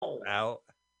out.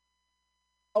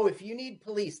 Oh, if you need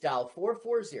police, dial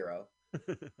 440.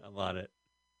 I'm on it.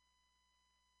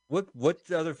 What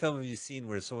other film have you seen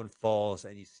where someone falls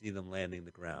and you see them landing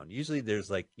the ground? Usually there's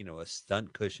like, a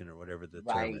stunt cushion or whatever the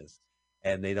term Right. is,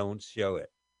 and they don't show it.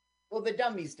 Well, the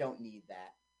dummies don't need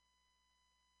that.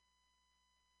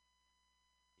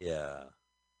 Yeah.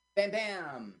 Bam,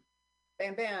 bam.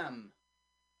 Bam, bam.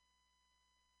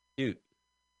 Shoot.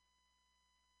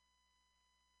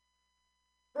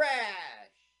 Crash.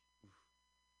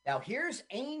 Now here's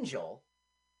Angel.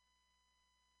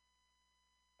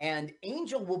 And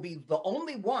Angel will be the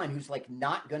only one who's like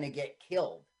not going to get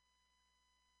killed.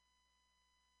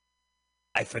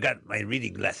 I forgot my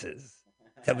reading glasses.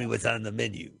 Tell me what's on the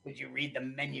menu. Would you read the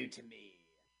menu to me?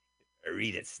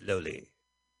 Read it slowly.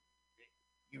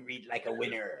 You read like a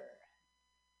winner.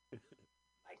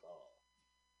 Michael.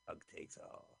 Hug takes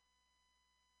all.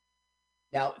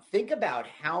 Now, think about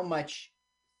how much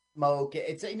smoke.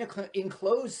 It's in an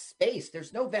enclosed space.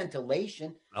 There's no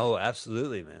ventilation. Oh,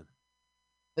 absolutely, man.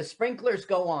 The sprinklers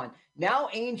go on. Now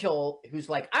Angel, who's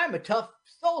like, I'm a tough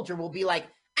soldier, will be like,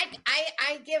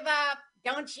 I give up.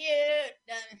 Don't you?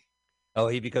 Oh,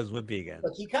 he becomes wimpy again.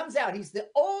 Look, he comes out. He's the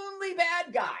only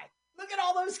bad guy. Look at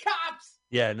all those cops.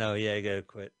 Yeah, no, yeah, you gotta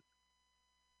quit.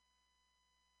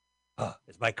 Oh,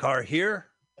 is my car here?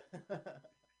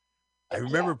 I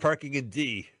remember parking in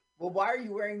D. Well, why are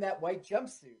you wearing that white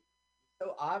jumpsuit?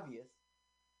 So obvious.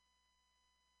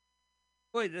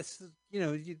 Boy, this is,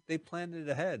 they planned it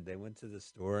ahead. They went to the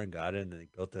store and got it, and they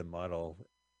built a model.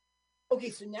 Okay,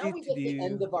 so now we get the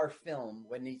end of our film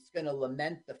when he's going to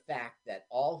lament the fact that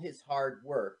all his hard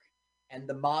work and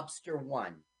the mobster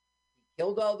won. He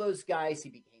killed all those guys. He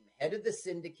became head of the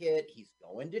syndicate. He's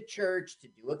going to church to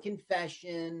do a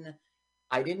confession.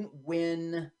 I didn't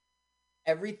win.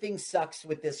 Everything sucks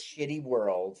with this shitty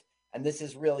world. And this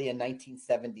is really a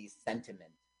 1970s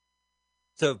sentiment.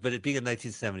 So, but it being a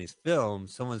 1970s film,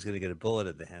 someone's going to get a bullet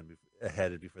at the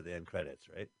head before the end credits,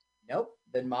 right? Nope.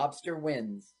 The mobster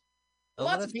wins. Oh,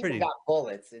 Lots of people got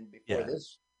bullets in before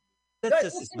this. That's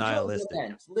just nihilistic.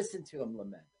 Listen to him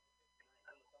lament.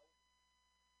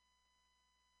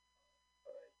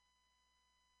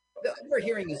 We're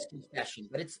hearing his confession,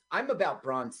 but I'm about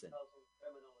Bronson.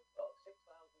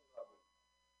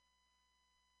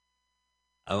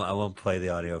 I won't play the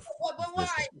audio. Why?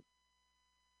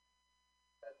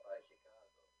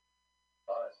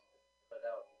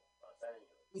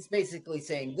 He's basically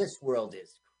saying this world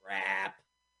is crap.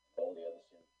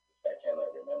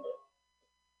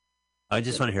 I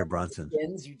just want to hear Bronson.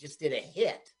 You just did a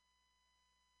hit.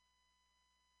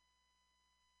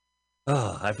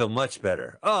 Oh, I feel much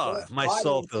better. Oh, my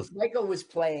soul feels. If Michael was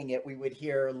playing it, we would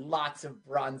hear lots of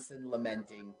Bronson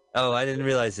lamenting. Oh, I didn't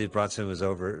realize that Bronson was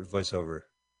voiceover.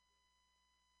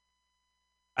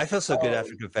 I feel so good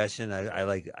after confession.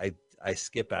 I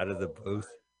skip out of the booth.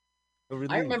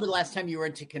 I remember the last time you were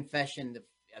into confession,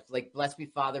 like, bless me,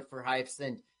 Father, for I have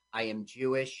sinned. I am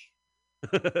Jewish.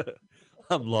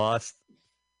 I'm lost.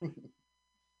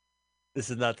 This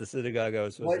is not the synagogue I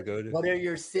was supposed to go to. What are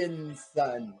your sins,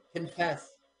 son? Confess.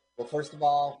 Well, first of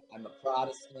all, I'm a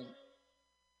Protestant.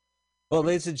 Well,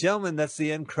 ladies and gentlemen, that's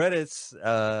the end credits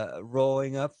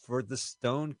rolling up for The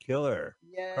Stone Killer.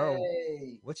 Yay! Carl,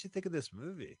 what'd you think of this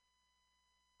movie?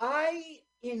 I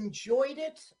enjoyed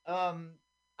it.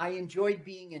 I enjoyed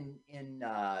being in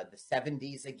the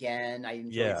 70s again. I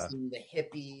enjoyed seeing the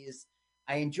hippies.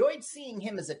 I enjoyed seeing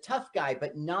him as a tough guy,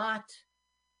 but not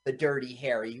the Dirty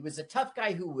Harry. He was a tough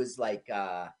guy who was like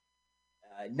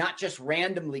not just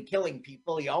randomly killing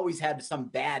people. He always had some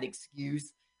bad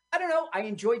excuse. I don't know. I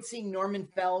enjoyed seeing Norman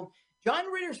Feld. John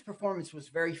Ritter's performance was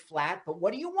very flat, but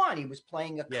what do you want? He was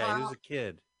playing a cop. Yeah, he was a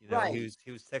kid. Right.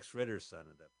 He was Tex Ritter's son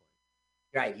at that point.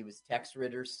 Right, he was Tex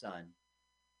Ritter's son.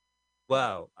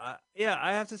 Wow. Yeah,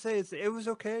 I have to say it was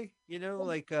okay.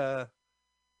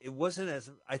 It wasn't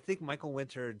as I think Michael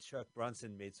Winter and Chuck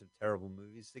Bronson made some terrible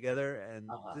movies together, and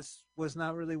this was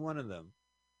not really one of them.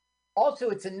 Also,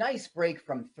 it's a nice break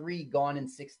from 3 Gone in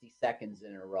 60 Seconds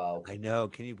in a row. I know.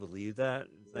 Can you believe that?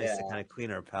 It's nice to kind of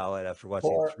clean our palate after watching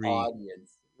Poor 3.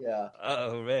 Audience. Yeah.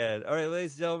 Oh, man. All right,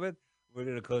 ladies and gentlemen, we're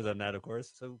going to close on that, of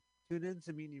course. So tune in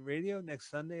to Mutiny Radio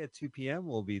next Sunday at 2 p.m.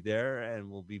 We'll be there,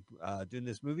 and we'll be doing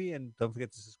this movie. And don't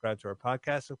forget to subscribe to our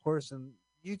podcast, of course. And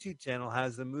YouTube channel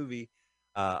has the movie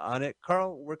on it.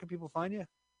 Carl, where can people find you?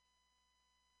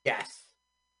 Yes.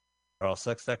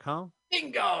 CarlSucks.com.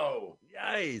 Bingo.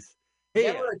 Nice. Hey,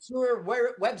 never a tour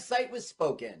website was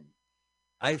spoken.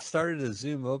 I started a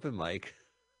Zoom open mic.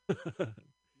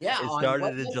 Yeah, it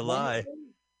started in July.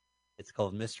 It's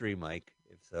called Mystery Mike.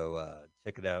 So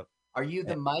check it out. Are you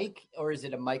the mic or is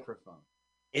it a microphone?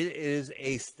 It is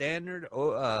a standard,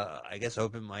 I guess,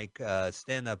 open mic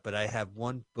stand-up, but I have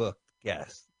one booked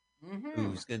guest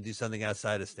who's going to do something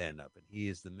outside of stand-up, and he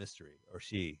is the mystery, or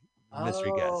she, the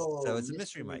mystery guest. So it's a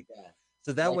mystery mic. Guest.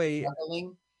 So that like way,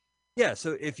 juggling? yeah.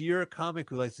 So if you're a comic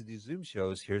who likes to do Zoom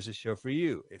shows, here's a show for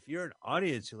you. If you're an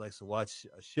audience who likes to watch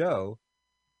a show,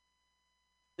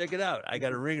 check it out. I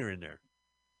got a ringer in there.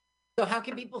 So how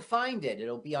can people find it?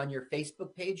 It'll be on your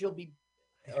Facebook page. You'll be.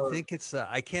 I think it's.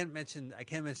 I can't mention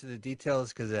the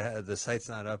details because the site's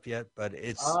not up yet. But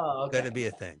it's going to be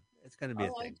a thing. It's going to be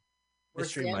a thing.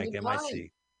 Mystery Mike,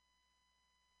 MIC.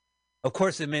 Of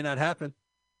course, it may not happen,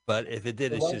 but if it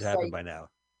did, it should happen by now.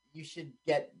 You should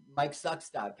get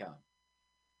MikeSucks.com.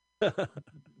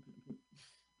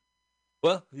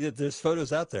 Well, there's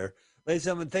photos out there. Ladies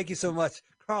and gentlemen, thank you so much.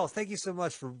 Carl, thank you so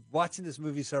much for watching this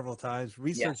movie several times,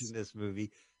 researching this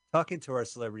movie, talking to our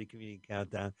Celebrity Comedian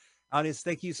Countdown. Audience,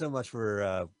 thank you so much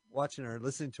for watching or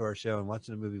listening to our show and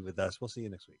watching the movie with us. We'll see you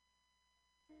next week.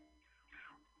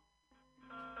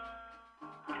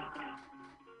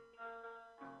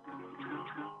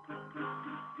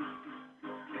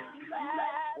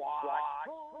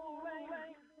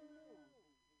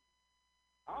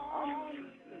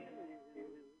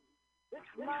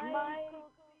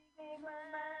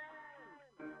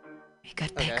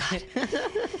 Good, thank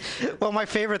God. Well, my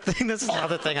favorite thing, this is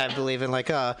another thing I believe in, like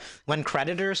when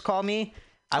creditors call me,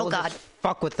 I will just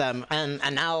fuck with them. And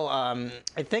now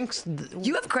I think...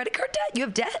 You have credit card debt? You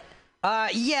have debt?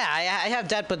 Yeah, I have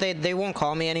debt, but they won't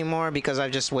call me anymore because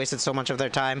I've just wasted so much of their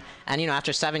time. And, you know,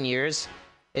 after 7 years,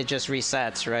 it just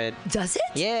resets, right? Does it?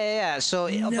 Yeah. So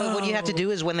but what you have to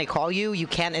do is when they call you, you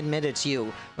can't admit it's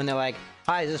you. When they're like,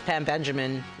 hi, this is Pam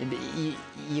Benjamin,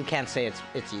 you can't say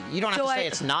it's you. You don't have to say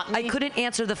it's not me. I couldn't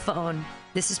answer the phone.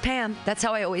 This is Pam. That's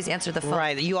how I always answer the phone.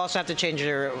 Right. You also have to change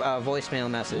your voicemail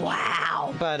message.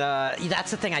 Wow. But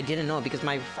that's the thing I didn't know because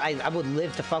I would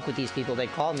live to fuck with these people.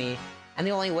 They'd call me, and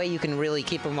the only way you can really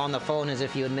keep them on the phone is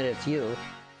if you admit it's you.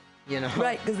 You know?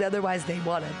 Right, because otherwise they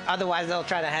want it. Otherwise they'll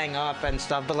try to hang up and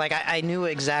stuff. But like I knew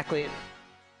exactly.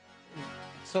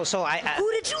 So I.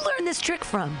 Who did you learn this trick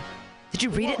from? Did you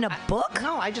read it in a book?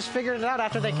 No, I just figured it out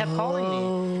after they kept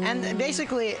calling me. And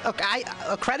basically, look,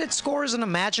 a credit score is an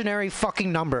imaginary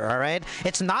fucking number, all right?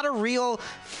 It's not a real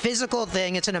physical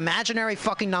thing. It's an imaginary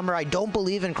fucking number. I don't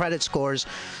believe in credit scores.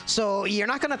 So you're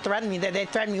not going to threaten me. They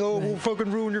threaten me, we'll fucking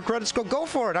ruin your credit score. Go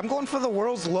for it. I'm going for the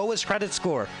world's lowest credit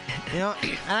score. You know?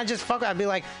 And I'd be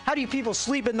like, how do you people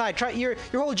sleep at night? Your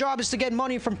whole job is to get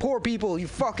money from poor people. You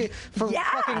fucking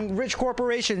rich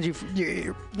corporations.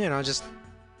 You know, just...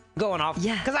 going off.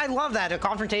 Yeah. Because I love that. A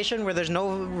confrontation where there's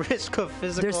no risk of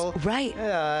physical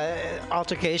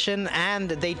altercation, and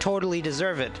they totally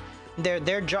deserve it.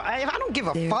 Their job. I don't give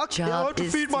a fuck. I have to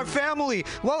feed my family.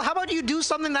 Well, how about you do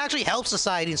something that actually helps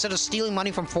society instead of stealing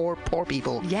money from poor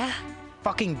people? Yeah.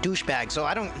 Fucking douchebag. So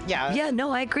I don't. Yeah. Yeah. No,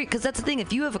 I agree. Because that's the thing.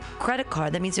 If you have a credit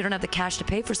card, that means you don't have the cash to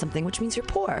pay for something, which means you're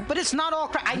poor. But it's not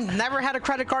all. I never had a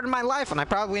credit card in my life, and I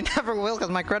probably never will because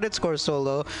my credit score is so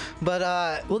low. But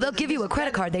well, they'll give you a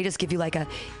credit card. They just give you like a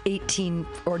 18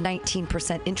 or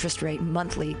 19% interest rate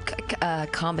monthly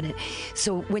combinant.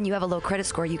 So when you have a low credit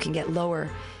score, you can get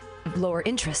lower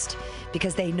interest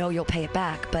because they know you'll pay it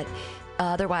back. But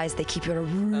otherwise, they keep you at a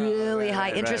really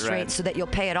high interest rate so that you'll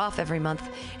pay it off every month,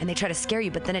 and they try to scare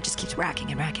you, but then it just keeps racking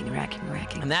and racking and racking and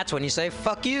racking. And that's when you say,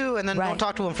 fuck you, and then don't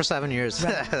talk to them for 7 years.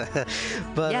 Right.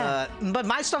 But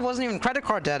my stuff wasn't even credit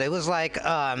card debt. It was like,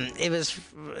 there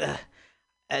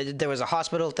was a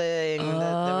hospital thing. There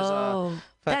was a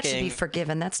that should be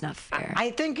forgiven. That's not fair.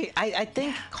 I think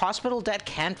hospital debt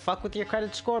can't fuck with your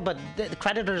credit score, but the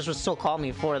creditors would still call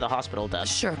me for the hospital debt.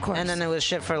 Sure, of course. And then it was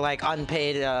shit for like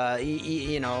unpaid,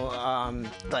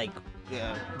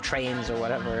 trains or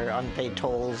whatever, unpaid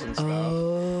tolls and stuff.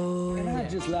 Oh. And I'd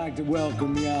just like to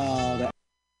welcome y'all to...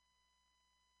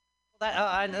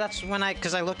 That's when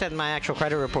because I looked at my actual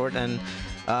credit report and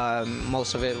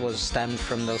most of it was stemmed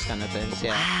from those kind of things.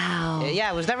 Yeah. Wow.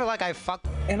 Yeah, it was never like I fucked.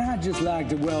 And I'd just like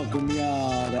to welcome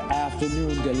y'all to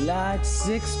Afternoon Delight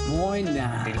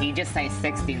 6.9. Did he just say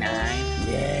 69?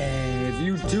 Yeah, if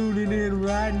you tuning in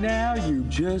right now, you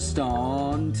just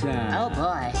on time. Oh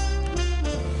boy.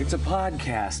 It's a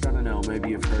podcast. I don't know, maybe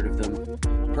you've heard of them.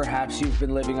 Perhaps you've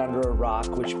been living under a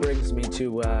rock, which brings me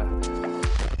to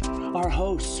our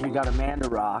hosts. We got Amanda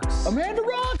Rocks. Amanda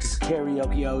Rocks?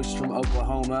 Karaoke host from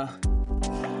Oklahoma.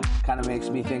 Kind of makes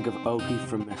me think of Opie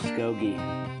from Muskogee.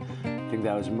 I think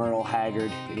that was Merle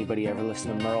Haggard. Anybody ever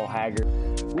listen to Merle Haggard?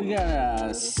 We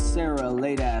got Sarah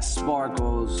Late-Ass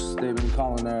Sparkles. They've been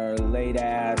calling her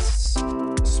Late-Ass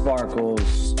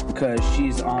Sparkles because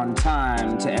she's on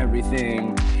time to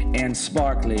everything and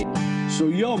sparkly. So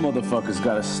y'all motherfuckers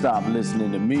gotta stop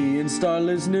listening to me and start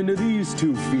listening to these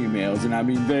two females. And I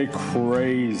mean, they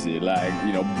crazy, like,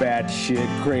 you know,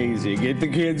 batshit crazy. Get the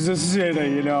kids a sitter,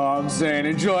 you know what I'm saying?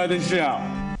 Enjoy the show.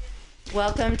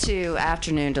 Welcome to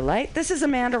Afternoon Delight. This is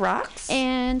Amanda Rocks.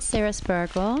 And Sarah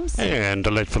Sparkles. And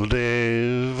Delightful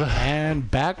Dave.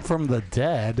 And back from the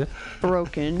dead,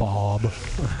 Broken Bob.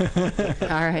 All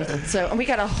right. So we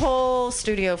got a whole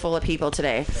studio full of people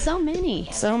today. So many.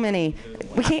 So many.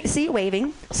 We can't see you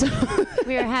waving. So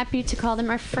we are happy to call them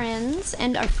our friends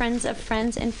and our friends of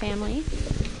friends and family.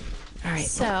 All right.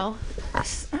 So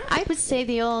I would say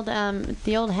the old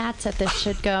hats at this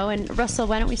should go. And Russell,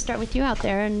 why don't we start with you out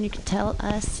there, and you can tell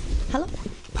us hello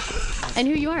and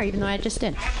who you are, even though I just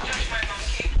did.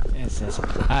 Yes.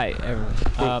 Hi,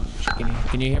 everyone.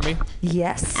 Can you hear me?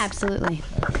 Yes. Absolutely.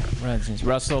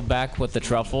 Russell back with the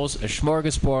truffles. A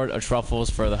smorgasbord of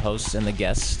truffles for the hosts and the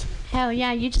guests. Hell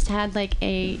yeah, you just had like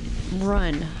a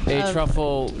run. A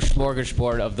truffle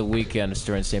smorgasbord of the weekend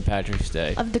during St. Patrick's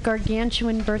Day. Of the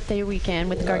gargantuan birthday weekend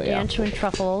with gargantuan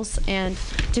truffles. And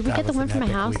did we get the one from a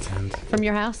house? Weekend. From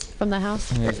your house? From the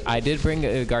house? I did bring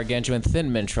a gargantuan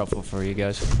thin mint truffle for you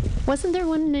guys. Wasn't there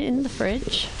one in the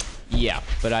fridge? Yeah,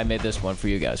 but I made this one for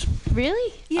you guys.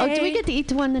 Really? Yay. Oh, do we get to eat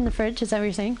the one in the fridge? Is that what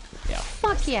you're saying? Yeah.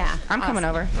 Fuck yeah. I'm coming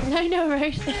over. I know,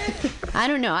 right? I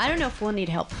don't know if we'll need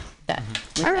help with that.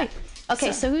 All right.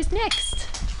 Okay, so who's next?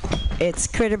 It's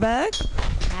Critterbug.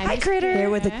 Hi, Critter. Here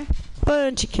with a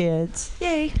bunch of kids.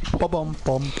 Yay.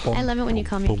 I love it when you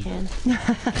call me Ken.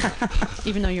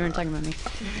 Even though you weren't talking about me.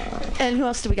 And who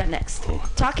else do we got next?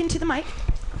 Talking to the mic.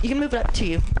 You can move it up to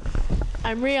you.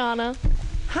 I'm Rihanna.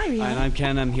 Hi, Rihanna. And I'm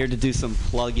Ken. I'm here to do some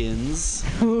plugins.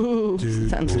 Ooh,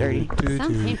 sounds dirty.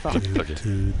 Sounds painful.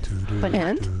 But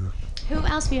and who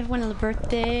else? We have one of the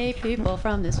birthday people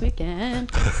from this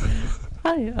weekend.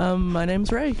 Hi, my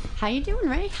name's Ray. How you doing,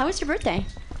 Ray? How was your birthday?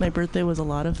 My birthday was a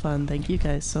lot of fun. Thank you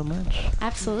guys so much.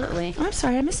 Absolutely. I'm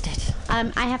sorry I missed it.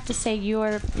 I have to say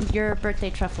your birthday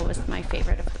truffle was my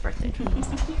favorite of the birthday truffles.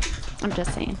 I'm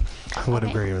just saying. I would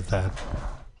agree with that.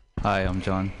 Hi, I'm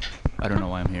John. I don't know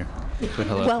why I'm here. But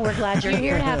hello. Well, we're glad you're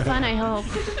here to have fun, I hope.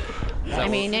 I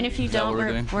mean, and if you don't,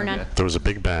 we're not. There was a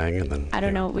big bang, and then. I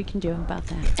don't know what we can do about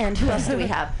that. And who else do we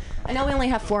have? I know we only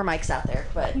have 4 mics out there,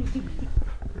 but.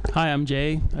 Hi, I'm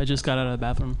Jay. I just got out of the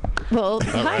bathroom. Well,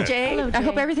 hi, Jay. Hello, Jay. I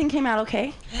hope everything came out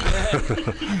okay.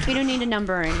 We don't need a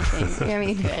number or anything. I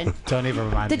mean, good. Don't even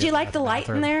remind me. Did you like the light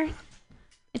in there?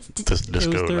 It was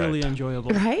thoroughly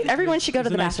enjoyable. Right? Everyone should go to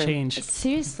the bathroom. Change.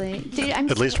 Seriously. Dude,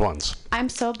 At least once. I'm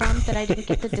so bummed that I didn't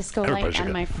get the disco light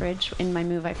on my fridge in my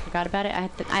move. I forgot about it.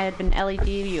 I had been LED.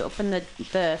 You open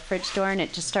the fridge door and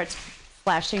it just starts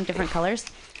flashing different colors.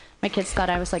 My kids thought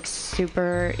I was like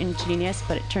super ingenious,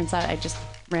 but it turns out I just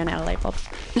ran out of light bulbs.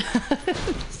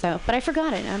 But I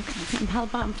forgot it. I'm hell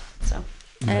bummed. So.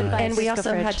 And we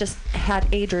also had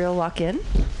Adriel walk in.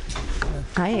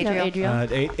 Hi, Adriel.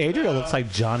 Adriel looks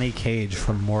like Johnny Cage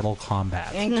from Mortal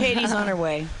Kombat. And Katie's on her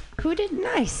way. Who did?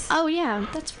 Nice. Oh yeah,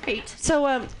 that's right.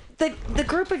 So the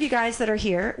group of you guys that are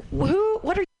here,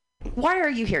 why are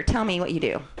you here? Tell me what you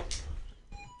do.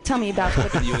 Tell me about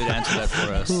what you would answer that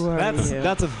for us.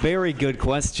 That's a very good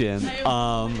question.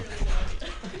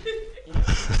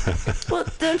 Well,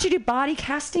 don't you do body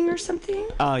casting or something?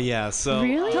 Oh, yeah. So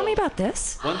really? Tell me about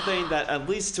this. One thing that at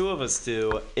least 2 of us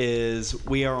do is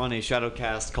we are on a shadow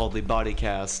cast called the Body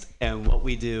Cast, and what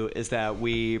we do is that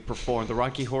we perform the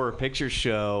Rocky Horror Picture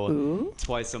Show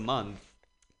twice a month.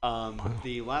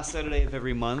 The last Saturday of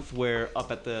every month, we're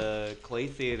up at the Clay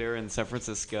Theater in San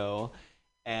Francisco,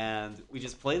 and we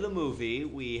just play the movie.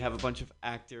 We have a bunch of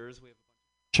actors.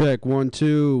 Check 1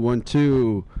 2 1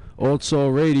 2.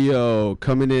 OldSoulRadio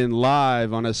coming in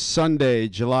live on a Sunday,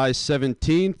 July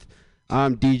 17th.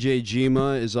 I'm DJ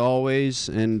Jima as always,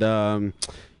 and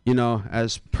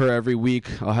as per every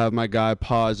week, I'll have my guy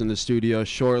Paz in the studio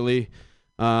shortly.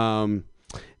 And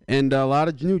a lot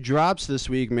of new drops this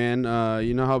week, man.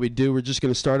 You know how we do. We're just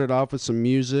gonna start it off with some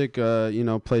music.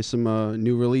 Play some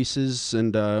new releases,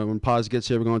 and when Paz gets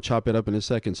here, we're gonna chop it up in a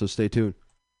second. So stay tuned.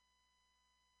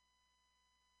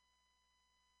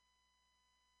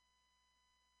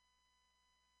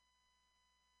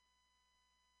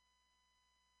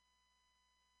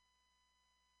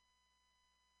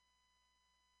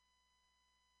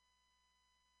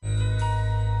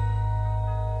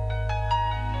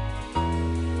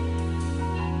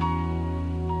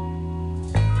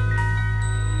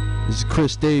 This is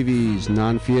Chris Davies,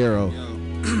 Non Fiero.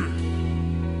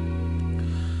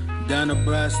 Down the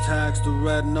brass tacks, the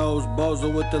red nose,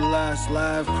 bozo with the last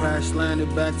laugh. Crash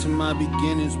landed back to my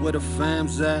beginnings where the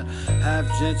fam's at. Half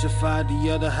gentrified,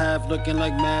 the other half looking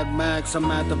like Mad Max.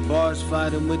 I'm at the bars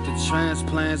fighting with the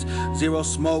transplants. Zero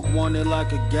smoke, wanted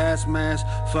like a gas mask.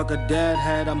 Fuck a dad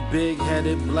hat, I'm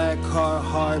big-headed, black car,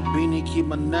 hard beanie, keep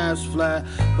my naps flat.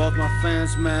 Both my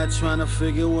fans mad, trying to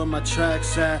figure where my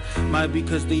track's at. Might be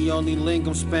cause the only link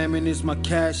I'm spamming is my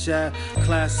cash app.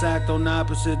 Class act on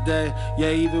opposite day,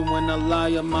 yeah, even when I lie,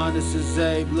 I'm honest as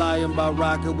Abe. Lying by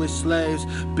rocking with slaves.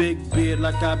 Big beard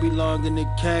like I belong in the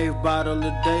cave. Bottle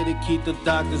a day to keep the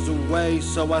doctors away.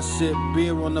 So I sip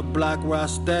beer on the block where I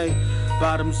stay.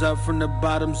 Bottoms up from the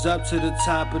bottoms up to the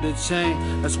top of the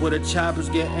chain. That's where the choppers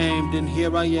get aimed. And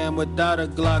here I am without a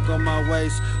Glock on my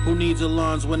waist. Who needs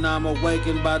alarms when I'm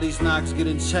awakened by these knocks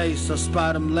getting chased? I'll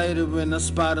spot them later and I'll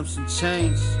spot them some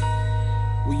chains.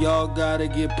 We all gotta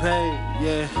get paid,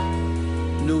 yeah.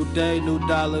 New day, new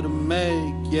dollar to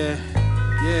make, yeah,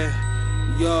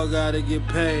 yeah. We all gotta get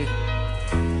paid.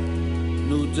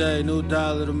 New day, new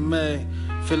dollar to make.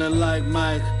 Feeling like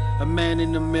Mike, a man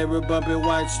in the mirror bumping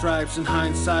white stripes. In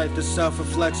hindsight, the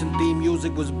self-reflection theme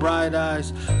music was bright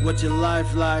eyes. What's your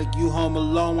life like? You home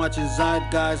alone watching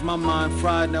Zeitgeist. My mind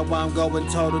fried, now I'm going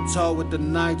toe-to-toe with the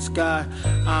night sky.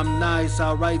 I'm nice,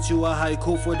 I'll write you a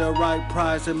haiku for the right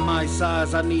price. In my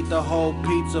size, I need the whole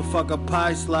pizza, fuck a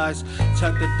pie slice.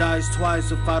 Check the dice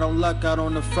twice, if I don't luck out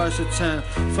on the first attempt.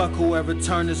 Fuck whoever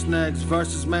turn this next,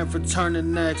 verses meant for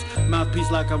turning next. Mouthpiece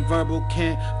like I'm verbal,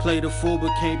 can't play the fool but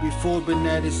can't be fooled.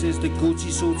 Bananas is the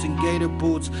Gucci suits and gator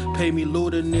boots. Pay me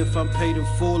loot, and if I'm paid in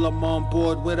full, I'm on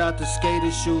board without the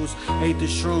skater shoes. Ate the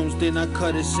shrooms, then I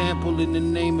cut a sample in the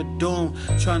name of doom.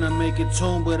 Tryna make it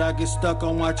tune, but I get stuck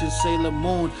on watching Sailor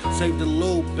Moon. Save the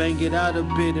loop, bang it out a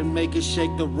bit and make it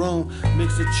shake the room.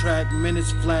 Mix the track,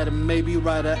 minutes flat, and maybe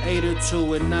write a 8 or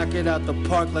 2 and knock it out the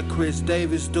park like Chris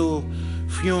Davis do.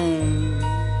 Fume.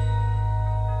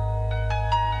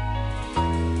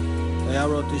 Hey, I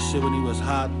wrote this shit when he was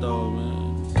hot though, man.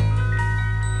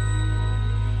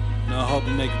 Now I hope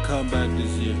he make a comeback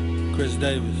this year. Chris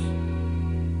Davis.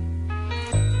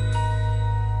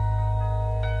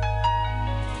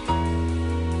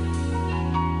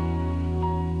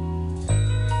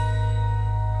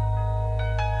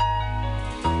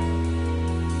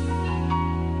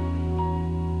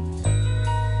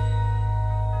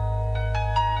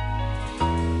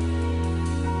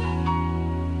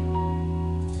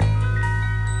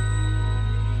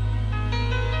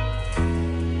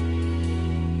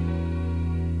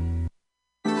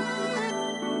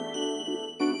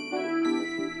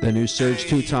 The new Surge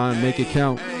 2-time, make it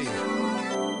count.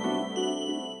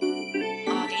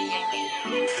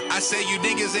 I say you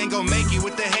niggas ain't gon' make it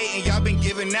with the hate and y'all been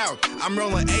giving out. I'm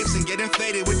rolling apes and getting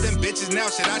faded with them bitches now.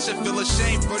 Shit, I should feel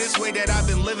ashamed for this way that I've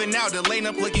been living out. The lane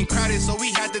up looking crowded, so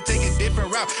we had to take a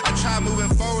different route. I try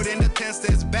moving forward and the 10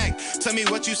 steps back. Tell me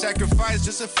what you sacrificed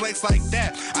just to flex like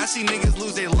that. I see niggas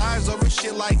lose their lives over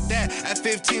shit like that. At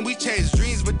 15, we chased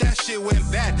dreams, but that shit went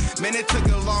bad. Man, it took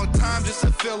a long time just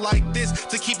to feel like this.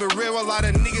 To keep it real, a lot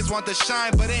of niggas want to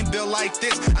shine, but ain't built like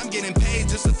this. I'm getting paid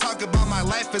just to talk about my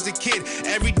life as a kid.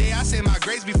 Every day I say my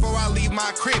grace before I leave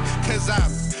my crib. Cause I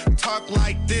talk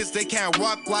like this, they can't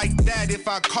walk like that. If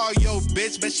I call your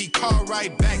bitch, bet she call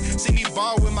right back. See me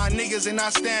ball with my niggas and I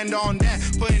stand on that.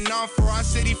 Putting on for our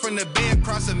city from the bay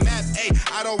across the map. Ayy,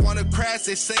 I don't wanna crash,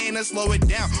 they saying to slow it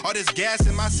down. All this gas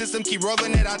in my system, keep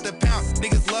rolling it out the pound.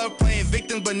 Niggas love playing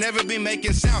victims, but never be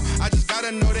making sound. I just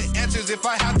gotta know the answers if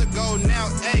I have to go now.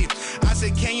 Ayy, I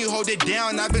said, can you hold it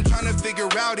down? I've been trying to figure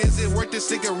out, is it worth to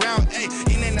stick around?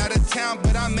 Ayy, in and out of town,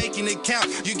 but I'm making it count.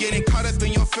 You getting caught up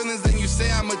in your feelings, then you say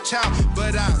I'm a child,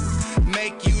 but I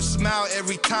make you smile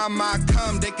every time I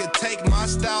come. They could take my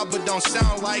style, but don't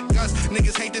sound like us.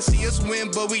 Niggas hate to see us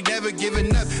win, but we never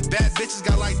giving up. Bad bitches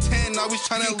got like 10, always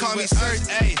trying to call me Surge.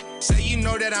 Ayy, say you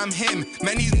know that I'm him.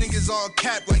 Man, these niggas all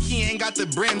cap like he ain't got the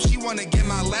brim. She wanna get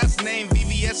my last name,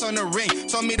 VVS on the ring.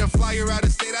 Told me to fly her out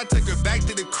of state, I took her back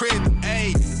to the crib.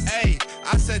 Ayy, ayy,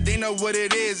 I said they know what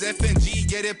it is. FNG,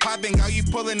 get it popping, how you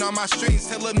pulling on my strings.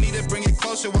 Telling me to bring it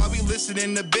closer while we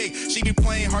listening to Big. She be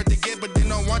playing hard to get, but they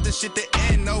don't want the shit to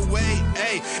end. No way,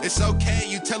 ayy, it's okay.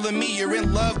 You telling me you're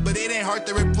in love, but it ain't hard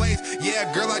to replace.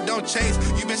 Yeah, girl, I don't chase.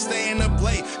 You been staying up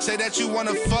late. Say that you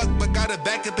wanna fuck, but gotta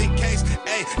back up in case.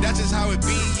 Ayy, that's just how it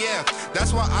be, yeah.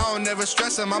 That's why I don't never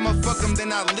stress them. I'ma fuck them,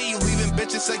 then I leave. Leaving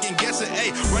bitches second guessing.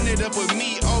 Ayy, run it up with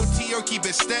me, OT, or keep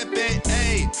it stepping.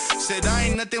 Ayy, said I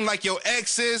ain't nothing like your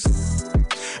exes.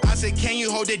 I said, can you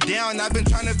hold it down? I've been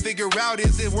trying to figure out,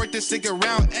 is it worth to stick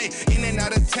around? Hey, in and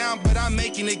out of town, but I'm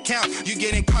making it count. You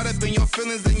getting caught up in your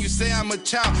feelings and you say I'm a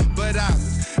child, but I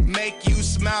make you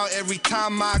smile every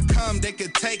time I come. They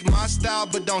could take my style,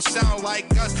 but don't sound like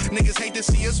us. Niggas hate to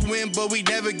see us win, but we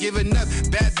never giving up.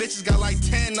 Bad bitches got like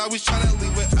 10, always trying to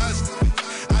leave with us.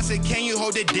 I said, can you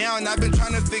hold it down? I've been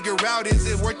trying to figure out, is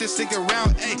it worth to stick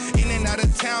around? Hey, in and out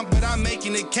of town, but I'm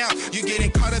making it count. You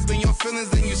getting caught up in your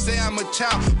feelings and you say I'm a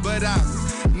child, but I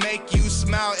make you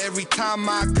smile every time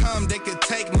I come. They could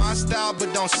take my style,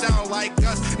 but don't sound like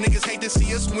us. Niggas hate to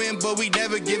see us win, but we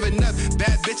never giving up.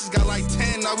 Bad bitches got like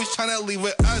 10, always trying to leave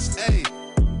with us. Hey.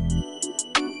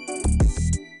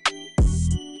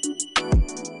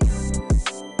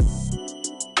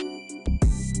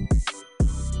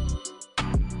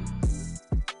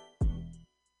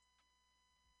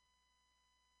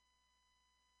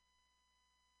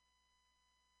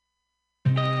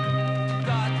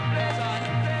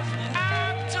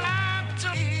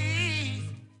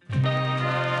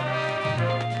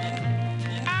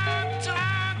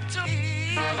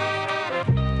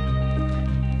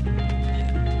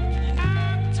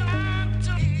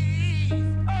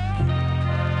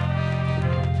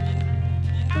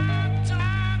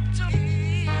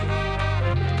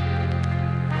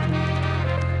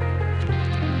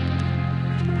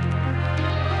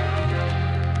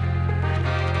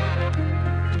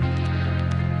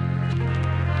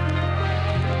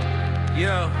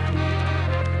 Yo.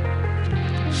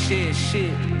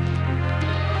 Shit.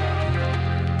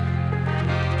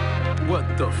 What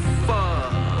the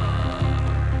fuck?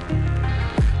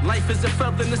 Life is a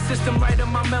feather in the system, right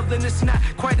on my melon. It's not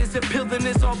quite as appealing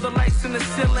as all the lights in the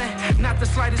ceiling. Not the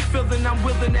slightest feeling, I'm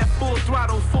willing at full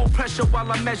throttle. Full pressure while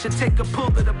I measure, take a pull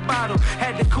of the bottle.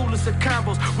 Had the coolest of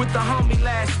combos with the homie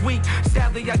last week.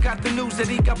 Sadly, I got the news that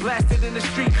he got blasted in the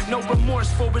street. No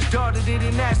remorse for his daughter, they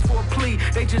didn't ask for a plea.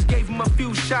 They just gave him a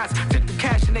few shots, took the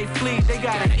cash and they flee. They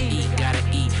gotta eat.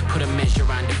 Put a measure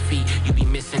on defeat. You be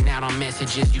missing out on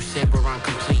messages you said were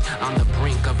incomplete. On the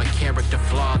brink of a character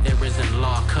flaw, there isn't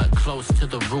law. Cut close to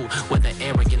the root where the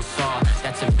arrogance saw.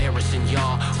 That's embarrassing,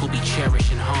 y'all, who be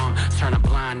cherishing harm. Turn a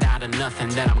blind eye to nothing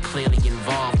that I'm clearly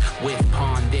involved with.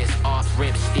 Pawn this, off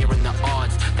rip, steering the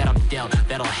odds that I'm dealt.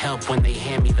 That'll help when they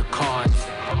hand me the cards.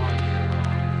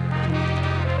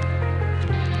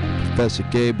 Professor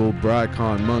Gable,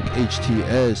 Brycon, Monk,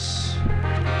 HTS,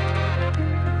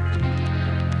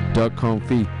 Duck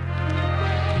Comfy,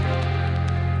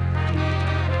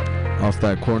 off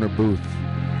that corner booth.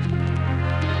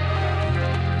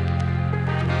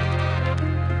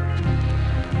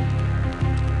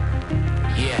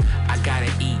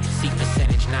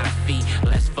 Not a fee.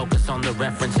 Let's focus on the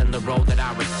reference and the role that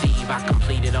I receive. I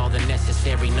completed all the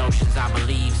necessary notions I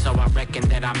believe, so I reckon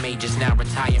that I may just now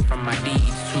retire from my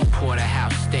deeds. 2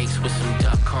 porterhouse steaks with some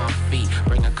duck confit.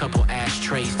 Bring a couple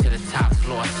ashtrays to the top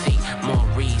floor seat. More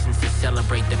reasons to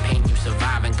celebrate the pain you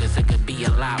surviving, cause it could be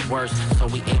a lot worse, so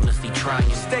we aimlessly trying.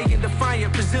 Staying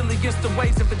defiant, Brazil against the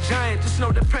ways of a giant. Just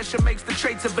know that pressure makes the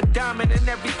traits of a diamond, and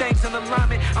everything's in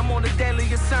alignment. I'm on a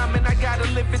daily assignment, I gotta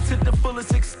live it to the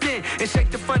fullest extent, and shake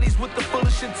the funnies with the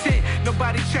fullest intent.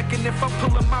 Nobody checking if I'm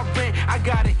pulling my rent. I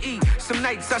gotta eat. Some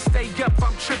nights I stay up,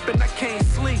 I'm tripping, I can't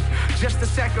sleep. Just a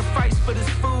sacrifice for this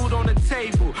food on the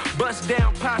table. Bust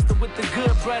down pasta with the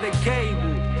good brother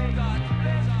Gable.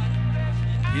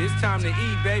 Yeah, it's time to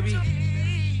eat, baby.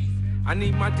 I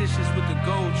need my dishes with the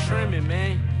gold trimming,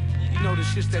 man. You know the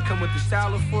shits that come with the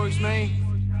salad forks, man?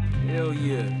 Hell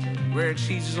yeah. Rare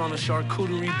cheeses on a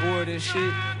charcuterie board and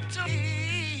shit.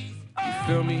 You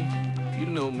feel me? You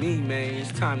know me, man.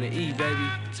 It's time to eat, baby.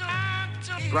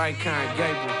 Bright kind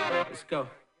Gable. Let's go.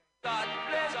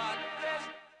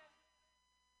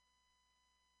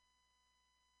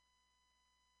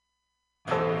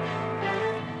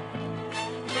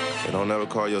 And don't ever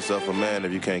call yourself a man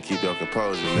if you can't keep your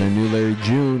composure, man. And new Larry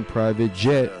June, Private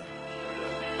Jet.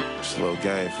 Just a little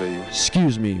game for you.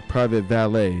 Excuse me, Private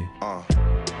Valet.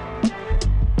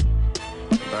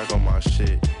 Back on my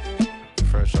shit.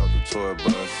 Fresh off the tour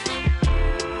bus.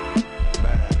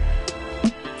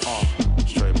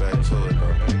 Straight back to it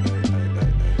though.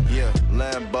 Yeah,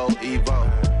 Lambo Evo.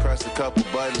 Pressed a couple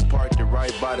buttons, parked it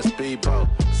right by the speedboat.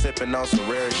 Sipping on some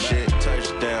rare shit.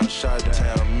 Touchdown,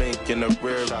 Shot-town, mink in the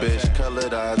rear, bitch.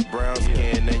 Colored eyes, brown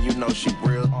skin, and you know she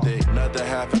real thick. Another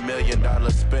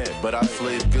 $500,000 spent, but I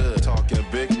sleep good. Talking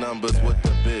big numbers with the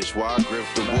bitch. bush while I grip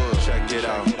the wood. Check it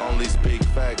out, only speak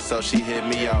facts, so she hit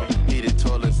me out. Heated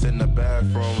toilets in the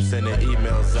bathroom, sending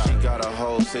emails out. She got a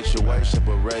whole situation,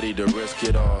 but ready to risk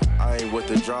it all. I ain't with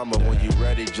the drama, when you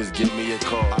ready, just give me a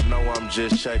call. I know I'm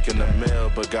just checking the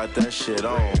mail, but got that shit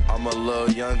on. I'm a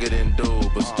little younger than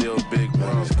dude, but still big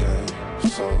bro. This game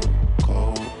so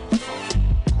cold.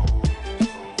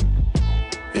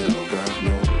 It don't got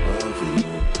no love for you,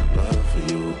 love for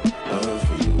you, love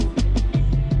for you.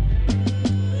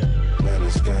 Man,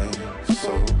 this game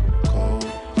so cold.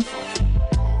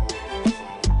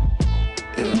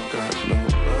 It don't got no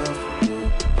love for you,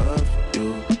 love for you,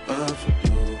 love for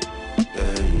you.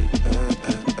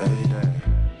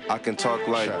 I can talk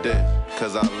like this,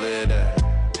 cause I live that.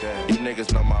 You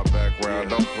niggas know my background,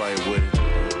 don't play with it.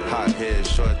 Hot head,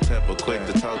 short temper, quick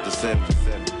to talk to simple.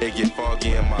 It get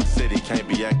foggy in my city, can't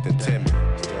be acting timid.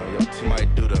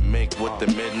 Might do the mink with the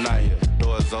midnight.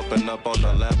 Doors open up on the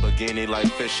Lamborghini like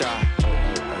fish eye.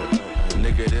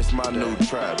 Nigga, this my new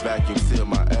trap. Vacuum seal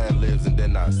my ad-libs and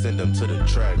then I send them to the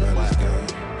track. Man, this game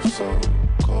so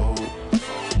cold.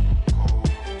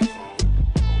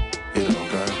 It don't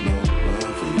got no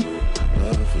love for you,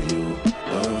 love for you,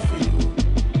 love for you.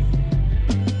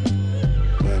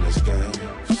 Man, this game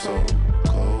so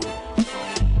cold.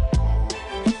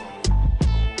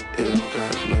 It don't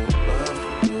got no love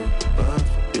for you, love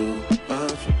for you,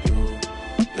 love for you.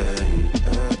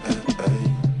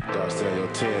 Gotta stay on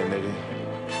your 10, nigga.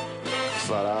 It's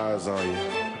a lot of eyes on you.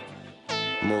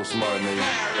 Move smart, nigga.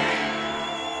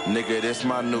 Nigga, this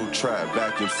my new trap.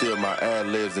 Vacuum seal my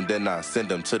ad-libs and then I send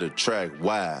them to the track.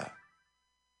 Wow.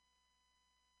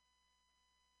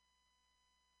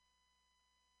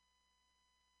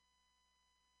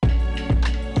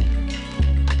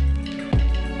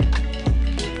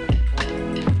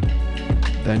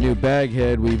 That new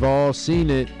Baghead, we've all seen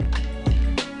it.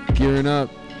 Gearing up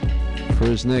for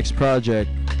his next project,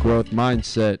 Growth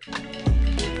Mindset.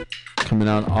 Coming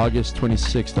out August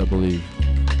 26th, I believe.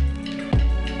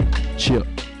 Chill.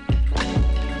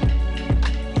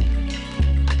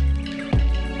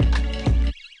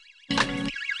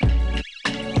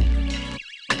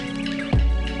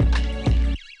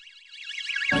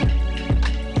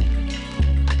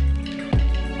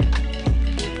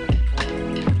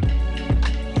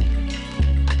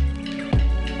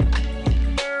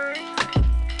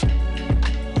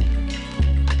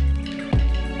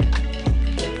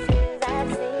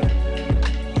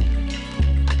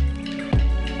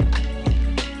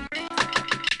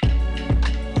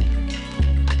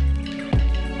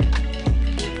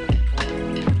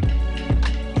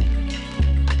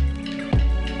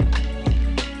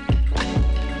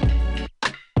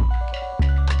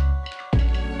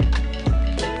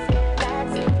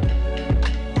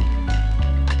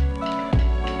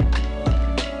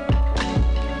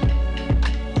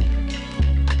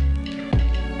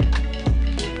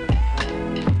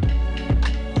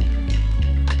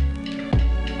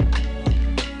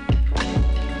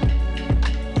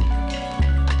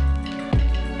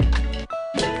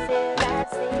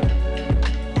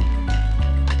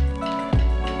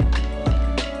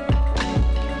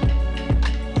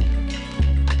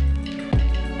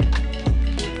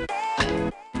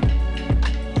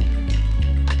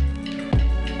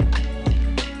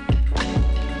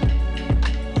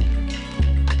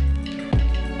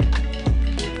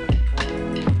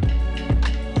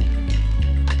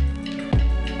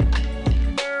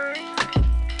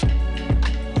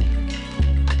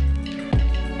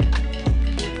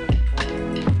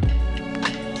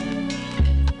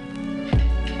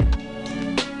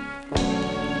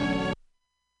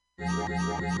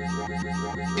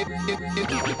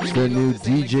 It's the new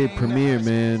DJ Premier,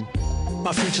 man.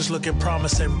 My future's looking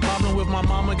promising. Problem with my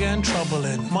mom again,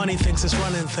 troubling. Money thinks it's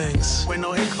running things when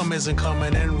no income isn't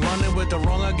coming in. Running with the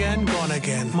wrong again, gone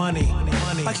again. Money.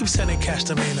 I keep sending cash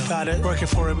to Mina. Got it, working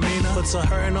for a Mina. Puts a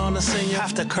hurting on the senior.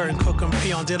 Half the curtain, cook and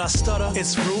peon. Did I stutter?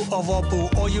 It's root of all boo.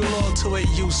 All you loyal to it,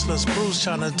 useless. Bruce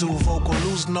trying to do vocal,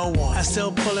 lose no one. I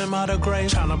still pull him out of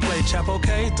grave. Trying to play chap,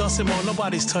 okay? Dustin more,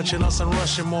 nobody's touching us and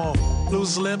rushing more.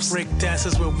 Loose lips, Rick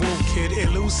dances with Wolf Kid.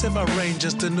 Elusive, I range,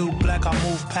 just the new black I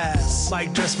move past.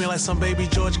 Like dress me like some baby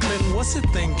George Clinton. What's it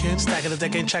thinking? Stacking the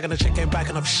deck, ain't checking the chick, ain't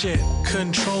backing up shit.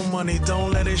 Control money,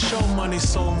 don't let it show money.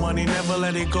 Soul money, never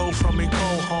let it go from me.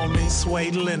 Cold homie,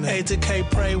 suede linen. A to K,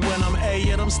 pray when I'm A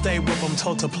and I'm stay with them.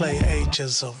 Told to play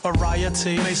ageism.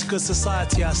 Variety makes good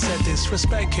society. I said this.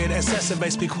 Respect it, excessive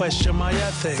makes me question my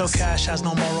ethics. Though cash has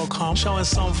no moral calm. Showing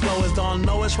some flow is don't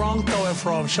know it's wrong. Throw it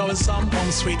from. Showing some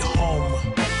home sweet home.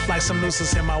 Like some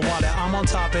nooses in my wallet. I'm on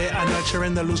top it. I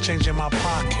nurturing the loose change in my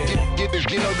pocket. get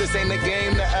it. You know this ain't a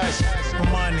game to us.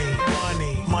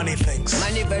 Money thinks.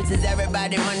 Money versus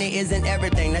everybody, money isn't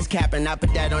everything. That's capping, I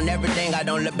put that on everything. I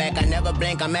don't look back, I never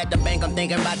blink. I'm at the bank, I'm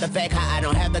thinking about the fact how I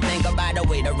don't have to think about the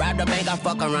way to rob the bank. I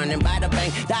fuck around and buy the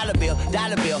bank. Dollar bill,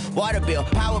 water bill,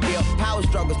 power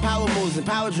struggles, power moves and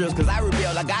power drills. Cause I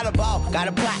rebuild, I got a ball, got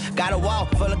a plot, got a wall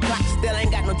full of clocks. Still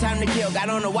ain't got no time to kill. Got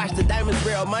on to watch the diamonds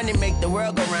real. Money make the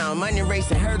world go round. Money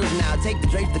racing hurdles now. Take the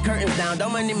drapes, the curtains down.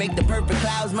 Don't money make the perfect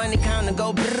clouds. Money count and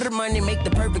go brrr. Money make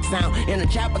the perfect sound. In the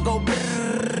chopper go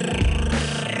brrr.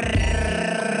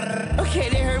 Okay,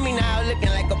 they heard me now, looking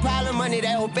like a pile of money.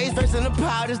 That whole face versus the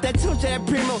powders, that touch of that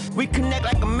primo. We connect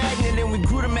like a magnet and we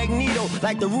grew the magneto,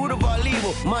 like the root of all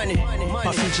evil. Money.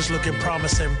 My future's looking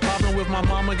promising. Problem with my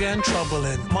mom again,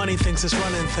 troubling. Money thinks it's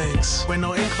running things when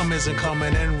no income isn't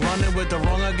coming, and running with the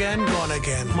wrong again, gone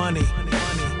again. Money.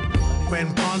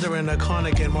 When pondering a con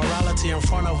again, morality in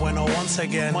front of when once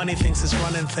again, money thinks it's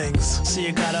running things. See,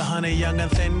 you got a honey, young and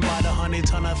thin, by the honey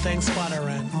ton of things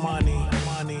sputtering. Money.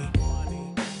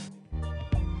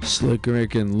 Slick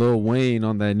Rick and Lil Wayne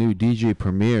on that new DJ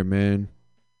Premier, man.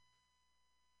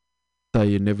 Thought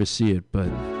you'd never see it, but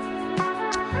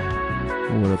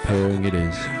what a pairing it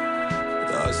is.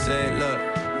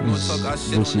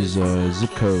 This is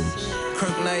Zip Codes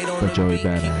by Joey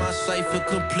Badass.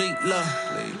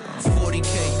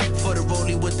 40K for the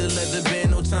rollie with the leather band,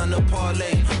 no time to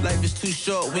parlay. Life is too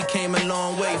short, we came a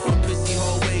long way. From pissy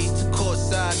hallways to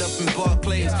courtside up in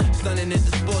Barclays. Stunning is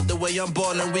the sport, the way I'm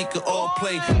ballin', we could all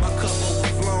play. My cup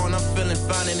overflowing, I'm feeling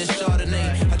fine in this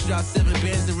Chardonnay. I dropped 7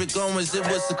 bands to Rick Owens, it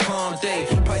was a calm day.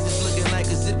 Prices looking like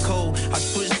a zip code. I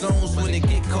switch zones when it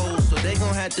get cold, so they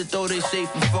gon' have to throw their shade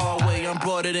from far away. I'm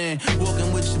brought it in,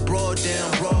 walking with your broad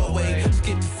down Broadway.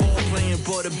 Skip the foreplay and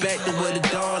brought it back to where the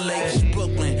dawn lays.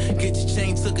 Brooklyn. Get your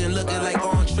chain took looking like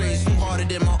entrees. You harder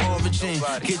than my origin.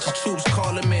 Get your troops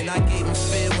calling in. I gave them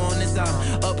fair warnings.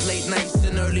 I'm up late nights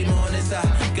and early mornings. I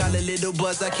got a little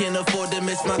buzz. I can't afford to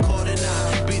miss my call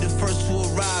tonight. Be the first to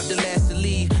arrive, the last to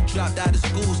leave. Dropped out of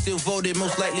school, still voted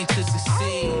most likely to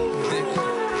succeed.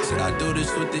 Said I do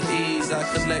this with the ease. I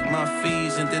collect my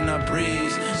fees and then I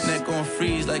breeze. Neck on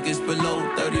freeze like it's below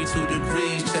 32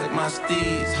 degrees. Check my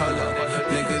steeds. Hold up.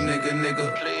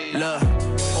 Nigga. Look.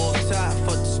 Top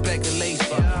for the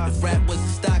speculation. If rap was a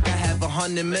stock, I have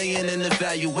 100 million in the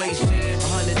valuation.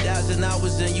 100,000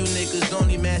 hours and you niggas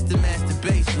only master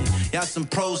masturbation. Y'all some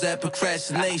pros at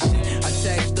procrastination. I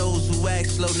tax those who act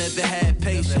slow, never had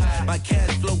patience. My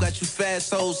cash flow got you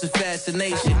fast hoes and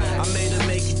fascination. I made her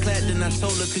make it clap, then I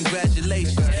told her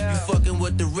congratulations. You fucking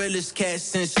with the realest cat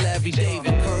since Larry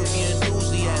David. Curvy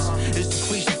enthusiasm. It's the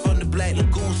creature from the Black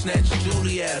Lagoon, snatch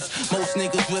Juliet. Most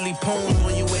niggas really poems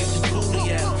when you wave to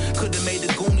Juliet. Could've made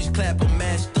the Goonies clap or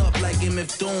mashed up like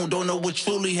MF Doom. Don't know what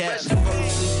truly happened.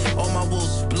 Firstly, all my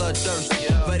wolves bloodthirsty.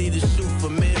 Ready to shoot for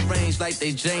mid-range like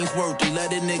they James Worthy.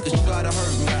 Let a nigga try to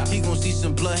hurt me. He gon' see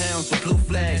some bloodhounds with blue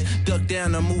flags. Duck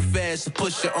down and move fast and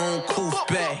push your own coof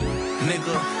back.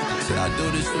 Nigga, said I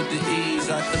do this with the ease.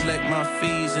 I collect my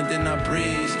fees and then I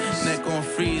breeze. Neck on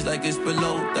freeze like it's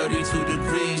below 32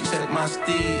 degrees. Check my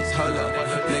steeds. Hold up.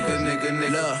 Nigga.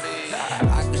 Look,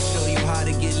 I can show you how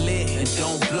to get lit and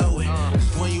don't blow it.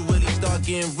 Cause when you really start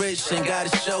getting rich, ain't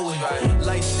gotta show it.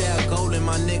 Lifestyle golden,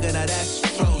 my nigga, now that's a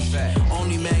trophy.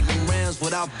 Only magnum rounds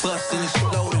without busting and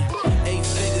exploding.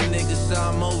 8-figure niggas, so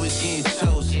I'm always getting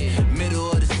chosen.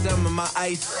 Middle of the summer, my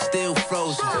ice is still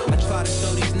frozen. I try to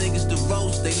show these niggas the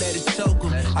roast, they let it choke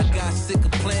them. I got sick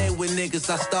of playing with niggas,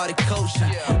 I started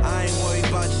coaching. I ain't worried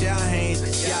about y'all hands,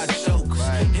 cause y'all jokers.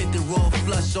 Hit the raw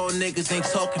flush on niggas, ain't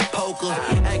talking poker.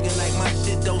 Acting like my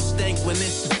shit don't stink when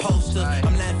it's supposed to.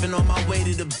 I'm laughing on my way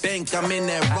to the bank, I'm in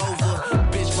that Rover.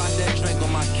 Bitch, watch that drink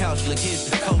on my couch, look, here's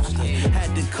the coaster.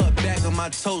 Had to cut back on my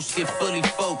toast, get fully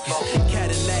focused.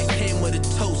 Cadillac came with a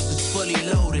toast, it's fully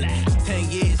loaded. 10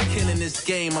 years killing this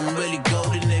game, I'm really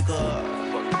golden, nigga.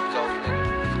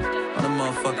 I'm the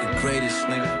motherfucking greatest,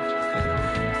 nigga.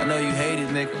 I know you hate it,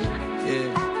 nigga.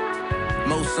 Yeah.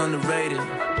 Most underrated.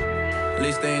 At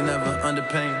least they ain't never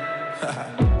underpaid.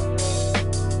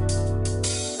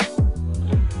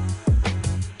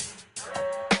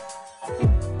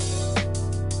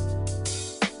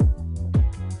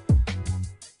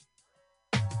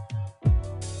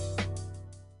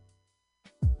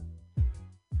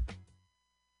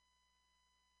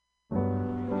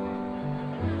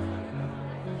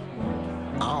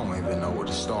 I don't even know where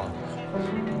to start,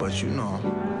 but you know,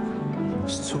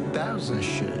 it's 2000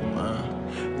 shit, man.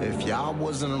 If y'all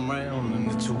wasn't around in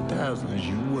the 2000s,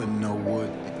 you wouldn't know what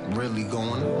really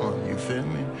going on, you feel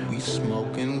me? We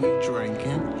smoking, we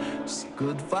drinking, it's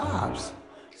good vibes,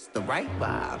 it's the right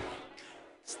vibe.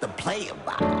 It's the player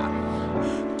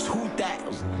vibe.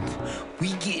 2000,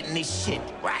 we getting this shit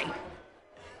right.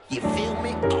 You feel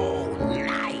me? All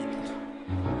night.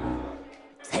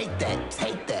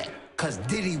 Take that, cause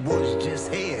Diddy was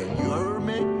just here, you heard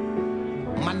me?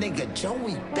 My nigga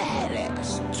Joey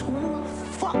badass,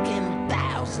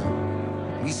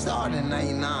 2,000. We started in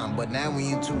 99, but now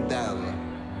we in 2000.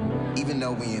 Even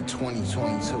though we in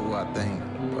 2022, I think,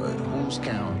 but who's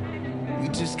counting? We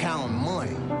just counting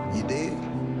money, you dig?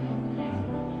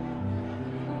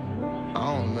 I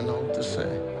don't even know what to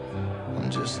say. I'm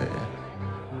just here.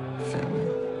 Feel me?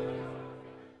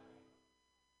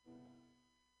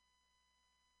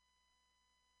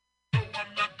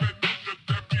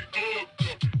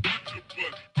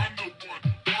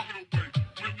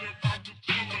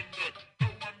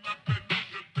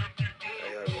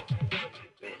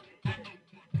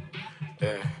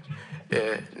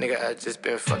 Yeah, nigga, I just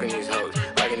been fucking these hoes,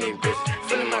 liking these bitches,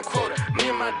 filling my quota, me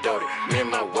and my doty, me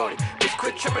and my wody. Bitch,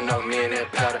 quit tripping off me and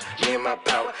that powder, me and my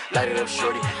power, light it up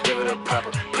shorty, give it up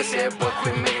proper. Pussy that boy,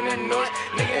 quit making that noise,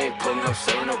 nigga ain't pulling up,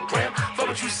 serving no gram. Fuck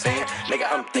what you saying, nigga,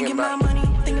 I'm thinking about money,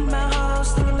 thinking about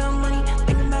hoes, thinking about money,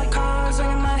 thinking about cars. I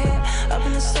got my head up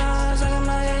in the stars, I got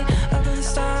my head up in the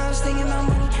stars, thinking about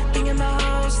money, thinking about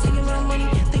hoes, thinking about money,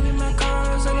 thinking about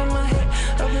cars. I got my head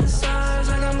up in the stars,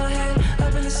 I got my head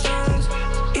up in the stars.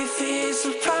 If it's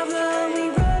a problem, we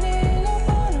running up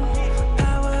on them.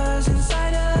 Powers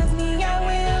inside of me, I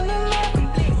will unlock them.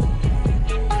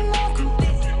 Unlock them.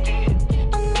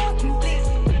 Unlock them.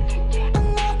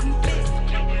 Unlock them.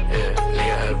 yeah,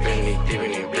 nigga, I been knee deep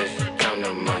in these bitches, counting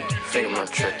up money, finger my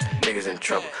trick, niggas in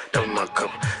trouble, double my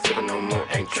couple, sipping no more,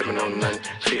 ain't tripping on nothing,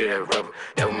 feed that rubber,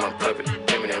 that was my puppet,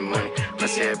 pay me that money,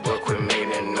 pussy that boy, quit making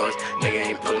that noise, nigga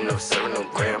ain't pulling up, serving no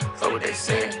gram, fuck what they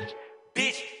saying,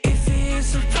 bitch. If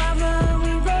it's a problem,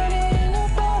 we running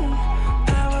up on them.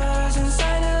 Powers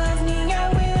inside of me, I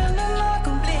will unlock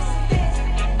them.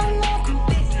 Unlock them.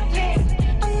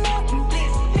 Unlock them.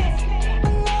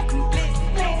 Unlock them.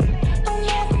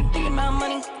 Unlock them. Thinking about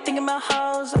money, thinking about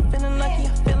hoes. I'm feeling lucky, I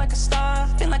feel like a star.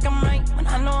 Feel like I'm right when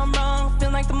I know I'm wrong.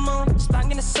 Feel like the moon,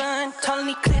 spark in the sun. Total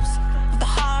eclipse with the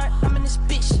heart. I'm in this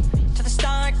bitch. To the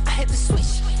start, I hit the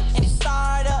switch and it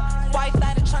start up. White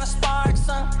lighter trying to spark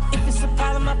some. If it's a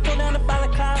problem, I pull down the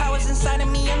balaclava. Powers inside of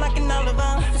me, I'm like an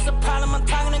Oliver. If it's a problem, I'm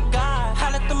talking to God.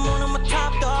 Holler at the moon, I'm a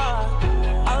top dog.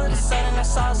 All of a sudden, I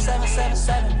saw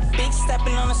 777. Big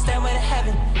stepping on the stairway to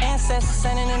heaven. Ancestors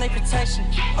sending in their protection.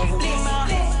 Over me.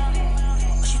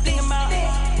 What you think about?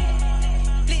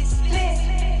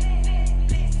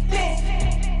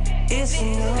 It's a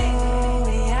new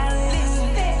reality.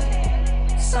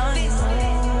 Sun is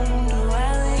on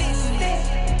duality.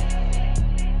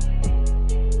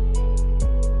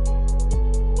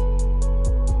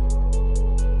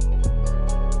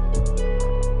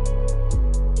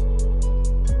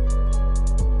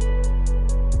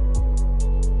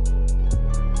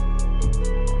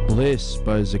 Bliss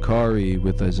by Zakari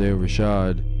with Isaiah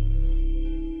Rashad.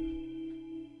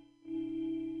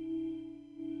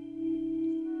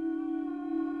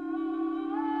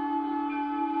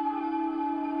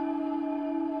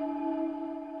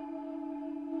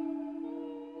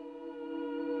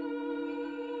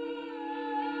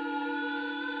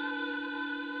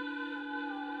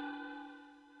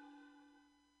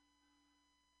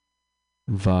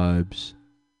 Vibes.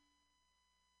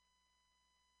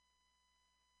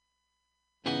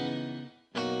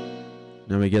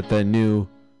 Now we get that new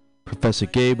Professor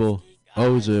Gable,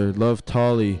 Ozer, Love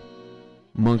Tolly,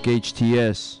 Monk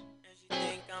HTS,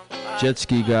 Jet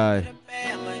Ski Guy.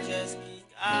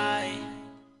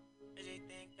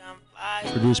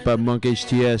 Produced by Monk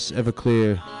HTS,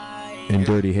 Everclear, and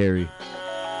Dirty Harry.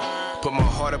 Put my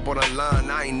heart up on the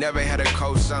line, I ain't never had a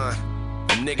cosign.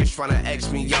 Niggas tryna X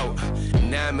me out.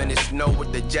 Now I'm in the snow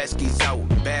with the jet skis out.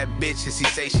 Bad bitch, and she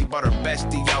say she bought her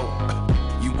bestie out.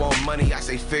 You want money, I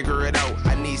say figure it out.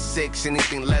 I need 6,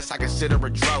 anything less I consider a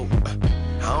drought.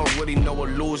 I don't really know what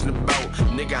losing about.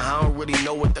 Nigga, I don't really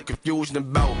know what the confusion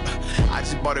about. I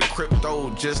just bought a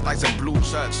crypto, just like some blue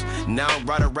chucks. Now I'm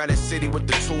right around the city with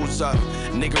the tools up.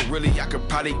 Nigga, really, I could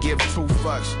probably give 2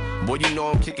 fucks. Boy, you know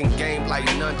I'm kicking game like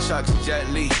nunchucks, Jet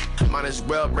Li. Might as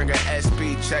well bring a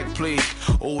SP, check please.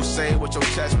 Ooh, say with your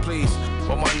chest please.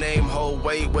 But my name hold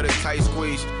weight with a tight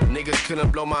squeeze. Niggas couldn't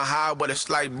blow my high with a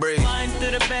slight breeze. Flying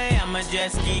through the bay, I'm a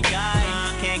jet ski guy.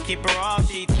 Can't keep her off,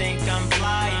 she think I'm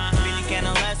fly. Really can't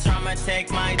less, I'ma take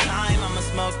my time. I'ma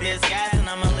smoke this gas and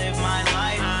I'ma live my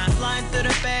life. Flying through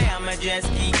the bay, I'm a jet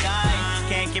ski guy.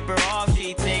 Can't keep her off,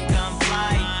 she think I'm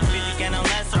fly. Really can't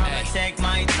less, I'ma take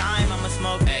my time. I'ma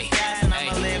smoke this gas and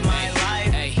I'ma live my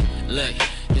life. Hey, look,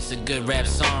 this a good rap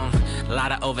song.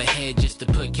 Lot of overhead just to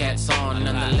put cats on.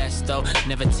 Nonetheless though,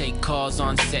 never take calls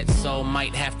on set, so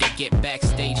might have to get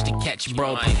backstage to catch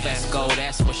bro. Let's go,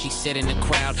 that's what she said in the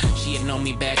crowd. She had known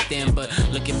me back then, but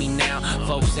look at me now.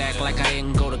 Folks act like I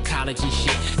didn't go to college and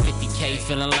shit. 50K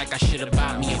feeling like I should've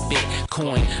bought me a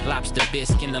Bitcoin. Lobster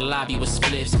bisque in the lobby with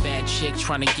spliffs. Bad chick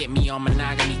trying to get me on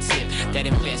monogamy tip. That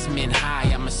investment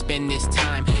high, I'ma spend this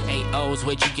time. 8 O's,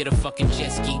 where'd you get a fucking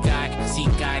jet ski guide?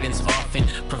 Seek guidance often,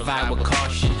 provide with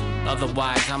caution.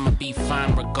 Otherwise, I'ma be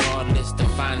fine regardless. To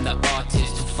find the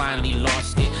artist who finally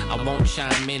lost it. I won't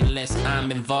chime in unless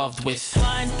I'm involved with.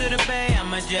 Flying through the bay,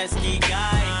 I'm a jet ski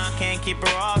guy. Can't keep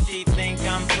her off, she think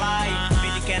I'm fly.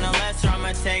 Speed the can of less, or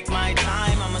I'ma take my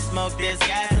time. I'ma smoke this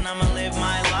gas and I'ma live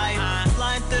my life.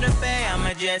 Flying through the bay, I'm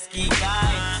a jet ski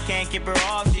guy. Can't keep her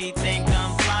off, she think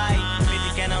I'm fly. Speed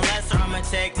the can of less, or I'ma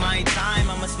take my time.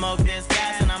 I'ma smoke this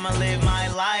gas and I'ma live my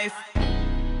life.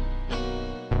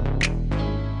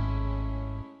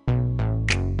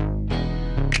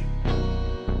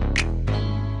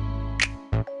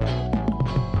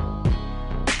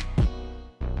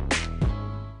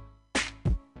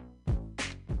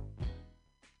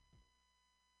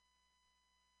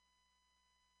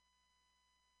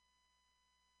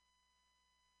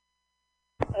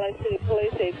 LA City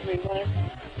Police 831.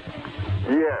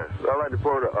 Yes, I'd like to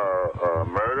report a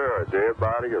murder or a dead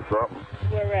body or something.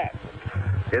 Where at?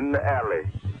 In the alley.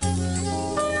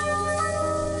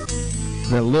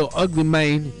 That little ugly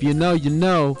man, if you know, you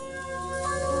know.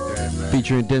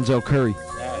 Featuring Denzel Curry.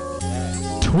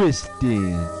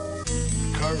 Twisted.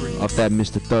 Off that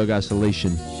Mr. Thug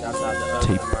Isolation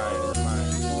tape.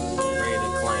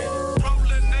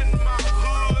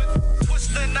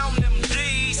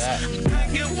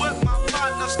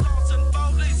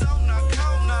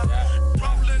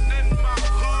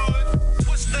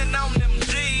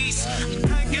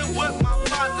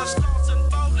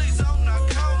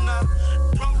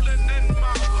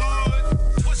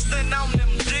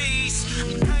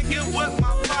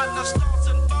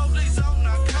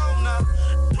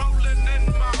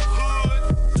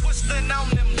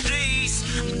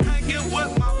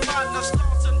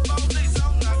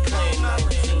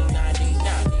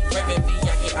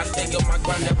 I stay on my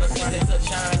grind ever since it's a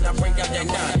shine. I bring out that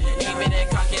nine. Even and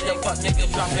cock it, them fuck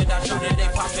niggas drop it. I shoot it, they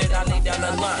pop it, I lay down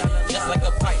the line. Just like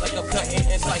a pipe, like a cutting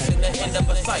and slicing the end of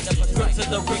a sight. Grip to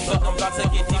the reaper, I'm about to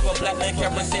get deeper. Black man,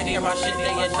 Cameron City, my shit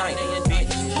day and night.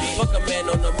 Bitch, fuck a man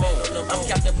on the moon. I'm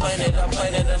Captain Planet, I'm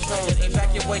planning the shrooms.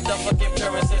 Evacuate the fucking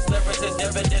appearances, lyricists,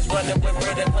 dividends running with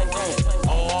red and platoons.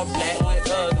 All black with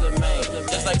ugly man.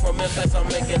 Just like from Memphis, I'm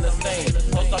making a stain.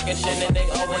 Hoes talking shit and they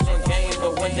always on game.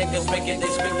 But when niggas make it, they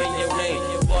screaming your name.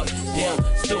 Fuck them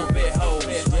stupid hoes.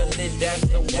 Really, that's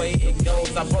the way it goes.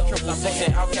 I bought 666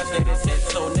 and outcast this hit.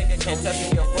 So nigga can't test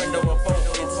me, your friend or a phone.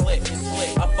 It's slick.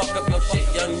 I fuck up your shit,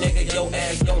 young nigga. Your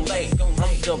ass gon' lay. I'm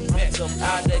the best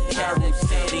out of Carol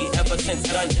City ever since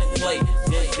Dungeon Play.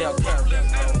 Denzel Curry.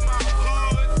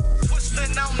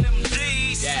 Twisting on them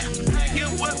D's.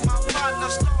 Hanging with my partner,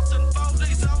 starting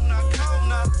foldies on the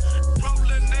corner.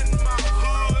 Rolling in my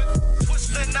hood.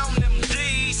 Twisting on them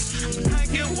D's.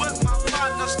 Hanging with my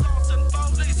partner, starting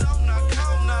foldies on the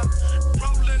corner.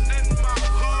 Rolling in my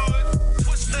hood.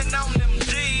 Twisting on them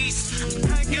D's.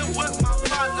 Hanging with my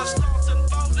partner, starting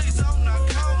foldies on the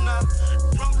corner.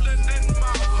 Rolling in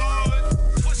my hood.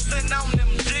 Twisting on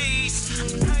them D's.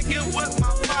 Hanging with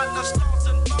my partner,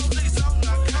 starting foldies on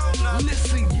the corner.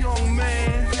 Listen, young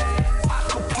man, I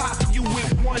could pop you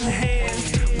with one hand,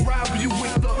 rob you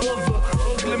with the other.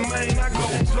 Ugly man, I go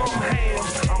dumb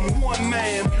hands. I'm one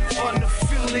man,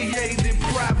 unaffiliated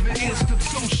private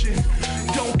institution.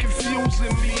 Don't confuse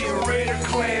me and Raider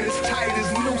Clan as tight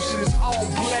as nooses. All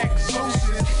black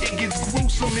Zeus's. It gets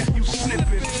gruesome if you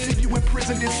slippin'. If you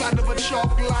imprisoned inside of a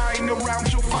chalk line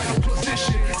around your final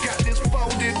position. Got this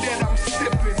folded that I'm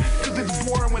sipping, cause it's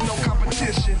boring with no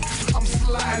competition. I'm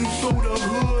sliding through the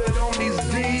hood on these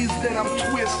D's that I'm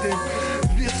twisting.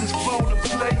 This is for the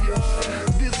players,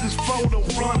 this is for the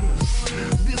runners,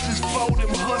 this is for them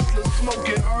hustlers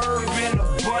smoking herb in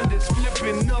abundance,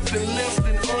 flipping nothing less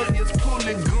than onions,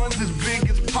 pulling guns as big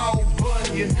as Paul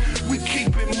Bunyan. We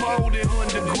keep it molded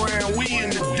underground, we in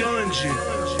the dungeon.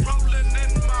 Rolling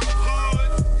in my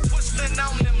hood, twisting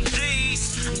on them D's,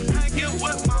 hanging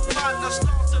with my partner,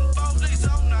 starting foldies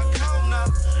on the corner.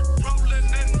 Rolling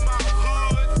in my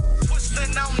hood,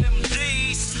 twisting on them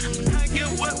D's,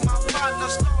 hanging with my partner,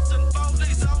 starting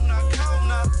foldies on the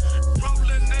corner.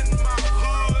 Rolling in my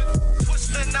hood,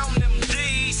 twisting on them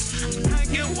D's,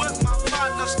 hanging with my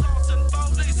partner, starting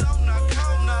foldies on the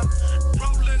corner.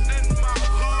 Rolling in my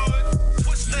hood,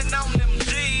 twisting on them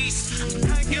D's,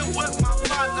 hanging with my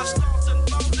partner.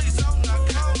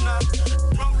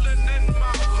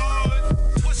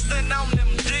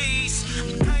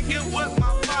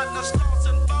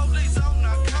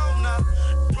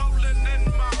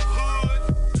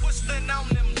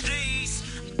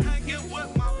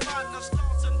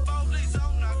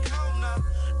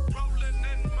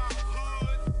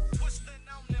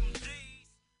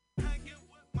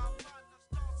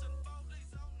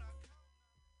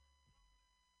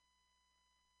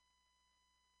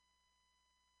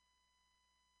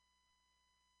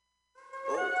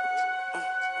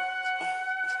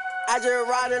 I just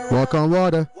ride a Walk on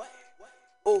water.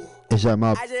 Is that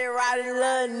my? I just ride a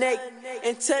little nigga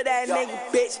into that nigga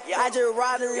bitch. I just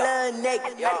ride a little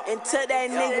nigga into that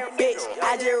nigga bitch.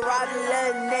 I just ride a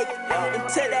little nigga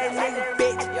into that nigga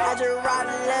bitch. I just ride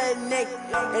a little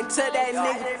nigga into that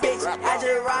nigga bitch. I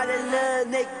just ride a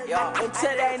little nigga into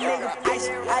that nigga bitch.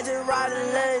 I just ride a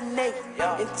little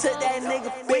nigga into that nigga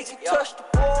bitch. Touch the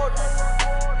border,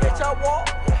 bitch. I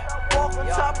walk on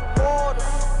top of water.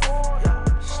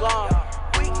 Slime,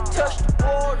 we can touch the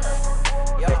border.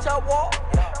 Bitch, I walk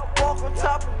on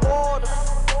top of water.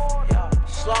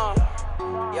 Slime.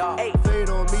 Hey. Fade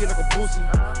on me like a pussy.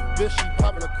 Bitch, she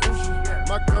poppin' a coochie.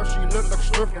 My girl, she look like a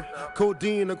stripper.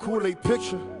 Codeine, a Kool-Aid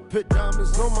picture. Put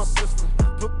diamonds on my sister.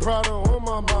 Put Prada on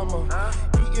my mama.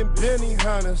 Eating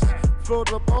Benihana's.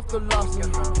 Float up off the lobster.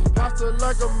 Pasta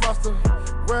like a monster.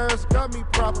 Rares got me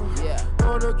proper.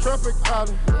 On the traffic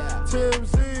island.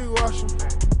 TMZ washing.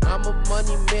 I'm a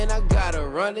money man, I gotta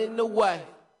run in the way.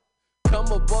 Come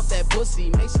up off that pussy,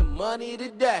 make some money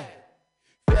today.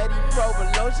 Fatty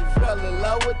provolone, she fell in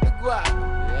love with the guap.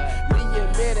 Leave your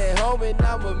man at home and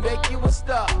I'ma make you a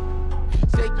star.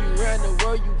 Take you around the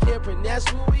world, you can't pronounce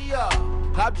who we are.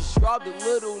 I just robbed a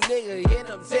little nigga and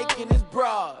I'm taking his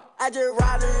broad. I just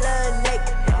ride a little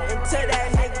nigga into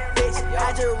that nigga bitch.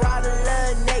 I just ride a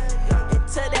little nigga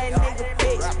into that nigga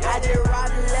bitch. I just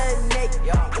ride a little nigga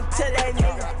into that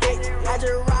nigga bitch. I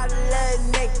just ride a little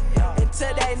nigga into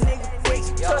that nigga bitch.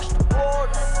 Touch the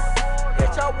border,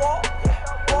 bitch. I walk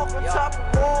on top of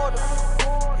water.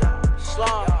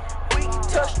 Slime, we can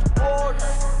touch the border,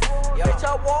 bitch. I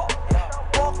walk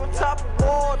on top of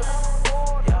water.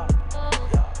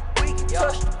 We can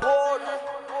touch the border,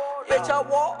 bitch. I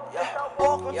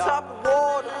walk on top of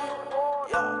water.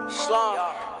 Slime,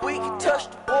 we can touch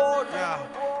the border,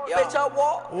 bitch. I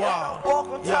walk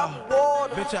on top of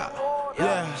water. Bitch out,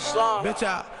 bitch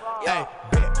out, hey,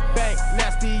 bang,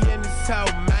 nasty in this hoe,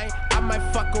 man. I might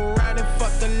fuck around and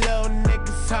fuck the little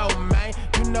niggas hoe, man.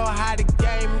 You know how the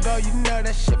game go, you know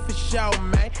that shit for show,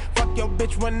 man. Fuck your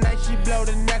bitch one night, she blow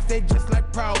the next day just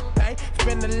like propane.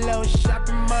 Spend a little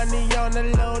shopping money on a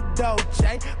little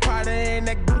Dolce. Prada and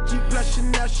that Gucci plus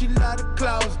Chanel, she love the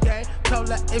clothes game. Told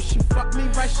her if she fuck me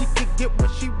right, she could get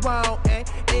what she want, and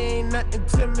it ain't nothing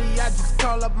to me, I just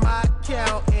call up my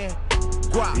account and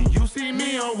guap. You see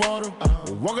me on water,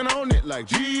 walking on it like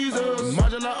Jesus.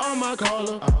 Modular on my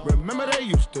collar, remember they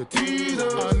used to tease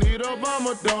us. I need a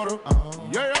mama daughter,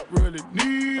 yeah, I really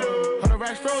need her. 100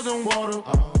 racks frozen water,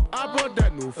 I put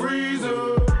that new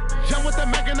freezer. Jump with the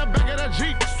Mac in the back of the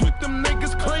Jeep, sweep them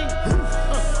niggas clean.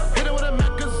 Hit it with a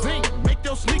magazine, make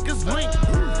your sneakers blink.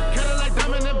 Cadillac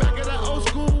diamond in the back of the old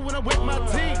school when I'm with my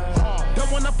team.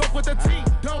 Don't wanna fuck with the team,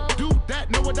 don't do that,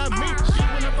 know what I mean. She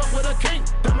wanna fuck with a king,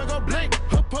 diamond go blink.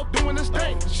 Her poke doing this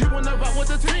thing, she wanna rock with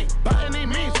the team. By any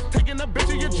means, taking a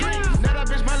bitch of your dreams. Now that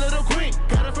bitch my little queen,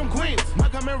 got her from Queens.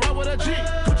 Might come and ride with a G,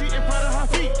 Gucci and Prada her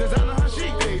feet, designer her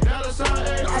sheet. Dollar sign,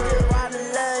 I just ride a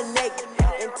little nigga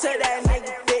into that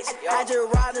nigga bitch. I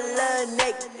just ride a little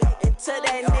nigga into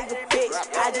that nigga bitch.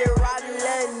 I just ride a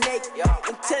little nigga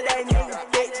into that nigga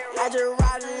bitch. I just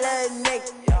ride a little nigga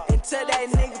into that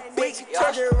nigga bitch.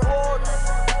 Touch the water,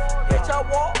 bitch. I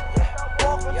walk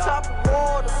on top of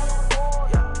water.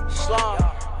 Slime,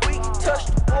 we can touch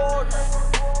the border,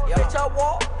 bitch. I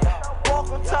walk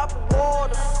on top of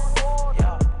water.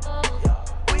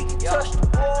 We can touch the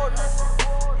border,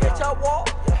 bitch. I walk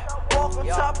on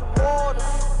top of water.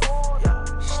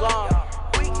 Slime,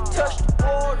 we can touch the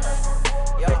border,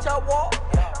 bitch. I walk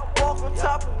on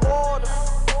top of water.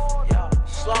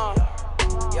 Slime,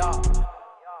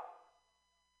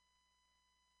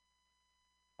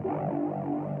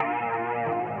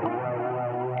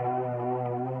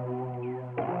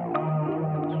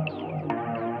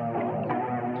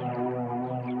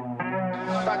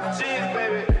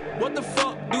 What the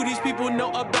fuck do these people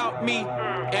know about me?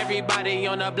 Everybody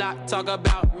on the block talk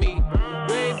about me.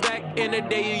 Way back in the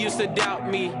day you used to doubt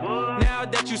me. Now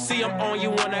that you see I'm on,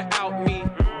 you wanna out me.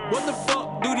 What the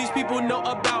fuck do these people know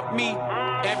about me?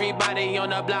 Everybody on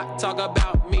the block talk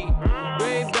about me.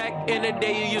 Way back in the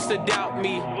day you used to doubt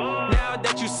me. Now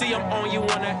that you see I'm on, you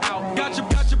wanna out me. Got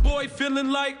your boy feeling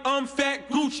like I'm fat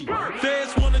Gucci.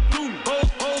 Feds wanna do me,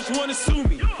 hoes wanna sue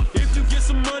me. If you get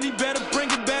some money, better bring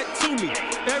it back to me.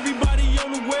 Everybody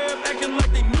on the web acting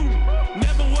like they knew me.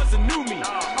 Never was a new me.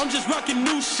 I'm just rocking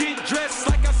new shit, dressed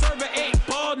like I serve an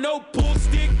 8-ball, no pool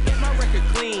stick. Get my record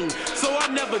clean, so I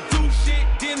never do shit.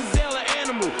 Denzel an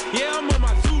animal, yeah, I'm on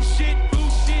my zoo shit.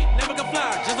 Never can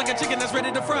fly, just like a chicken that's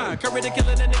ready to fry. Curry the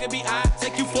killer, that nigga be I.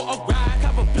 Take you for a ride.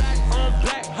 Cover black on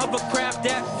black, hovercraft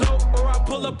that float. Or I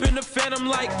pull up in the phantom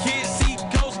like kids see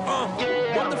ghosts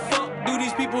What the fuck do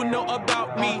these people know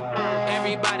about me?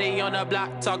 Everybody on the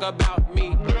block talk about me.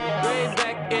 Way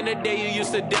back in the day you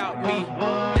used to doubt me.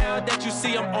 Now that you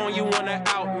see I'm on, you wanna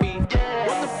out me.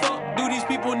 What the fuck do these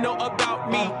people know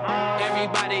about me?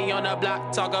 Everybody on the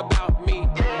block talk about me.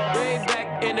 Way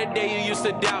back in the day you used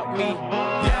to doubt me.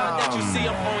 Now that you see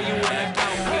I'm on, you wanna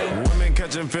out me. Women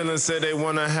catching feelings, say they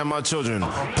wanna have my children.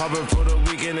 Popping for the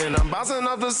weekend and I'm bouncing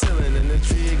off the ceiling. And the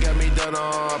tree got me done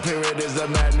on. Period is the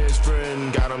madness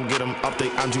friend. Got 'em, get 'em up,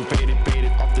 I'm too faded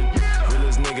off the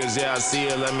realest niggas. Yeah, I see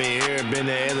it, let me hear it. Been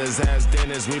the illest ass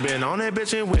dentist. We been on that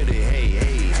bitch and with it.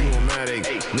 Hey, dramatic.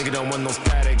 Nigga don't want no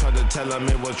static. Hard to tell them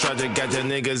it was tragic. Got your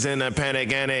niggas in a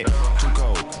panic and it too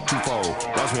cold, too fold.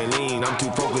 Watch me lean, I'm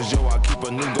too focused, yo, I keep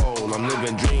a new goal. I'm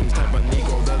living dreams, type of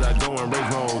Negro that I go in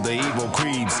rage mode. The evil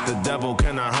creeds, the devil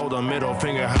cannot hold a middle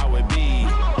finger, how it be.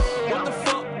 What the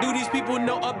fuck do these people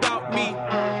know about me?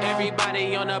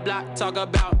 Everybody on the block talk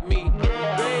about me.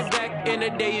 Way back in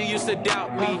the day you used to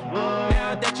doubt me.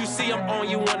 Now that you see I'm on,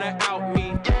 you wanna out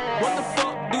me. What the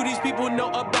fuck do these people know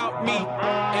about me?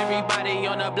 Everybody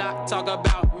on the block talk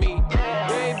about me.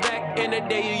 Way back in the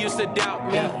day you used to doubt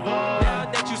me. Now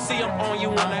that you see I'm on, you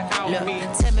wanna out me.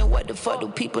 Tell me what the fuck do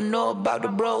people know about the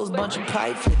bros? Bunch of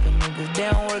pipe flipping niggas, they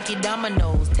don't work your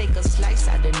dominoes. Take a slice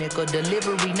out the nickel,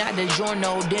 delivery not the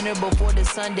giorno. Dinner before the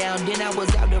sundown, then I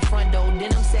was out the front door.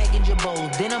 Then I'm sagging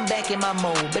jabos, then I'm back in my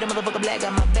mode. Better motherfucker black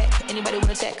got my back, anybody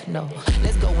wanna attack? No.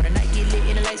 Let's go when the night get lit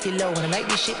and the lights get low. And I like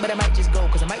this shit, but I might just go,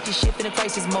 cause I might just shift in the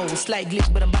crisis mode. Slight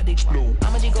glitch, but I'm about to explode.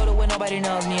 I'ma just go to where nobody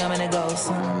knows me, I'm in a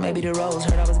ghost. Maybe the rose,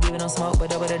 heard I was giving them smoke,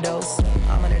 but over the dose.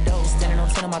 I'm in a dose, standing on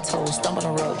 10 of my toes, stumbling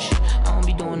a roach. I don't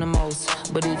be doing the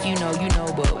most, but if you know, you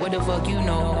know, but what the fuck you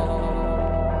know?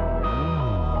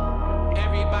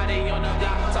 Everybody on the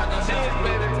block talking shit,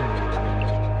 baby.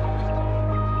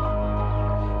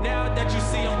 Now that you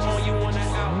see I'm on, you wanna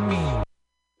out me.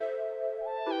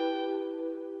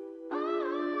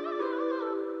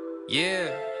 Yeah,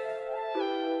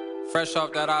 fresh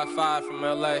off that I-5 from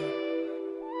LA.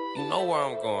 You know where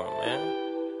I'm going, man.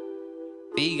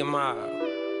 Vegan Mob.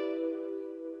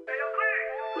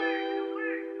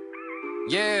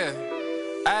 Yeah,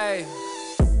 hey,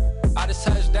 I just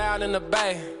touched down in the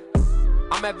Bay.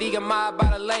 I'm at Vegan Mob by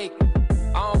the lake.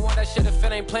 I don't want that shit if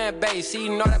it ain't plant-based. See,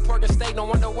 you know that pork and steak, no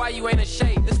wonder why you ain't in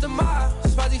shape. It's the mob,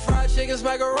 spicy fried chickens,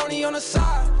 macaroni on the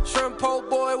side. Shrimp po'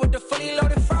 boy with the fully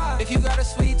loaded fry. If you got a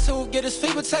sweet tooth, get a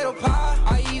sweet potato pie.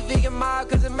 I eat Vegan Mob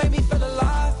cause it made me feel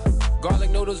alive.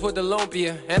 Garlic noodles with the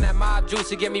lumpia, and that mob juice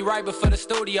to get me right before the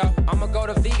studio. I'ma go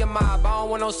to Vegan Mob, I don't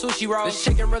want no sushi rolls. This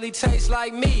chicken really tastes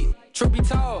like meat, truth be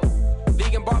told.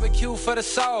 Vegan barbecue for the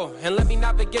soul. And let me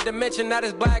not forget to mention that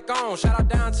it's black on. Shout out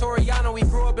down Toriano, we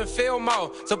grew up in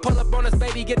Fillmore. So pull up on us,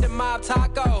 baby, get the mob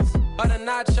tacos. Or the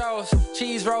nachos,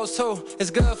 cheese rolls too.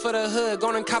 It's good for the hood,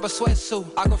 going and cop a sweatsuit.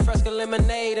 Aqua Fresca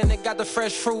lemonade and it got the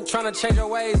fresh fruit. Tryna change your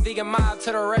ways, Vegan Mob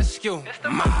to the rescue. It's the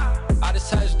mob. I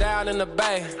just touched down in the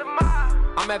Bay. It's the mob.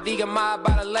 I'm at Vegan Mob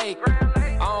by the lake.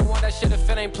 I don't want that shit if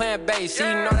it ain't plant-based. See,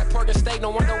 you know that pork and steak, no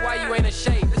wonder why you ain't in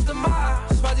shape. It's the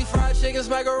mob. Spicy fried chickens,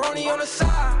 macaroni on the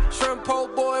side. Shrimp po'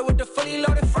 boy with the fully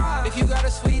loaded fries. If you got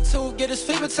a sweet tooth, get a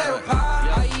sweet potato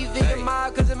pie. I eat Vegan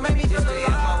Mob cause it made me feel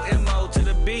alive. M.O. to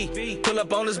the B. Pull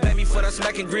up on this baby for that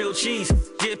smacking grilled cheese.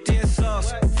 Dipped in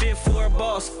sauce, fit for a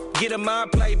boss. Get a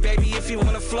mob plate, baby, if you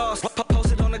wanna floss.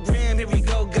 Post it on the gram, here we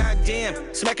go, goddamn.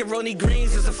 Smackaroni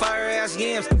greens is a fire-ass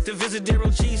yams. The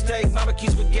Visadero cheesesteak, barbecue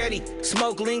spaghetti.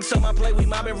 Smoke links on my plate, we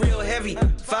mobbing real heavy.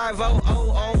 500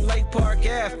 on Lake Park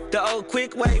Ave. The old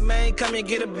quick way, man, come and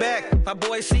get it back. My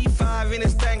boy C5 in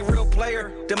his thing, real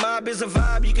player. The mob is a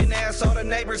vibe, you can ask all the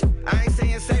neighbors. I ain't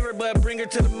saying save her, but bring her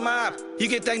to the mob. You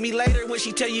can thank me later when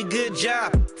she tell you good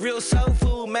job. Real soul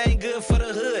food, man, good for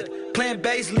the hood.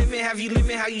 Plant-based living, have you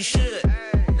living how you should.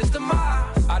 It's the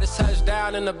mob. I just touched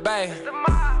down in the Bay. It's the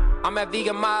mob. I'm at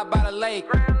Vegan Mob by the lake.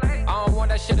 I don't want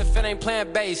that shit if it ain't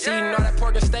plant-based. See, you know that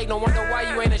pork and steak, no wonder why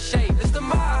you ain't in shape. It's the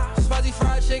mob. Spicy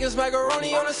fried chickens,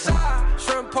 macaroni on the side.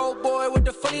 Shrimp po' boy with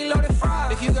the fully loaded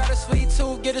fries. If you got a sweet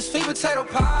tooth, get a sweet potato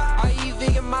pie. I eat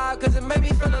Vegan Mob cause it made me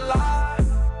feel alive.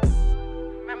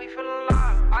 Made me feel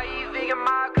alive. I eat Vegan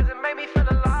Mob cause it made me feel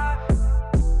alive.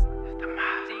 It's the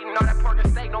mob. See, you know that pork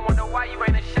and steak, no wonder why you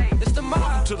ain't in shape. It's the mob.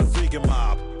 Welcome to the Vegan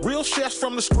Mob. Real chefs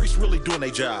from the streets really doing their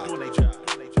job.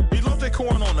 We love their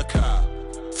corn on the cob.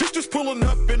 Fishers pulling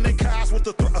up in their cars with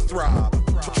a throb.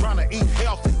 Trying to eat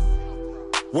healthy.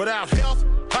 Without health,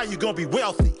 how you gonna be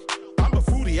wealthy? I'm a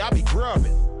foodie, I be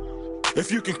grubbing.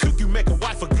 If you can cook, you make a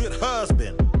wife a good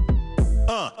husband.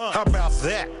 How about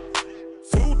that?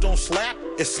 Food don't slap,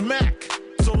 it's smack.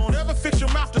 So don't ever fix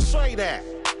your mouth to say that.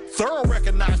 Thorough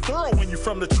recognize thorough when you're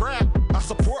from the trap. I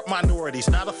support minorities,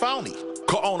 not a phony.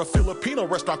 Co-own a Filipino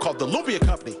restaurant called the Lumpia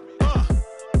Company.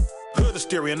 Good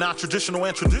hysteria, non-traditional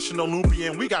and traditional Lumpia,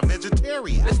 and we got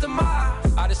vegetarian. It's the mob.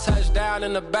 I just touched down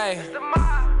in the bay.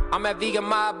 I'm at vegan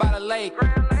mob by the lake.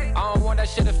 I don't want that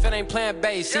shit if it ain't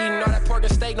plant-based. See, you know that pork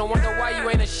and steak, no wonder why you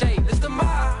ain't in shape. It's the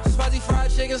mob. Spicy fried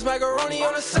chickens, macaroni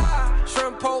on the side.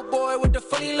 Shrimp po' boy with the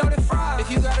fully loaded fries. If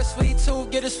you got a sweet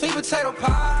tooth, get a sweet potato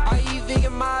pie. I eat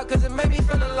vegan mob cause it made me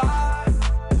feel alive.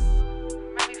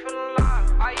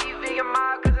 I eat vegan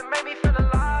mob cause it made me feel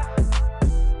alive.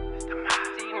 It's the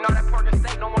mob. See, you know that pork and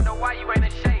steak, no wonder why you ain't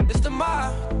in shape. It's the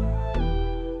mob.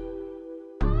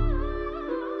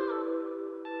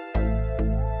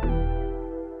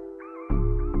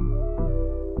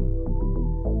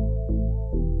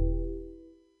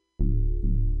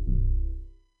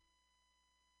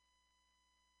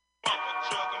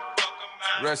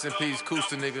 Rest in peace,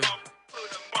 Kusta, nigga.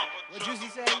 What Juicy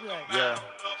say? Like, yeah.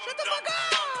 Shut the fuck up!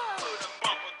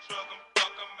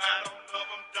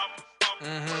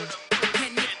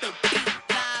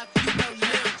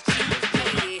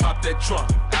 Pop that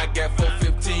trunk, I got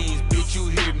 415s, bitch, you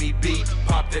hear me beat.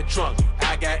 Pop that trunk,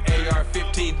 I got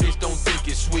AR-15, bitch, don't think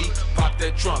it's sweet. Pop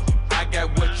that trunk, I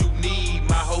got what you need,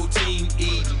 my whole team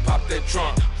eating. Pop that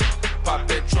trunk,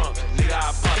 nigga,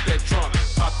 I pop that trunk.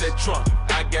 Pop that trunk,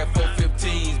 I got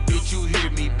 415s, bitch, you hear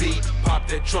me beat. Pop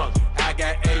that trunk, I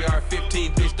got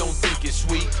AR-15, bitch, don't think it's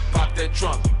sweet. Pop that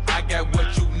trunk, I got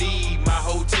what you need, my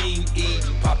whole team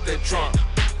eating. Pop that trunk,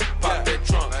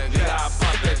 nigga, I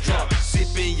pop that trunk.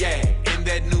 Sippin' yak in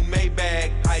that new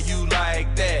Maybach, how you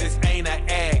like that? This ain't an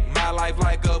act, my life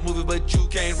like a movie, but you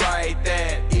can't write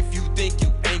that. If you think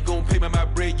you ain't gon' pay my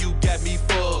bread, you got me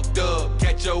fucked up.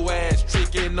 Catch your ass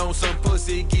trickin' on some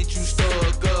pussy, get you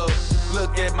stuck up.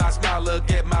 Look at my smile,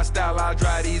 look at my style, I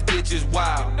drive these bitches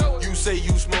wild. You say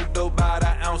you smoke dope by the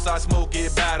ounce, I smoke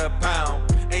it by the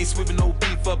pound. Ain't sweeping no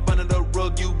beef up under the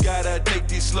rug, you gotta take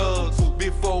these slugs.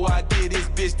 Before I get this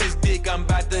bitch this dick, I'm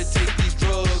about to take these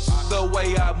drugs. The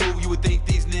way I move, you would think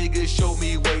these niggas show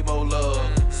me way more love.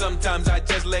 Sometimes I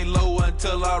just lay low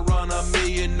until I run $1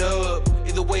 million up.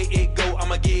 Either way it go,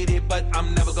 I'ma get it, but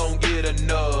I'm never gonna get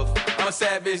enough. I'm a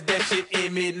savage, that shit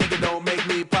in me, nigga, don't make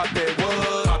me pop that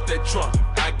wood. Pop that trunk,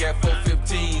 I got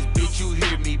 415s, bitch, you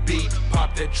hear me beat.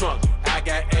 Pop that trunk, I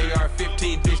got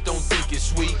AR-15, bitch, don't think it's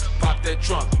sweet. Pop that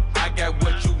trunk, I got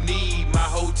what you need, my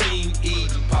whole team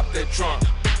eating. Pop that trunk,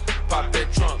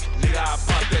 nigga, I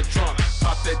pop that trunk.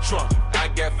 Pop that trunk, I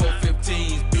got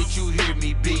 415s, bitch, you hear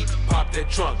me beat. Pop that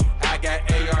trunk, I got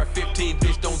AR-15,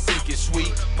 bitch, don't think it's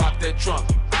sweet. Pop that trunk,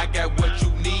 I got what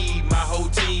you need, my whole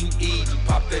team eating.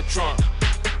 Pop that trunk,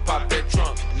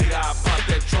 nigga, I pop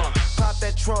that trunk. Pop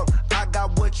that trunk, I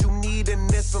got what you need, and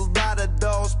it's a lot of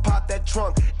those. Pop that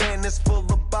trunk, and it's full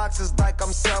of boxes like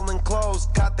I'm selling clothes.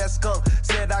 Got that skunk,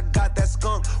 said I got that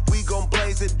skunk. We gon'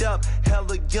 blaze it up,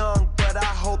 hella young, but I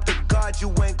hope to God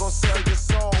you ain't gon' sell your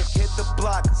soul. Hit the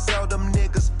block, sell them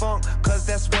niggas funk, cause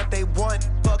that's what they want.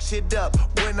 Fuck shit up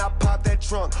when I pop that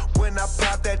trunk,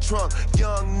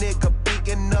 young nigga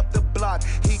beating up the block.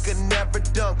 He could never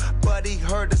dunk, but he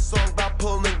heard a song about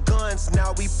pulling guns.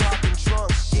 Now we popping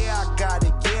trunks. Yeah, I got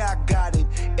it,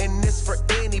 and it's for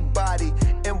anybody.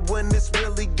 And when it's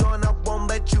really gone, I won't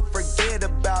let you forget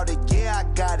about it. Yeah,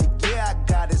 I got it.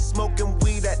 Smoking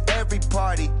weed at every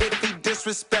party. If he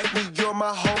disrespect me, you're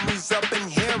my homies up in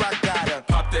here. I gotta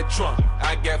pop that trunk.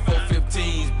 I got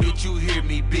 415s, bitch, you hear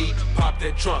me beat. Pop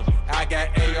that trunk. I got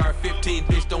AR-15,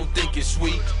 bitch, don't think it's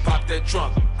sweet. Pop that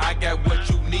trunk. I got what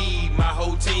you need, my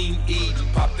whole team eating.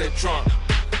 Pop that trunk,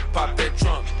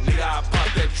 nigga, I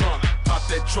pop that trunk. Pop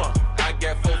that trunk. I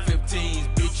got 415s,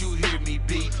 bitch, you hear me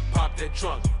beat. Pop that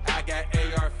trunk. I got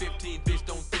AR-15, bitch,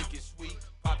 don't think it's sweet.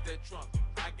 Pop that trunk.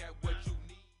 I got what you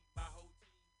need, my whole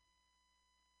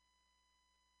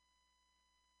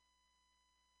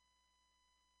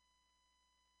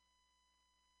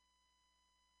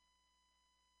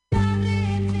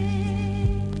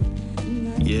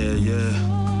Yeah.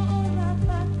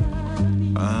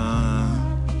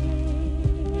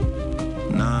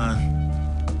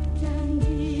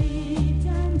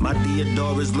 My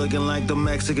Theodore is looking like the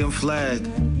Mexican flag.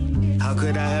 How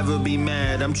could I ever be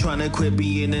mad? I'm trying to quit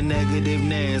being a negative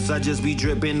Nance. I just be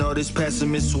dripping all this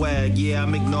pessimist swag. Yeah,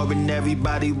 I'm ignoring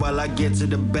everybody while I get to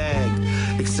the bag.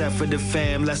 Except for the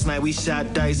fam, last night we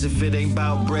shot dice. If it ain't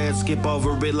about bread, skip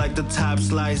over it like the top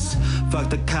slice. Fuck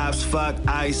the cops, fuck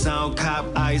ice. I don't cop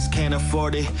ice, can't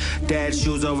afford it. Dad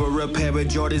shoes over a pair of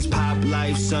Jordans, pop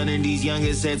life. Son and these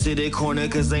youngest head to the corner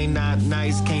cause they not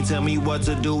nice. Can't tell me what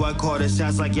to do, I call the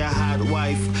shots like your hot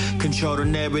wife. Control the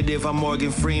narrative, I'm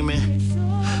Morgan Freeman.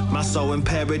 My soul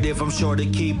imperative, I'm sure to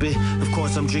keep it. Of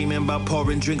course, I'm dreaming about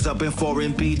pouring drinks up in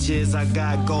foreign beaches. I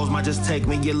got goals, might just take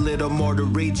me a little more to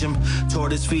reach them.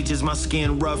 Tortoise features, my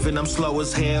skin rough and I'm slow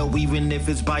as hell. Even if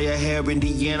it's by a hair, in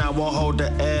the end, I won't hold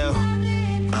the L.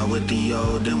 Out with the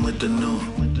old and with the new.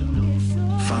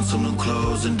 Found some new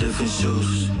clothes and different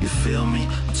shoes. You feel me?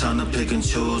 Time to pick and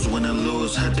choose. Win or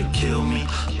lose, had to kill me.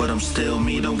 But I'm still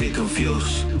me, don't get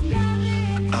confused.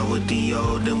 Out with the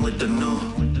old and with the new.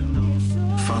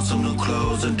 Found some new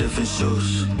clothes and different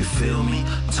shoes. You feel me?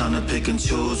 Time to pick and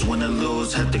choose. Win or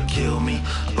lose, had to kill me.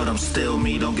 But I'm still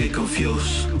me, don't get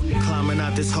confused. Climbing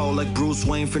out this hole like Bruce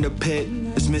Wayne from the pit.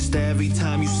 It's Mr. Every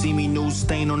time you see me, new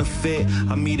stain on the fit.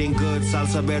 I'm eating good,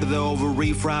 salsa verde over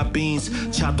refried beans.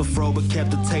 Chopped the fro but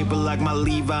kept the taper like my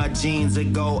Levi jeans.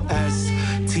 It go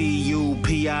S-T-U-P-I-D.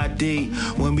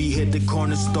 When we hit the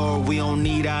corner store, we don't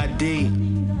need ID.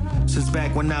 Since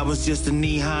back when I was just a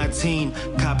knee-high teen,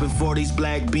 copping 40s,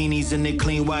 black beanies, and then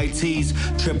clean white tees.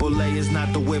 AAA is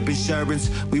not the whip insurance.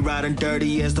 We riding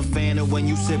dirty as the fan, and when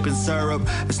you sipping syrup,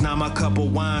 it's not my cup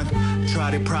of wine.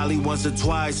 Tried it probably once or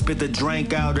twice, spit the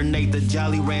drink out and ate the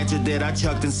Jolly Rancher that I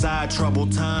chucked inside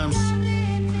troubled times.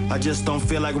 I just don't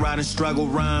feel like writing struggle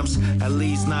rhymes, at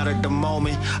least not at the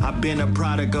moment. I've been a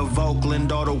product of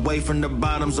Oakland, all the way from the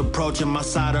bottoms, approaching my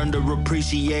side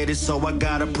underappreciated, so I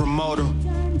gotta promote them.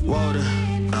 Water,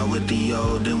 out with the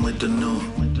old and with the new.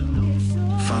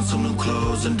 Found some new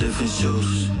clothes and different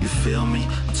shoes. You feel me?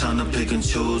 Time to pick and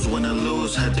choose. Win or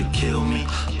lose, had to kill me.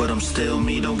 But I'm still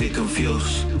me, don't get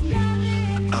confused.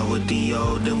 Out with the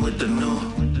old and with the new.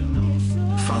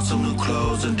 Found some new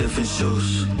clothes and different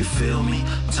shoes. You feel me?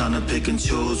 Time to pick and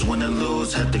choose. Win or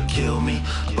lose, had to kill me.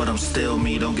 But I'm still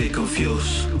me, don't get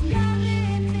confused.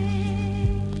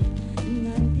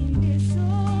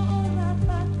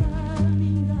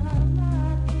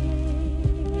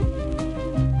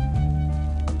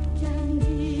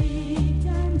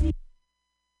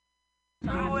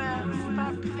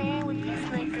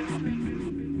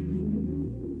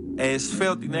 Hey, it's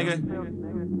filthy, nigga.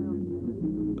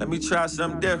 Let me try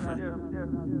something different.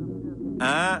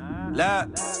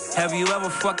 Look. Have you ever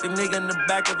fucked a nigga in the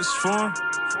back of his phone?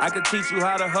 I could teach you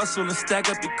how to hustle and stack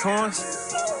up your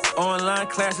coins. Online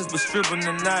classes, but stripping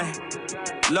the night.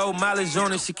 Low mileage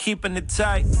on it, she keeping it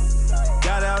tight.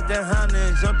 Got out that Honda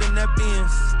and jumped in that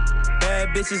Benz. Bad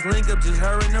bitches link up, just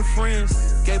her and her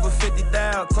friends. Gave her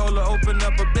 50,000, told her open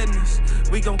up a business.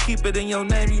 We gon' keep it in your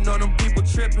name, you know them people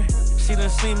tripping. She done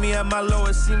seen me at my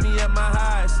lowest, see me at my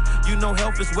highs. You know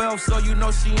health is wealth, so you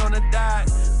know she on a diet.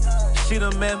 She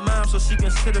done met mom, so she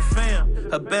consider fam.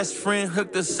 Her best friend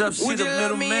hooked us up, she the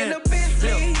middle man.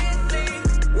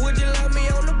 Would you love me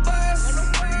on the bus?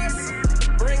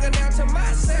 Bring her down to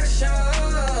my section.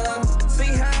 See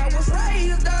how I was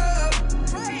raised up.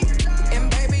 And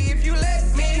baby, if you let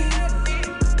me,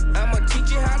 I'ma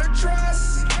teach you how to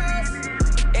trust.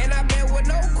 And I bet with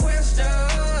no question,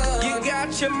 you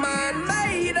got your mind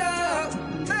made up.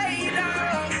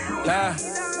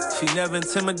 She never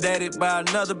intimidated by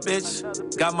another bitch.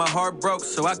 Got my heart broke,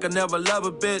 so I could never love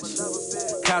a bitch.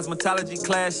 Cosmetology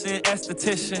class in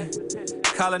esthetician.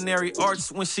 Culinary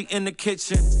arts when she in the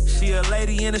kitchen. She a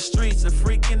lady in the streets, a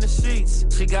freak in the sheets.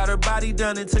 She got her body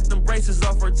done and took them braces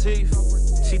off her teeth.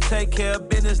 She take care of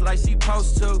business like she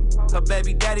supposed to. Her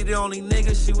baby daddy the only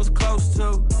nigga she was close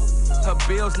to. Her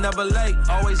bills never late,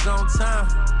 always on time.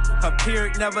 Her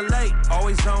period never late,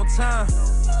 always on time.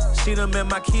 She done met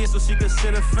my kids so she could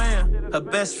sit a fan. Her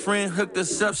best friend hooked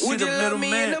us up, she the middle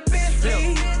man.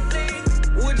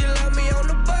 Would you love me on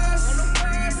the bus?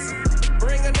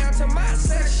 Bring her down to my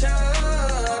section.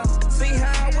 See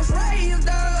how I was raised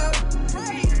up.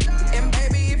 And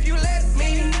baby, if you let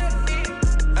me,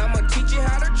 I'ma teach you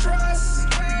how to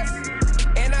trust.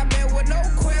 And I bet with no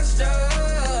question,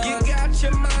 you got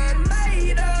your mind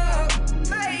made up.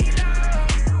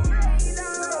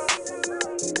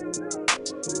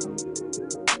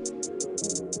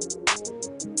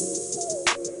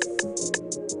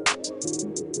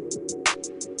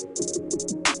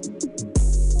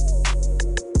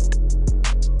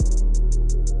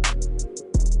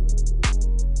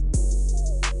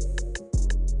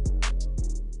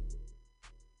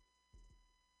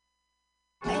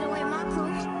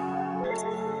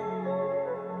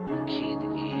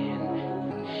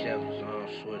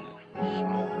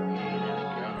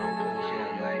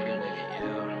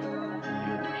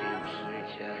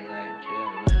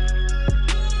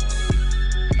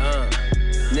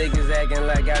 Niggas acting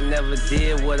like I never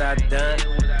did what I done.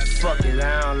 Fuck it,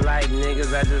 I don't like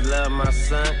niggas, I just love my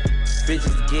son.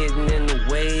 Bitches getting in the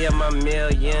way of my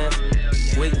millions.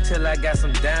 Wait until I got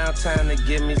some downtime to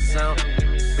give me some.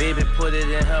 Baby, put it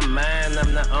in her mind,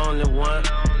 I'm the only one.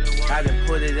 I done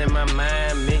put it in my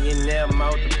mind, millionaire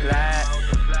multiplied.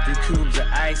 3 cubes of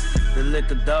ice, the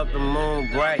liquor dark, the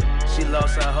moon bright. She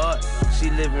lost her heart, she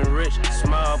living rich,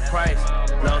 small price.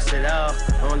 Lost it all,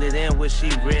 only then will she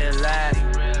realize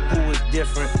who was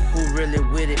different, who really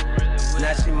with it.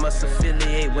 Now she must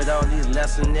affiliate with all these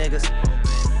lesser niggas.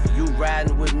 You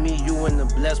riding with me, you in the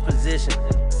blessed position.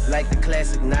 Like the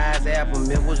classic Nas album,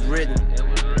 it was written.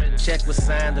 Check was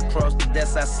signed across the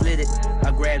desk, I slid it. I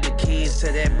grabbed the keys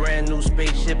to that brand new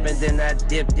spaceship and then I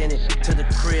dipped in it. To the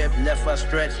crib, left her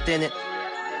stretched in it.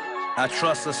 I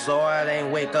trust her so I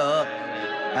ain't wake her up.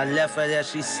 I left her there,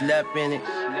 she slept in it.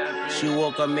 She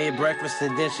woke up, made breakfast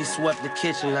and then she swept the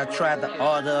kitchen. I tried to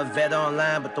order a vet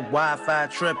online but the Wi-Fi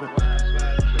tripping.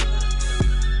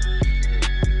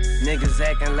 Niggas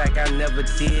acting like I never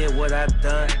did what I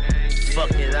done.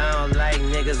 Fuck it, I don't like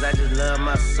niggas, I just love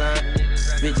my son.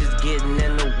 Bitches getting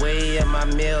in the way of my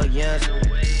millions.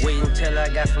 Wait until I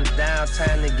got some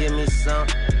downtime to give me some.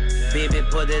 Baby,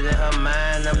 put it in her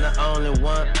mind, I'm the only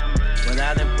one. But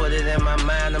I done put it in my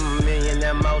mind, I'm a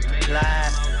millionaire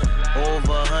multiplied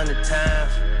over 100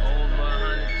 times.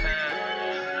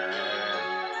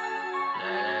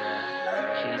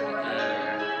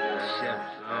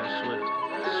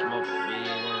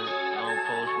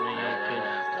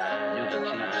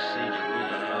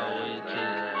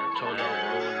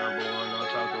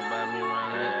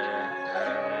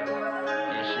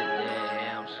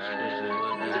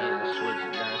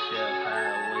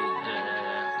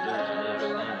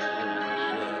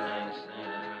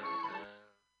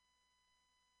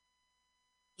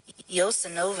 Yo,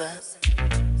 Sonova.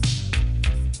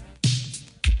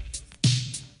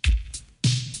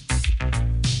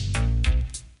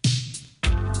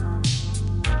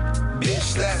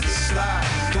 Bitch, let it slide.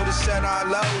 Through the set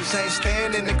on lows, ain't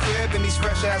staying in the crib in these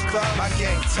fresh ass clothes. My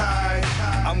game tied.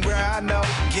 I'm where I know,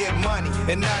 get money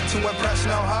and not to impress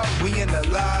no hoe. We in the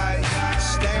light,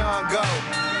 stay on go.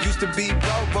 Used to be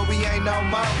broke, but we ain't no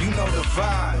more. You know the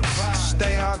vibes.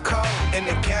 Stay on cold in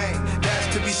the game.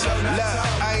 That's to be so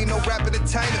loud. I ain't no rap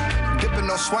entertainer. Dipping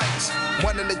no swings.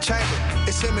 One in the chamber.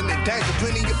 It's imminent danger.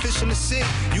 Plenty of fish in the sea.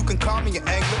 You can call me an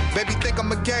angler. Baby think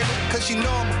I'm a gamer, cause you know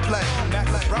I'm a player.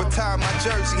 Retire my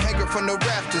jersey, hanging from the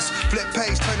rafters. Flip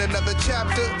page, turn another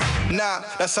chapter. Nah,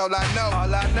 that's all I know.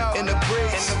 In the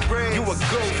breeze, you a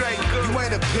goof. You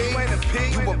ain't a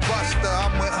pig. You a buster.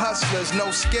 I'm with hustlers,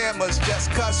 no scammers, just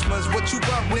customers. What you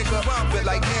want, nigga? Feel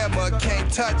like hammer,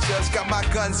 can't touch us. Got my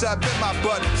guns up in my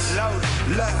buttons.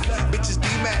 Look, bitches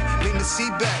be mad, lean the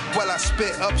seat back while I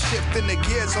spit up, shifting the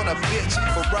gears on a bitch.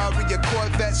 Ferrari, a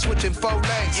Corvette, switching 4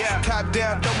 lanes. Top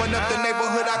down, throwing up the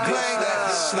neighborhood I claim.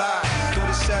 Slide through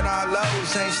the set on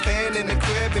lows, ain't staying in the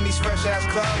crib in these fresh ass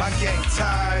clothes. My game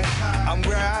tied. I'm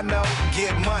where I know,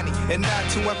 get money and not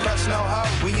to impress no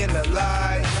hoe. We in the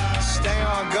light, stay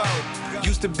on go.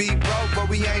 Used to be broke, but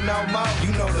we ain't no more.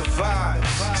 You know the vibes.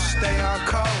 Stay on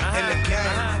cold in the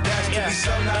game. That's to be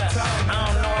so not told. I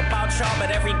don't know about y'all, but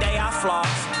every day I floss.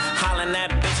 Hollin' at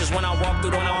bitches when I walk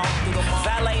through the mall.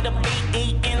 Valet the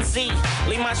B-E-N-Z.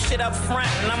 Leave my shit up front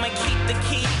and I'ma keep the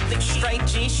key. The straight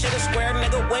G shit, a square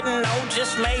nigga wouldn't know.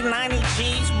 Just made 90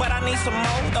 G's, but I need some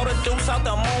more. Throw the deuce out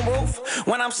the moon roof.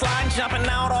 When I'm sliding, jumping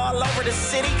out all over the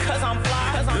city, cause I'm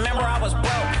fly. Remember I was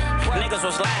broke, niggas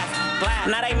was laughing.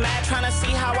 Now they mad trying to see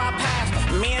how I passed.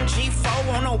 Me and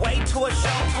G4 on the way to a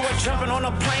show. Jumping on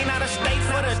a plane out of state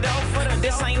for the dough.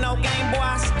 This ain't no game, boy,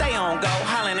 I stay on go.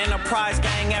 Hollin' Enterprise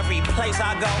gang every place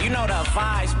I go. You know the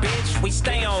vibes, bitch, we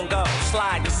stay on go.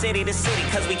 Slide city to city,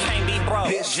 cause we can't be broke.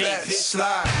 Bitch, let it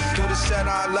slide. Through the set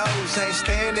on lows, ain't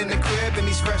staying in the crib in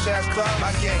these fresh ass clothes.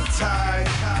 My game tied.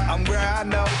 I'm where I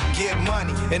know, get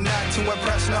money and not to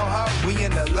impress no hoe. We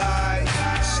in the light,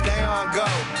 stay on go.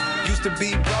 Used to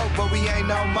be broke, but we ain't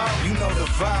no more. You know the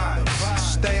vibes.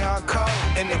 Stay on cold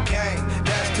in the game.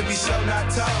 That's to be so not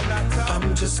told.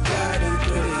 I'm just gliding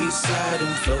through the east side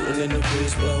and floating in the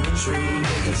breeze, blowing trees.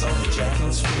 Niggas on the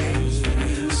jackets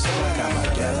free, so I got my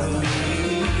gallery.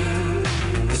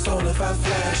 It's all if I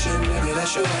flash and nigga,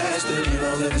 that's your ass. That you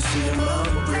don't let me see your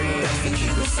mama breathe. That's to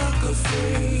keep it sucker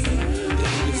free. The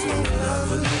heat is no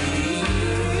monopoly.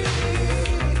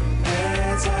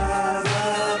 That's how the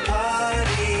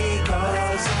party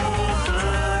goes on.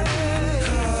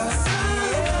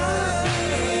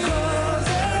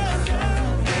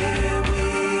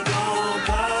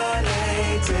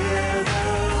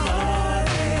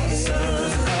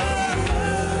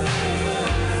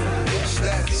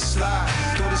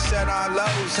 Set on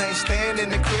lows, ain't staying in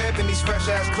the crib in these fresh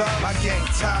ass clothes. My game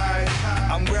tied.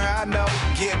 I'm where I know,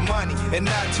 get money and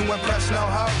not to impress no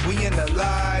hoe. We in the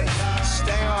light,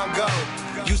 stay on go.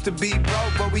 Used to be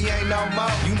broke, but we ain't no more.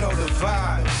 You know the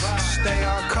vibes. Stay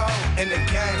on cold in the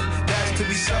game. That's to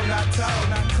be so not told.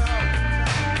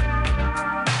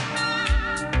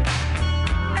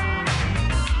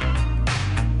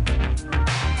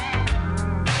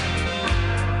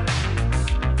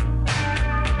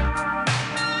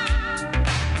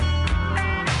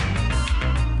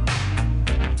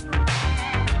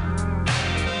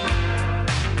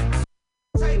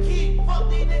 Take heat, fuck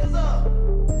these niggas up.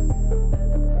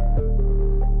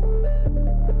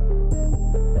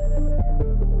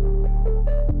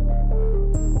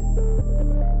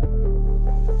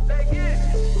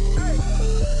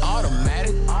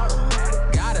 Automatic,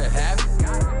 gotta have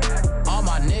it. All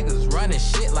my niggas running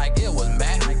shit like it was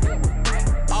magic.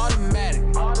 Automatic,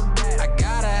 I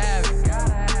gotta have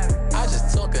it. I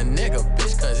just took a nigga,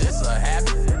 bitch, cause it's a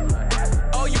habit.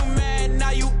 Oh, you mad,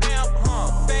 now you amp,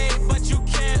 huh? Fade, but you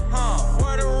can't, huh?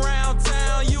 Word around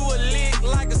town, you a lick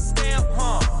like a stamp,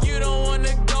 huh? You don't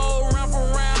wanna go round for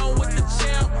round with the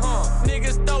champ, huh?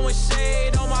 Niggas throwing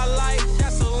shade on my life,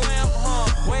 that's a lamp,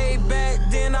 huh? Way back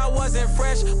then I wasn't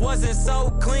fresh, wasn't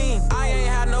so clean. I ain't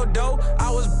had no dough,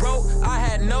 I was broke, I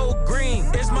had no green.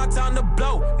 It's my time to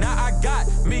blow, now I got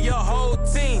me a whole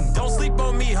team. Don't sleep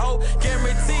on me, ho,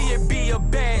 guarantee it be a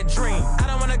bad dream. I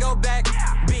don't wanna go back,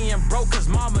 being broke cause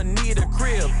mama need a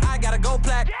crib. I gotta go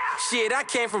plaque, shit, I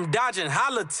came from dodging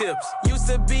holla tips. Used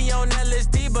to be on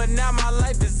LSD, but now my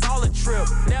life is all a trip.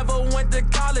 Never went to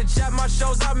college, at my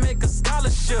shows I make a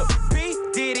scholarship. P.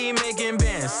 Diddy making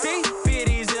bands, see,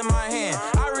 50s in my hand.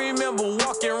 I remember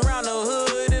walking around the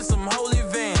hood in some holy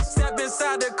vans. Step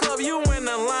inside the club, you in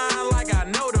the line like I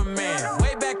know the man.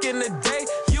 Way back in the day,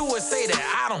 you would say that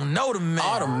I don't know the man.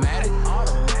 Automatic,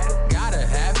 gotta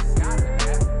have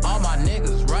it. All my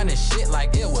niggas running shit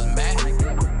like it was magic.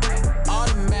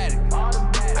 Automatic,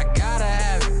 I gotta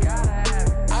have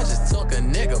it. I just took a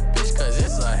nigga, bitch, cause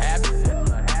it's a habit.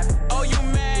 Oh, you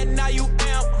mad, now you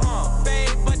amp, huh?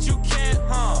 Fade, but you can't,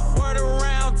 huh? Word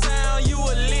around town, you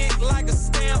a lick like a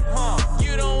stamp, huh?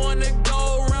 You don't wanna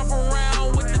go round for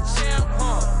round with the champ,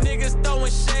 huh? Niggas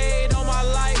throwing shade on my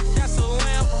life, that's a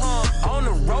lamp, huh? On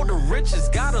the road to riches,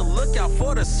 gotta look out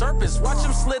for the serpents. Watch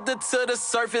them slither to the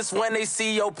surface when they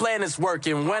see your plan is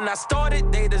working. When I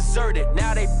started, they deserted.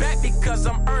 Now they back because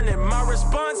I'm earning. My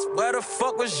response, where the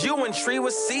fuck was you when tree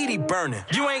was seedy burning?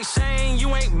 You ain't Shane,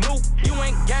 you ain't Moot, you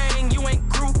ain't gang, you ain't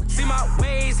crew. See my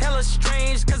ways hella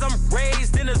strange, cause I'm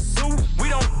raised in a zoo. We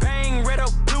don't bang red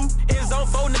or blue. It's on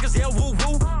four niggas, yeah, woo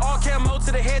woo. All camo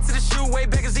to the head to the shoe. Way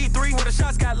back as E3 when the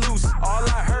shots got loose. All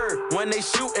I heard when they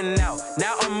shooting out.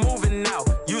 Now I'm moving out.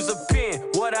 Use a pen,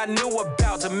 what I knew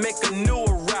about to make a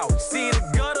newer route. See, the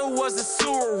gutter was the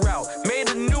sewer route. Made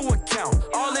a new account.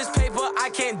 All this paper, I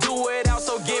can't do it out,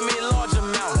 so give me large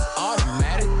amounts.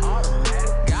 Automatic,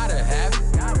 gotta have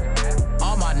it.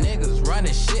 All my niggas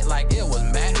running shit like it was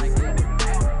magic.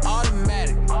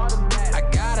 Automatic, I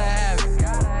gotta have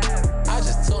it. I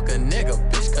just took a nigga,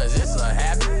 bitch, cause it's a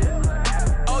habit.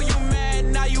 Oh, you mad,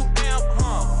 now you amp,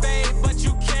 huh? Fade, but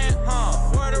you can't,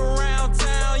 huh? Word around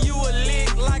town, you a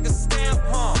lick like a stamp,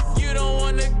 huh? You don't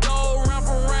wanna go round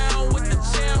for round with the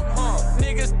champ, huh?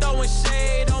 Niggas throwing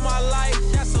shade on my life,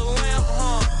 that's a lamp,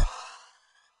 huh?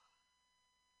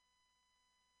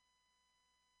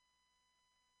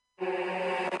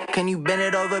 Can you bend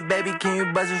it over, baby? Can you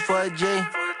buzz it for a G?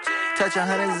 Touch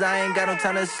 100s, I ain't got no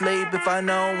time to sleep. If I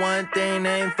know one thing,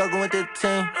 they ain't fucking with the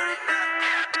team.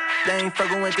 They ain't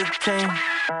fucking with the team.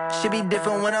 Should be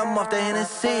different when I'm off the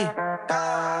Hennessy.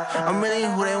 I'm really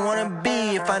who they wanna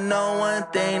be. If I know one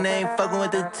thing, they ain't fucking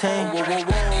with the team.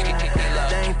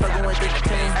 They ain't fucking with the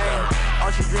team.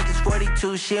 All she drink is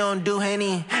 42, she don't do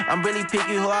Henny. I'm really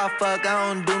picky who I fuck, I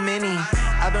don't do many.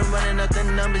 I've been running up the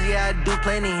numbers, yeah, I do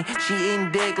plenty. She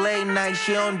eating dick late night,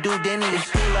 she don't do Denny. It's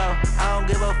kilo, I don't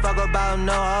give a fuck about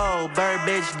no hoe. Bird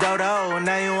bitch, dodo,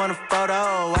 now you want a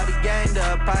photo. I be ganged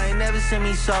up, I ain't never seen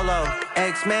me solo.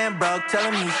 Ex-man broke,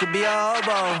 telling me he should be a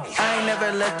hobo. I ain't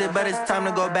never left it, but it's time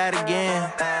to go bad again.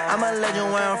 I'm a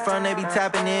legend where I'm from, they be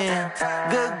tapping in.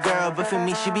 Good girl, but for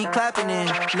me, she be clapping in.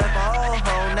 Left my old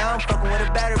hoe, now I'm fucking with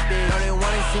a better bitch. No, they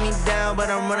wanna see me down, but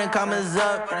I'm running commas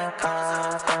up.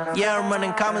 Yeah, I'm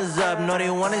running commas up. No, they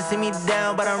wanna see me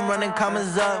down, but I'm running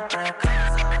commas up.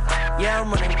 Yeah,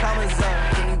 I'm running commas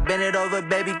up. Can you bend it over,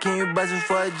 baby? Can you buzz it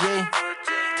for a G?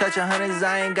 Touch 100s,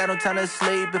 I ain't got no time to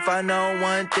sleep. If I know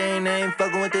one thing, they ain't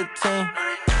fucking with the team.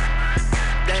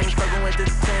 They ain't fucking with the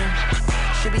team.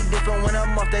 Should be different when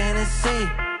I'm off the Hennessy.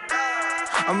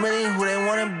 I'm really who they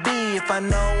wanna be. If I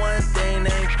know one thing,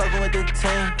 they ain't fucking with the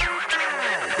team.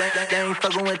 They ain't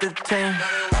fucking with the team.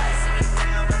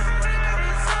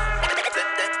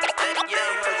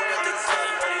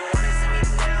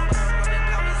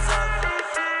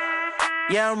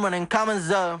 Yeah, I'm running commas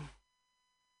up.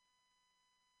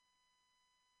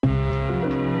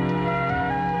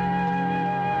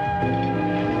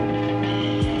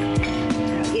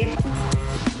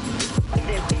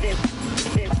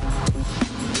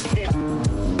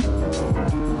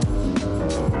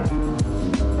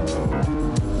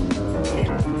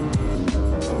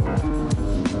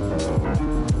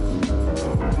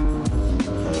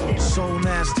 So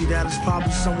nasty that it's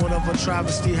probably somewhat of a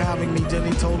travesty having me. Then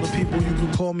he told the people, you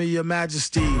can call me your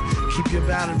majesty. Keep your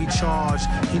battery charged,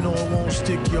 you know it won't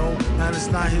stick, yo. And it's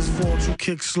not his fault you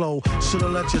kick slow.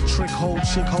 Should've let your trick hold,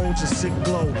 chick hold your sick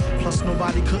glow. Plus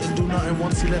nobody couldn't do nothing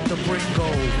once he let the brick go.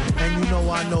 And you know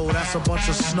I know that's a bunch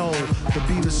of snow. The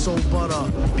beat is so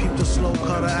butter. Peep the slow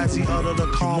cutter as he utter the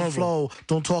calm flow.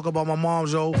 Don't talk about my mom,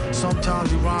 yo. Sometimes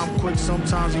he rhyme quick,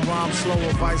 sometimes he rhyme slow,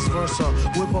 or vice versa.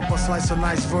 Whip up a slice of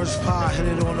nice verse pie, hit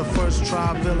it on the first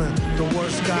try, villain. The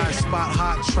worst guy, spot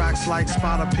hot tracks like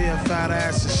spot a pair of fat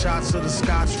asses. Shots of the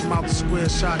scotch from out the square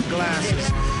shot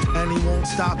glasses. And he won't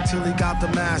stop till he got the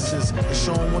masses. And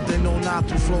show them what they know not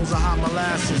through flows of hot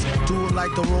molasses. Do it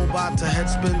like the robot to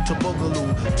headspin to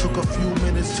boogaloo. Took a few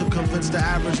minutes to convince the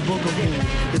average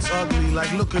boogaboo. It's ugly,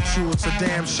 like look at you, it's a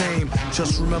damn shame.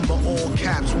 Just remember all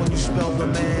caps when you spell the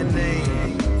man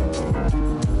name.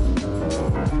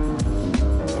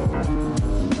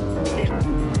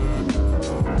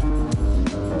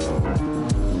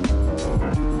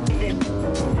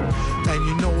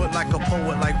 Like a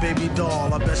poet, like baby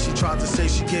doll. I bet she tried to say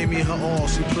she gave me her all.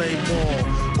 She played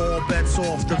ball. All bets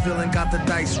off. The villain got the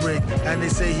dice rigged. And they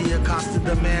say he accosted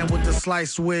the man with the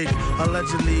sliced wig.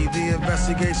 Allegedly, the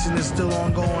investigation is still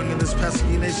ongoing. In this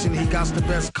pesky nation, he got the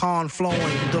best con flowing.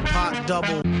 The pot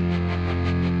double.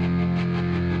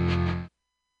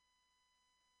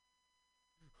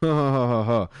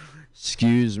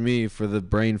 Excuse me for the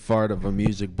brain fart of a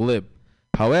music blip.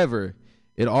 However,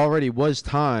 it already was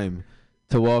time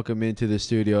to welcome into the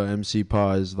studio MC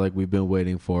Pause, like we've been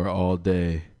waiting for all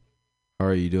day. How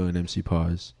are you doing, MC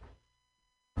Pause?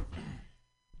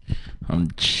 I'm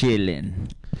chilling.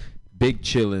 Big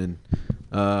chilling.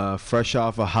 Fresh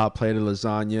off a hot plate of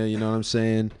lasagna, you know what I'm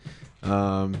saying?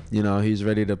 You know, he's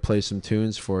ready to play some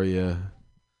tunes for you.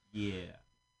 Yeah.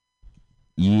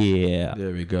 Yeah.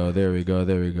 There we go.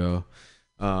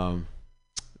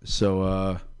 So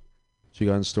what you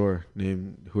got in store?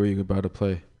 Who are you about to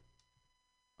play?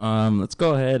 Let's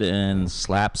go ahead and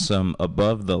slap some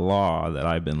Above the Law that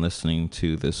I've been listening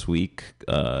to this week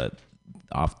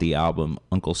off the album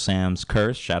Uncle Sam's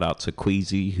Curse. Shout out to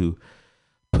Queasy, who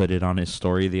put it on his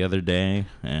story the other day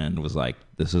and was like,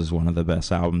 this is one of the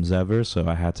best albums ever, so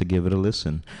I had to give it a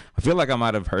listen. I feel like I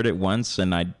might have heard it once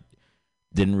and I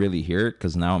didn't really hear it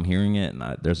because now I'm hearing it,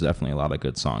 and there's definitely a lot of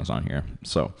good songs on here.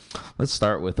 So let's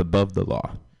start with Above the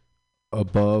Law.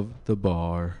 Above the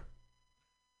Bar.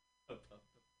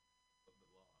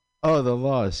 Oh, the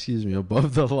law, excuse me.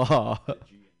 Above the law.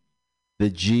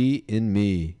 The G in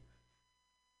me.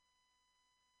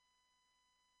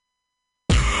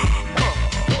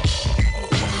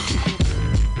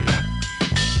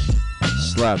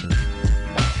 Slapping.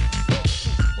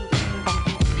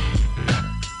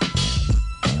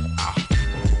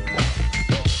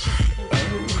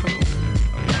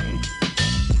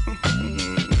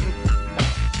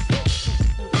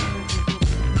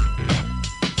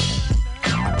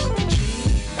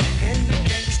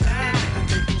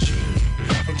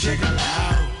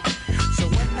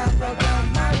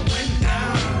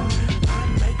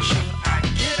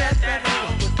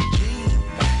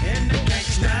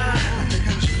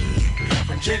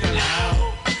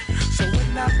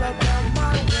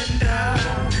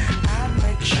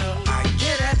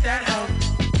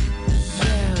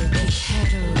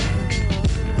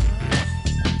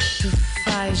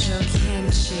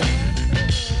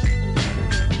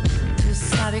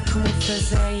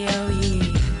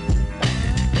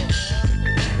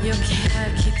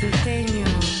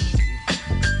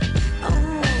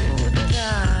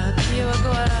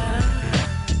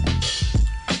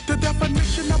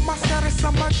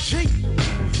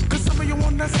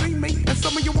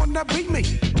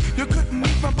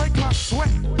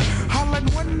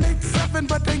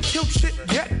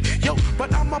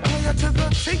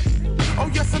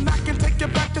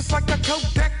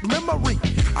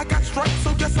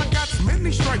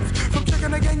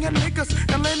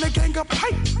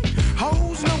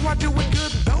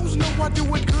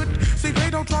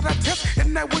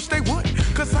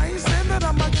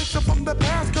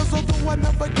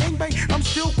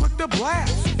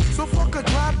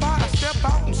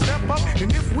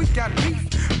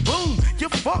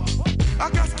 I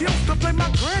got skills to pay my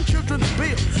grandchildren's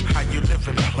bills. How you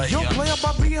living, player? Yo, player,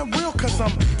 by being real, cause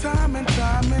I'm time and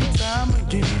time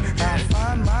again. I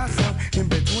find myself in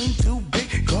between two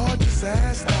big, gorgeous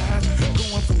ass thighs,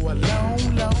 going through a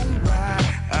long, long ride.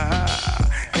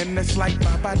 And it's like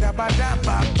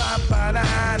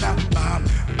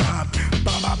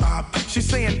ba-ba-da-ba-da-ba-ba-da-da-ba-ba-ba-ba. She's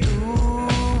saying,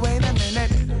 ooh, wait a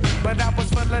minute. But I was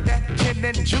full of that gin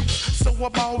and juice, so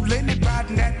I'm all in it,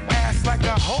 riding that ass like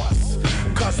a horse.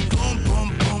 Cause boom,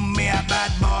 boom, boom, me a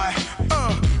bad boy.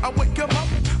 I wake 'em up,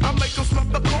 I make 'em smell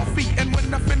the coffee, and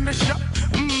when I finish up,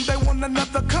 they want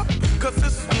another cup. Cause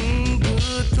it's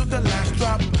good to the last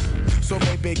drop. So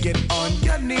baby, get on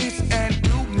your knees and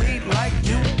do me like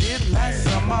you did last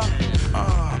summer.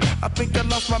 I think I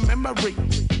lost my memory.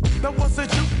 That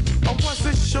wasn't you, or was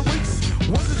it Sharice?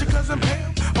 Was it your cousin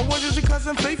Pam, or was it your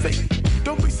cousin Fifi?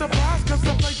 Don't be surprised, cause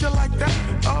I played you like that.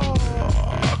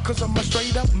 Cause I'm a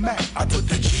straight up Mac. I took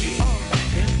the G.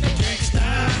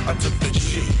 I took the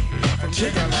G. And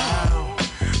check it out.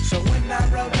 So when I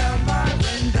roll down my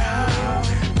window,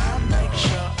 I make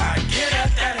sure I get out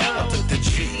that hole. I took the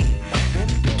G.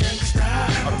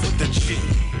 I took the G.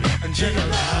 And check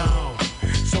it out.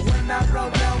 So when I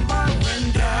roll down my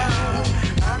window,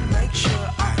 I make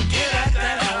sure I get out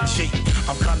that hole. G.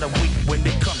 I'm kinda weak when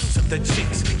it comes to the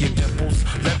cheeks. Your dimples,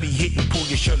 let me hit and pull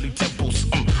your Shirley temples.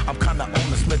 I'm kinda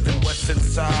on the Smith & Wesson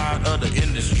side of the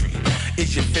industry.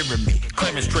 Is you fearing me?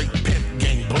 Claiming straight pimp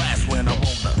gang blast when I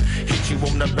wanna hit you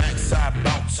on the backside,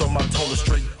 bounce on my total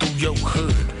straight through your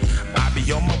hood. I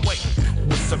be on my way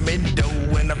with some endo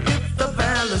and a fifth of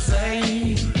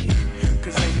Alizé.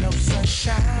 Cause ain't no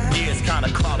sunshine. Yeah, it's kinda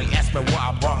cloudy. Ask me why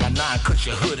I brought my 9, cause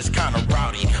your hood is kinda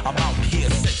rowdy. I'm out here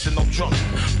sexing, I'm drunk.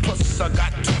 Plus I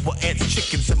got 2 ants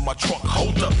chickens in my trunk.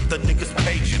 Hold up, the niggas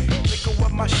paging. Nigga,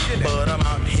 what my shit at? But I'm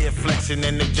out here flexing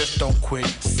and they just don't quit.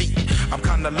 See, I'm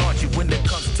kinda largy when it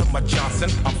comes to my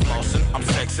Johnson. I'm flossing, I'm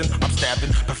sexing, I'm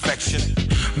stabbing, perfection.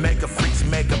 Mega freaks,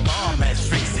 mega bomb ass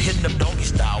freaks. Hitting them doggy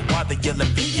style while they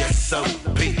yelling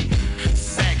VSOP.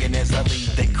 Sagging as I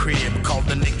leave they crib. Call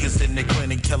the niggas in the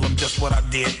clinic, tell them just what I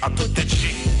did. I took the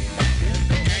G.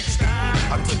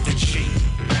 I took the G.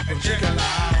 And check it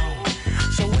out.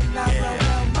 So when I roll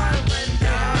down my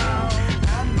window,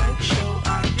 I make sure I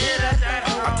get out that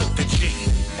hole. I took the G.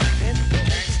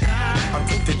 I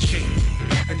took the G.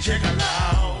 And check it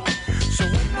out. So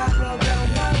when I roll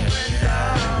down my window,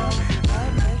 I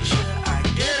make sure I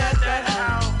get out that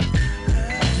hole.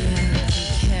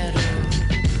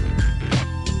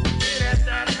 Get out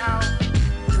that hole.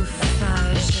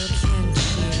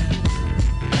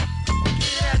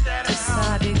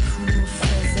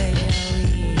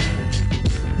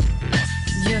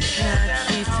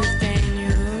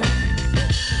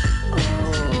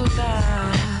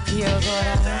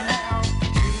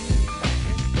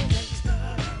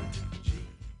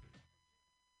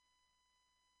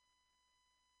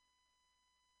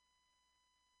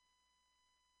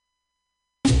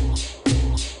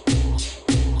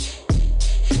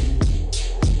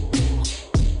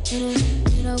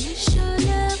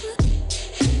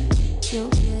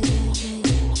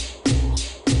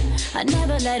 I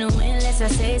never let them win unless I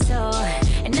say so.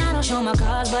 And I don't show my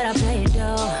cards, but I play it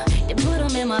though. They put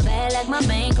them in my bag like my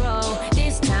bankroll.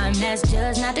 This time that's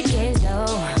just not the case though.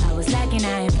 I was lacking,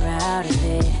 I ain't proud of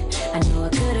it. I know I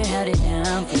could've held it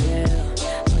down for real,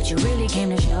 but you really came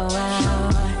to show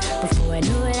out. Before I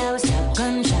knew it, I was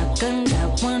shotgun, got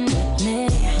one with me.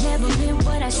 Never meant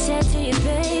what I said to you,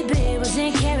 baby. Was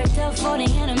in character for the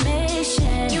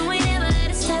animation. You ain't never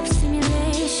let it stop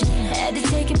simulation. Had to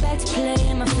take it back to play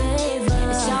in my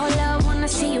favor. It's all love when I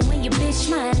see you when your bitch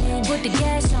smiling. Put the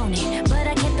gas on it, but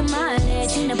I kept the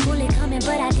mileage. Seen the bullet coming,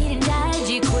 but I didn't dodge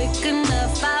it quick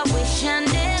enough. I wish I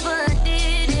never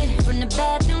did it. From the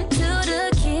bathroom to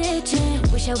the kitchen.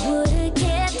 Wish I would've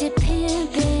kept it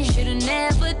pimping. Should've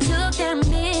never took that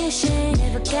mission.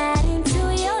 Never got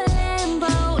into your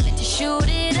Lambo. Let you shoot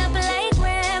it up like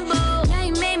Rambo. Now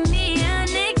you made me an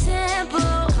example.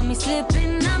 Caught me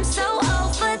slipping, I'm so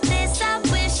over this. I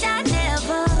wish I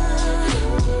never.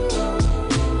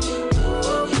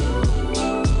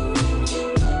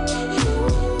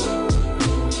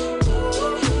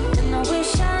 And I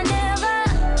wish I never.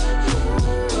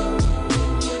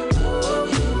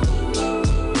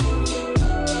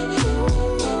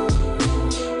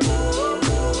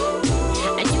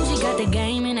 I usually got the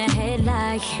game in a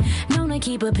headlock. Known to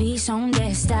keep a piece on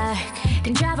that stock.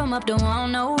 Then drive 'em up the wall,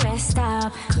 no rest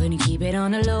stop. Couldn't keep it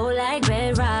on the low like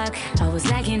bedrock. I was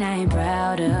lacking, I ain't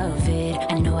proud of it.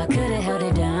 I know I could've held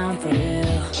it down for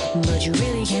real, but you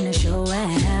really came to show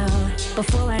out.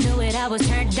 Before I knew it, I was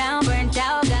turned down, burnt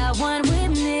out, got one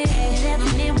with me. Never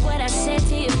meant what I said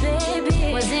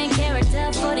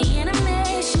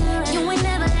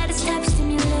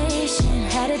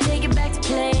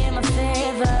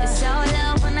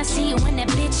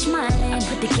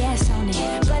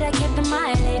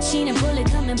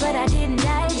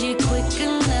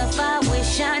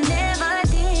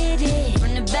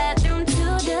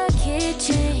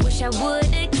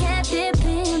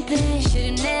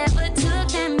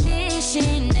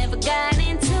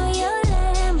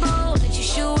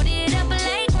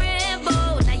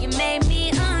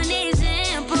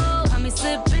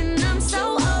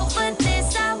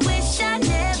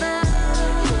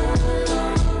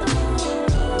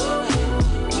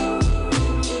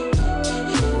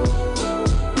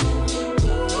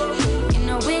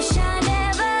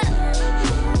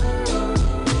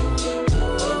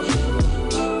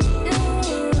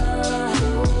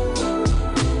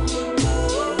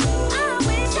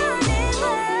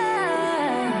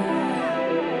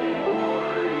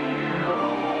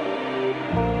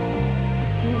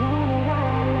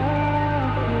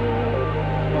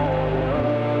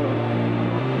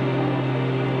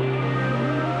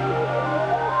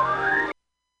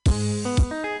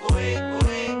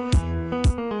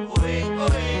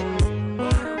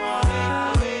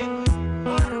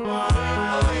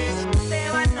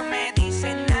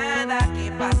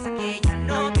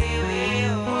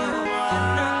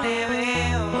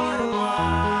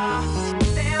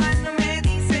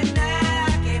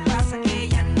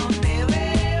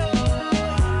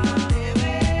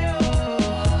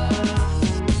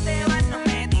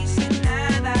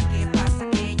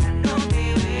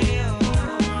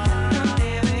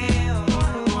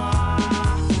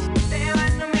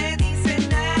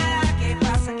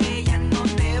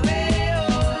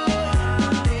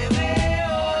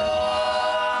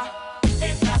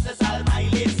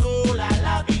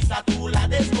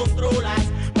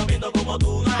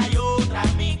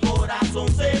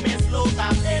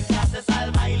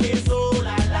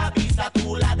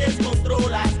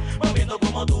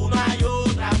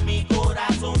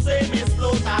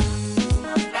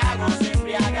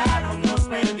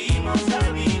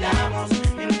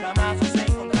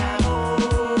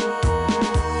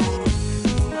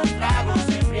Unos tragos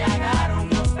se embriagaron,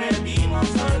 nos perdimos,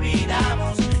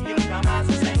 olvidamos y nunca más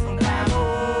nos encontramos.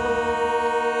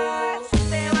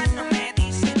 Te vas, no me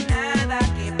dices nada,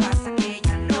 ¿qué pasa? Que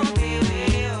ya no te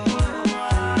veo,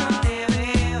 no te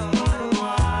veo.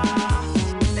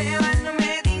 Te vas, no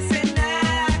me dices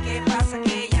nada, ¿qué pasa?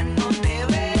 Que ya no te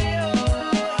veo,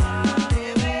 no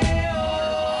te veo.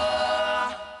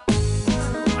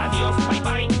 Adiós, bye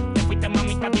bye. Te fuiste,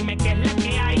 mamita, dime qué es la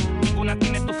que hay. Ninguna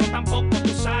tiene tu flow, tampoco tu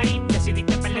side.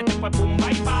 Decidiste perderte, pues boom,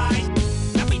 bye bye.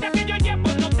 La vida que yo llevo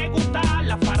no te gusta.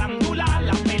 La farándula,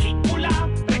 la película.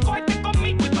 Recógete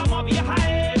conmigo y vamos a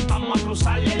viajar. Vamos a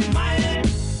cruzar el mar.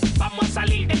 Vamos a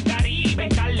salir del Caribe,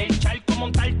 calar el charco,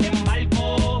 montarte en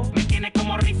barco. Me tiene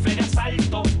como rifle de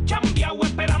asalto, chambeado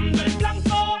esperando el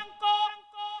blanco.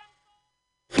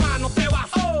 Mano, te vas,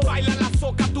 baila la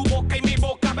soca, tu boca y mi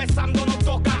boca besando nos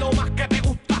toca. Lo más que te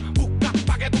gusta, busca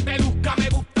pa' que tú te luzcas. Me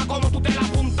gusta como tú te la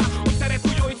apuntas. Hoy seré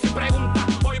tuyo y sin pregunta.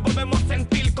 Hoy volvemos a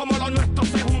sentir como lo nuestro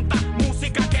se junta.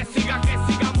 Música que siga,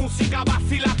 música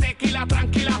vacila, tequila,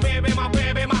 tranquila, bebe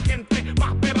más gente,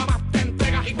 más beba, más te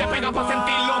entregas y te pegas pa'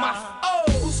 sentirlo más.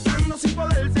 Buscando sin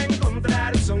poderte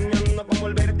encontrar, soñando con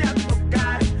volverte a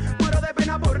tocar. Muero de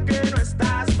pena porque no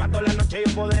estás, pa' toda la noche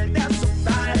yo poderte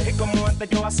asustar. Y como antes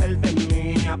yo hacerte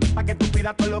mía, pa' que tú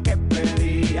pidas todo lo que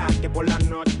pedía. Que por la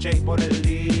noche y por el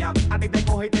día, a ti te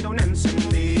coge y te da una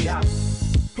encendida.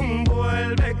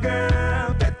 Vuelve que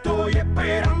te estoy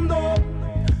esperando,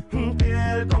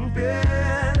 piel con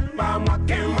piel, vamos a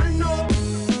quemarnos.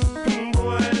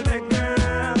 Vuelve que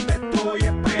te estoy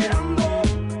esperando,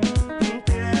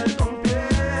 piel con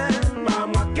piel,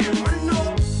 vamos a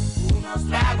quemarnos. Unos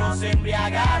tragos se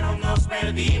embriagaron, nos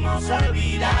perdimos,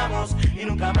 olvidamos y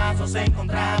nunca más nos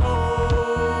encontramos.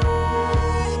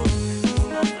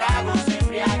 Unos tragos se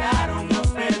embriagaron, nos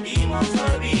perdimos,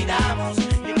 olvidamos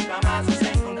y nunca más nos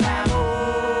encontramos.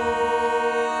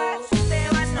 Te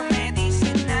vas, no me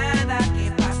dices nada,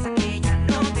 ¿qué pasa? Que ya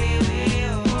no te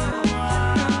veo,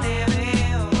 no te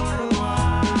veo.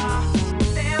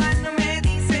 Te vas, no me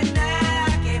dices nada,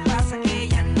 ¿qué pasa? Que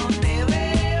ya no te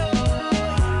veo,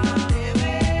 no te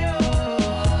veo.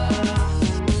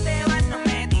 Te vas, no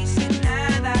me dices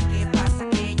nada, ¿qué pasa?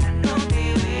 Que ya no te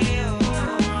veo,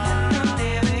 no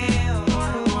te veo.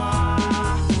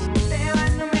 Te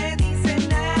vas, no me dices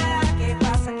nada, ¿qué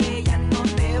pasa? Que ya no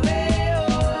te veo,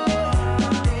 no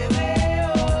te veo.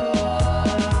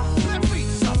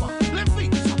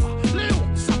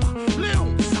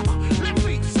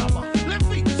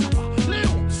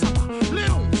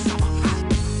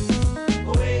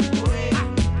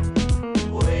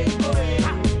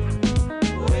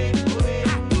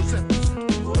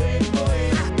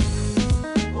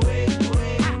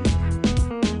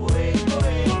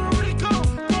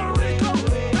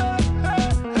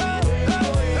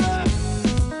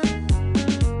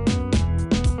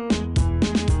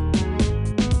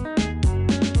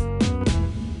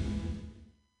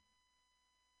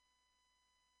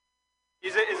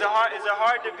 Is it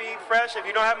hard to be fresh if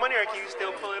you don't have money, or can you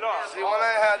still pull it off? See, when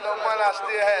I ain't had no money, I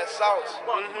still had sauce.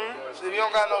 See, if you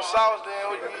don't got no sauce, then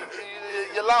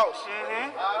you're lost.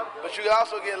 But you can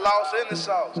also get lost in the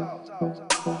sauce.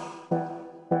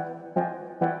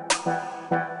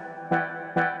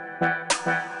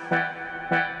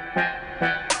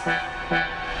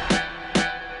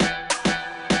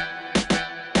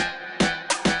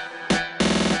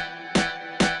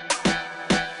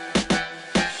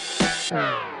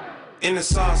 In the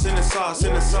sauce, in the sauce,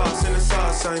 in the sauce, in the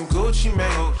sauce, I'm Gucci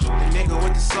Mane, the nigga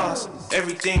with the sauce.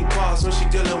 Everything pause when she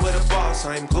dealing with a boss.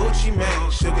 I'm Gucci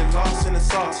Mane, she'll get lost in the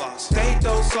sauce. They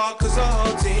throw salt cause the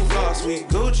whole team lost. We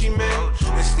Gucci Mane,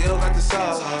 and still got the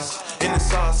sauce. In the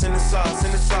sauce, in the sauce,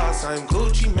 in the sauce, I'm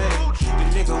Gucci Mane, the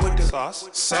nigga with the sauce.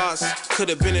 Sauce,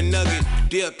 could've been a nugget,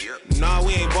 dip. Nah,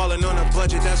 we ain't ballin' on a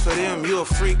budget, that's for them. You a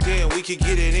freak then, we could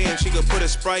get it in. She could put a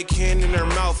Sprite can in her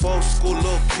mouth, old school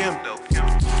Lil' Kim.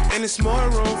 And it's more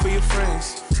room for your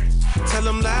friends. Tell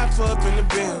them laugh up in the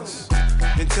bins.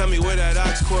 And tell me where that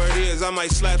ox cord is. I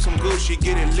might slap some Gucci,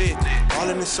 get it lit. All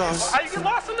in the sauce. How you get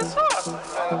lost in the sauce? A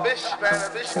bitch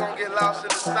gonna get lost in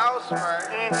the sauce, man.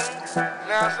 You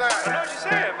know what I'm saying? I know what you're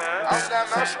saying, man.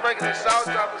 I'm sprinkling the sauce,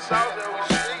 dropping sauce there with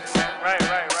streets. Right. You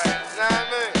know what I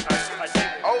mean? I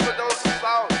dig it. Overdose of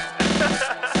sauce.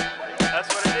 That's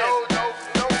what it is.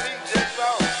 No meat, just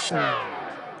sauce.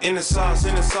 In the sauce,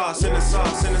 in the sauce, in the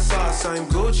sauce, in the sauce, I'm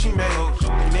Gucci Mane, the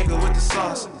nigga with the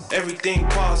sauce. Everything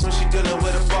pause when she dealing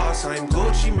with a boss. I'm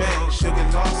Gucci Mane, she'll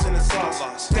get lost in the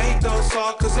sauce. They throw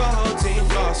salt cause the whole team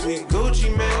lost. We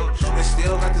Gucci Mane, and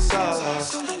still got the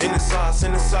sauce. In the sauce,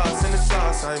 in the sauce, in the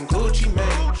sauce. I'm Gucci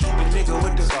Mane, the nigga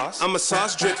with the sauce. I'm a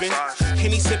sauce dripping,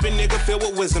 Henny sipping nigga filled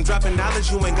with wisdom. Dropping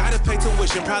knowledge, you ain't gotta pay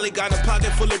tuition. Probably got a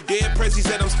pocket full of dead prezzies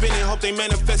that I'm spinning. Hope they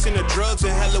manifesting the drugs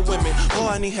and hella women. Oh,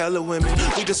 I need hella women.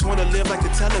 We just wanna live like the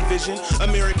television.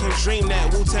 American dream,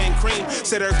 that Wu-Tang cream.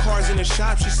 Set her cars in the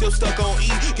shop, she still stuck on E.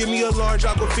 Give me a large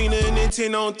Aquafina and then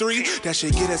 10 on 3. That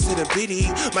should get us to the biddy.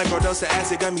 Microdose of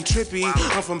acid got me trippy.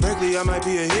 I'm from Berkeley, I might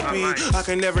be a hippie. I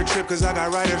can never trip cause I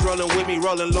got riders rolling with me.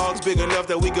 Rolling logs big enough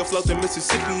that we can float to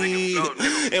Mississippi.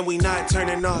 And we not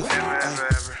turning off. Ay,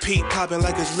 Pete popping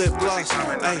like his lip gloss.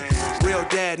 Ay, real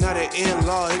dad, not an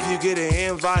in-law. If you get an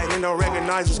invite and don't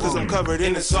recognize us cause I'm covered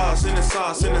in the sauce, in the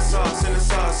sauce, in the sauce, in the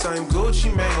sauce. I'm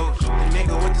Gucci Mane, the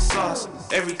nigga with the sauce.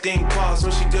 Everything pause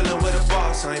when she dealing with a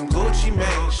boss. I'm Gucci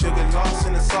Mane, sugar lost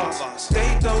in the sauce.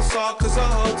 They don't salt cause the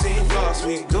whole team lost.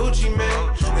 We Gucci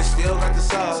Mane, they still got the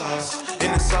sauce.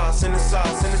 In the sauce, in the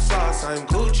sauce, in the sauce. I'm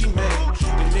Gucci Mane,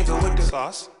 the nigga with the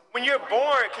sauce. When you're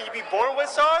born, can you be born with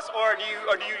sauce, or do you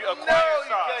acquire sauce?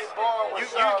 No, you can't born with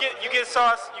sauce. You get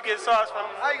sauce. You get sauce from.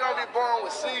 How you gonna be born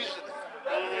with seasoning?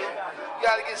 You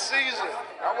gotta get seasoned.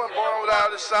 I wasn't born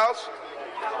without this sauce.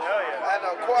 Hell yeah. I had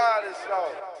to acquire this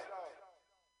sauce.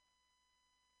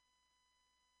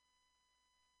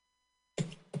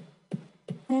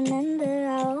 Remember,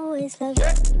 I always loved you.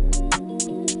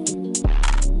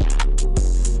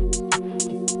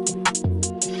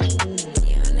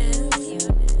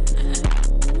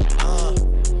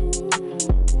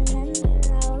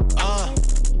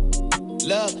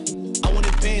 Look, I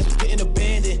wanted bands, was getting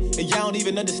abandoned, and y'all don't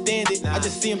even understand it. I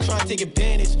just see them trying to take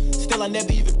advantage. Still, I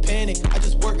never even panic. I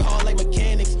just work hard like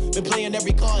mechanics. Been playing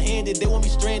every card handed. They want me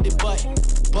stranded, but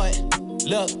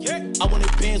look, I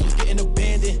wanted bands, was getting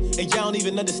abandoned, and y'all don't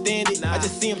even understand it. I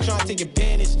just see them trying to take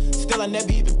advantage. Still, I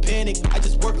never even panic. I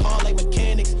just work hard like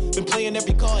mechanics. Been playing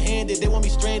every card handed. They want me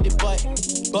stranded, but.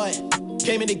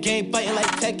 Came in the game fighting like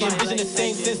Tekken. Vision the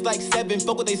same since like 7.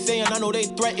 Fuck what they saying, I know they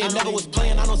threaten. Never was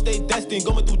playing, I don't stay destined.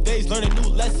 Going through days, learning new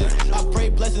lessons. I pray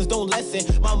blessings don't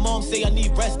lessen. My mom say I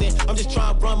need resting. I'm just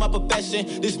trying to run my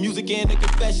profession. This music and the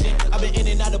confession. I've been in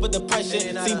and out of a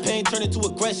depression. Seen pain turn into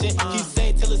aggression. Keep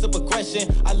saying till it's a progression.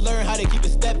 I learn how to keep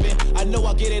it stepping. I know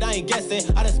I'll get it, I ain't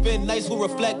guessing. I done spend nights who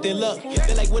reflecting. Look,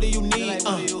 they're like, what do you need?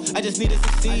 I just need to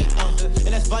succeed. And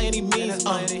that's by any means.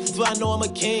 So I know I'm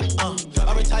a king.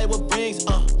 I retire with rings.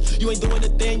 You ain't doing the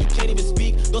thing, you can't even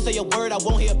speak. Don't say a word, I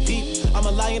won't hear a peep. I'm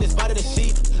a lion inside of the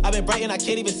sheep. I've been bright and I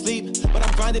can't even sleep. But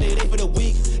I'm grinding it ain't for the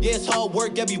week. Yeah, it's hard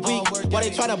work every week. Why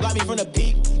they try to block me from the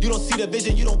peak? You don't see the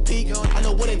vision, you don't peek. I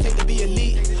know what it takes to be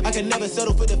elite. I can never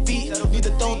settle for defeat. Need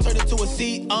the throne turned into a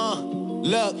seat.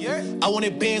 Look, I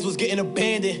wanted bands, was getting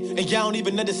abandoned, and y'all don't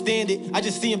even understand it. I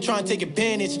just see them trying to take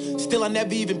advantage. Still, I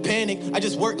never even panic. I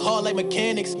just work hard like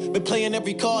mechanics. Been playing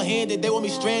every card handed. They want me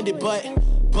stranded, but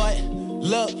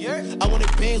look, I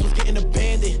wanted bands, was getting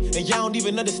abandoned, and y'all don't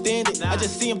even understand it. I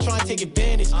just see them trying to take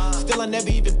advantage. Still, I never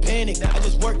even panic. I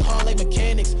just work hard like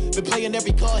mechanics. Been playing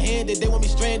every card handed. They want me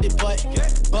stranded, but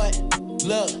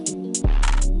look.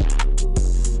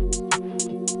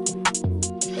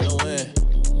 I don't win.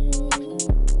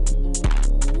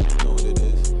 Know what it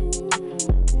is.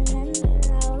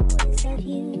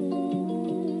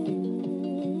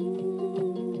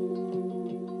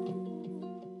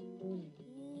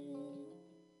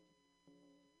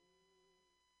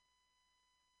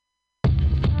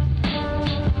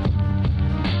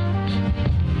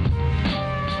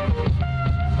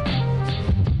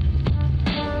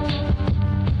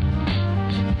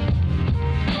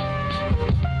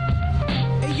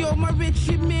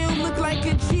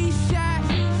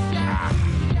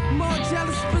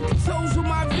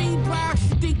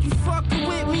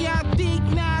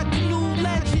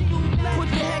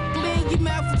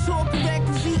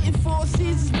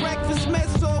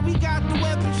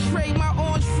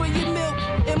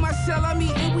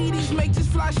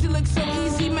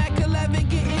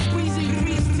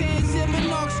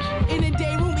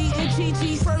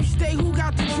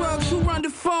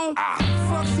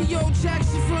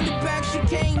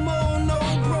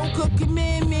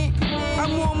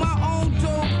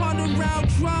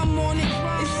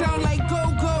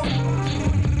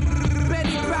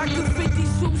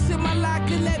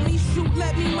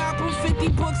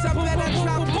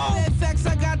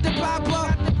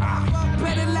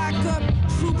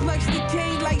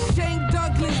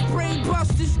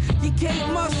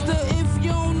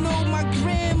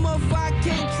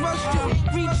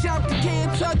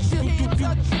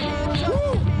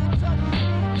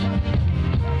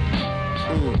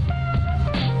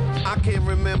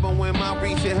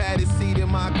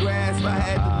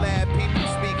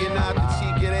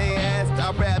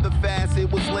 I'd rather fast,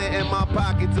 it was lit in my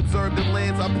pockets. Observe the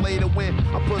lens, I play to win.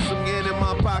 I put some yen in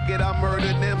my pocket, I murder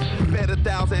them. Bet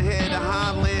 1,000 head of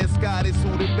Highland Scott is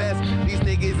who the best. These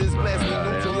niggas is blessed.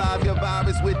 We neutralize your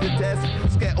virus with the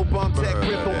test. Skettle bump tech,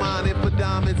 crypto mining for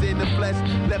diamonds in the flesh.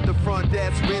 Left the front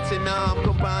desk rich and now I'm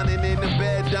combining in the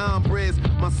bed. Dom Briz,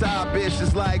 my side bitch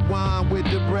is like wine with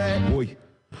the bread. Oy.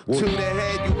 To the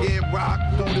head, you get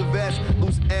rocked through the vest.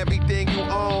 Lose everything you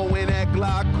own in that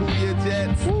Glock, cool your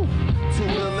jets. Woo. To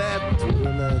the left, to the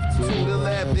left, to the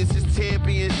left. This is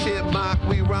championship mock.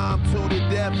 We rhyme to the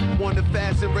death. Won the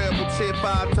fashion rebel chip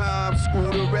 5 times.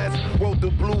 Screw the rest. Wrote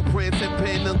the blueprints and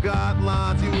penned the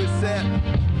guidelines you accept.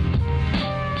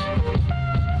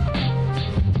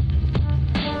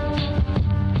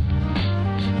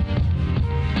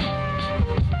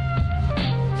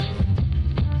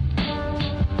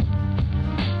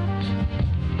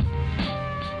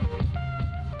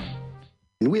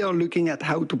 We are looking at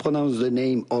how to pronounce the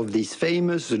name of this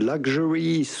famous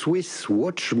luxury Swiss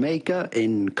watchmaker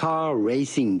and car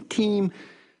racing team,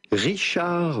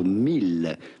 Richard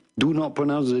Mille. Do not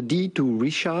pronounce the D to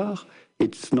Richard.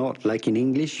 It's not like in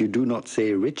English, you do not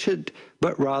say Richard,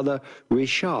 but rather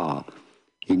Richard.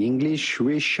 In English,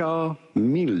 Richard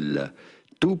Mille.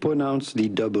 Do pronounce the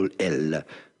double L.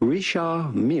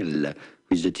 Richard Mille,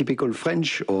 with the typical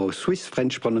French or Swiss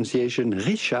French pronunciation,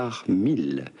 Richard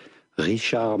Mille.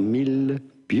 Richard Mille,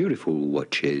 beautiful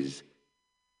watches.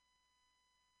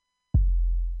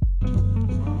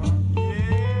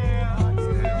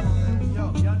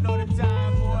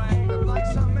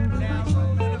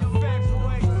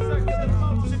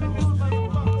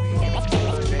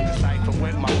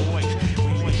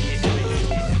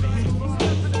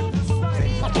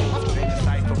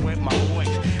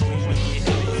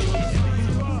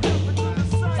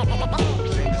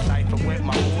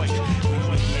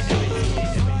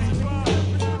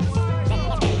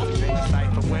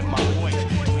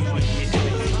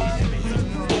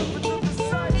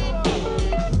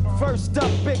 First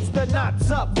up, it's the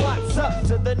knots up, what's up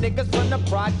to the niggas from the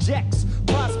projects.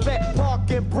 Prospect Park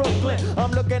in Brooklyn.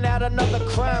 I'm looking at another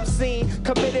crime scene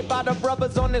committed by the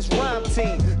brothers on this rhyme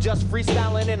team. Just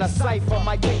freestyling in a cypher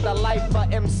might take the life of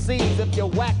MCs. If you're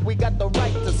whack, we got the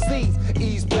right to seize.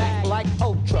 Ease back like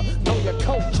Ultra. Know your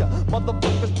culture.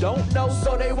 Motherfuckers don't know,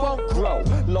 so they won't grow.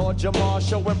 Lord Jamar,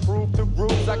 show improve the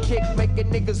rules. I kick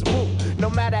making niggas move, no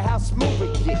matter how smooth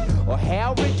it get or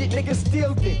how rigid niggas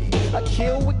still dig it. I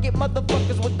kill wicked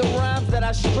motherfuckers with the rhymes that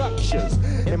I structures.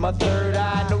 In my third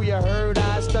eye, know you heard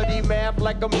I study math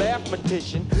like a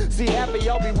mathematician. See, half of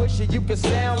y'all be wishing you could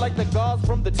sound like the gods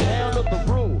from the town of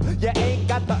the rule. You ain't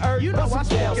got the earth. You know I'm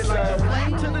smoking like a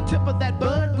flame to the tip of that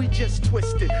bud we just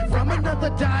twisted. From another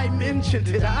dimension,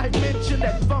 did I mention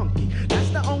that funky? That's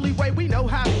the only way we know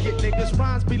how to get niggas.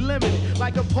 Rhymes be limited,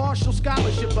 like a partial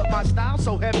scholarship. But my style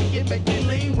so heavy, it make me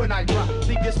lean when I drop.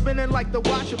 Leave you spinning like the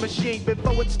washing machine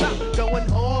before it stop. Going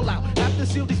all out, have to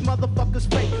seal these motherfuckers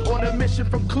fake. On a mission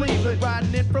from Cleveland,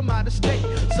 riding in from out of state.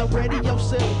 So ready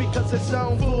yourself because it's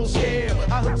on full scale.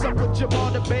 I hooks up with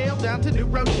Jamal the Bale down to New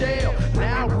Rochelle.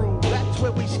 Now rule, that's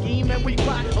where we scheme and we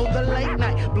plot on the late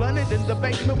night. Blunted in the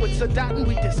basement with Sadat and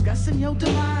we discussing your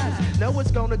demise. Know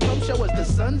it's gonna come, show us the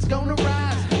sun's gonna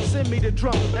rise. Send me the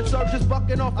drum and serve just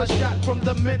bucking off a shot from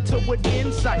the mental with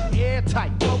insight.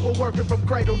 Airtight, vocal working from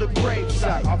cradle to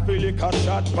gravesite. I feel like a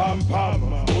shot, pam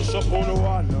pam. Push up on the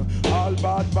one. All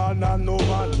bad man and no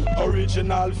man.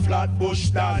 Original flat bush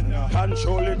stand.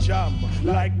 Control the jam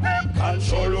like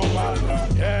control a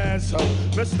man. Yes,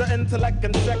 Mr. Intellect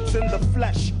and sex in the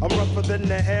flesh. I'm rougher than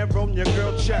the hair on your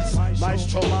girl chest.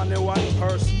 Maestro man in one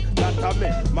person. That I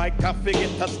mean, my coffee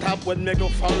get to stop when me go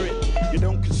for it. You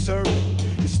don't concern me.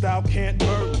 Your style can't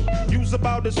burn me. Use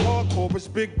about as hardcore as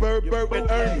Big Bird and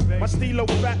Ernie. My stilo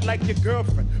fat like your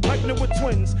girlfriend. Pregnant with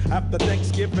twins. After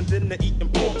Thanksgiving, then they're eating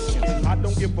pork skin. I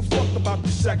don't give a fuck about your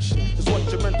section. It's what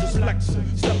your mental's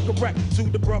flexing. Step correct to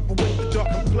the brother with the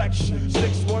dark complexion.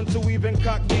 6'1" even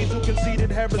cock D's who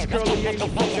conceded Harris Curly ain't no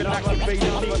fucking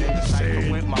activated needed.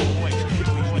 Say with my voice.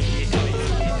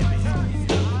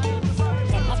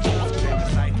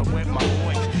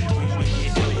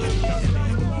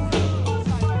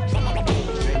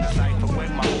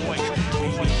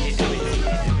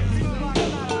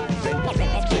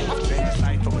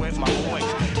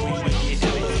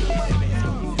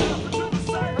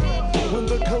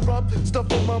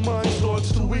 Stuff on my mind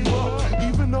starts to erupt.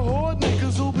 Even the hard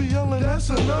niggas will be yelling, that's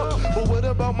enough. But what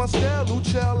about my style, ooh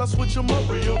child? I switch them up,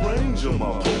 rearrange them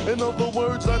up. In other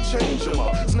words, I change them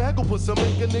up. Snaggle puss, I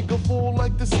make a nigga fall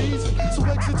like the season. So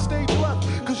exit stage left,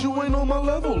 cause cause you ain't on my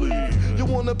level. You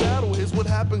wanna battle, here's what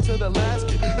happened to the last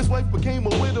kid. His wife became a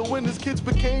widow and his kids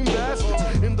became bastards.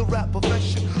 In the rap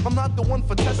profession, I'm not the one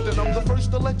for testing. I'm the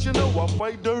first to let you know I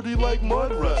fight dirty like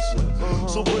mud wrestling.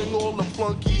 So bring all the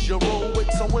flunkies you roll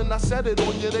with, so when I set it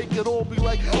on you, they could all be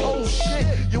like, oh shit,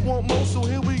 you want more, so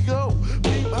here we go.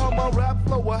 Beep how my rap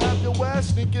flow, I have your ass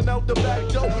sneaking out the back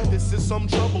door. This is some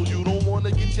trouble, you don't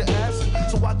wanna get your ass in.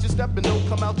 So watch your step and don't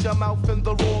come out your mouth in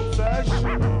the wrong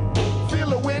fashion. Feel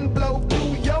the wind blow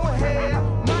through your hair.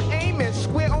 My aim is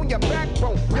square on your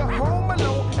backbone. You're home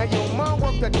alone and your mom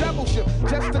worked a double shift.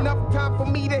 Just enough time for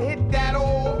me to hit that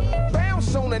all.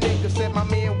 Bounce on a nigga, said my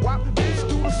man Wop. Bitch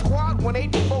through the squad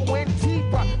 184 and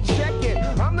T-Pop. Check it,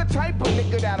 I'm the type of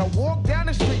nigga that'll walk down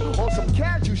the street on some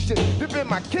casual shit. Dip in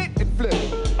my kit and flip.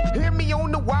 Hear me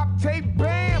on the Wop tape,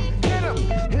 bam, hit him.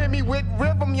 Hear me with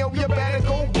rhythm, yo, you better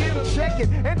go get him. Check it,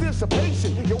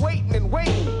 anticipation, you're waiting and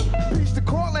waiting. Peace to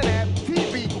calling at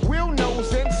TV, Will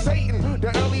Nose and Satan.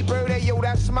 The early bird, hey, yo,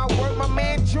 that's my word. My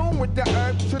man June with the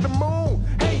earth to the moon.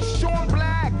 Hey, Sean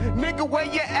Black, nigga, where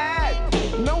you at?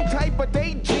 No type of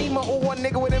daydreamer or a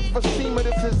nigga with emphysema.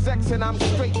 This is X and I'm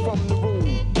straight from the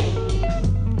room.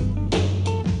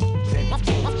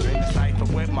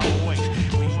 With my boys,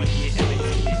 we get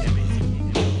everything.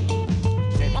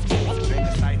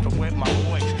 With my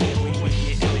boys, we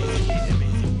get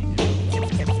everything.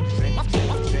 With my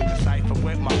boys, we get everything.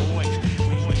 With my boys,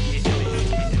 we get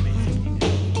everything.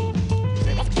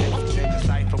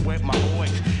 With my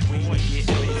boys, we get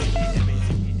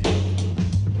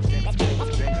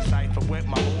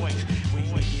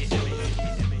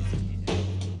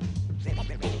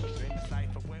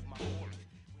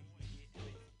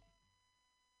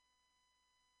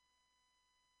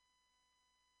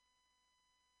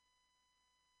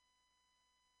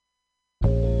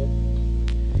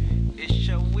It's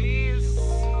your whiz.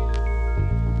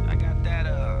 I got that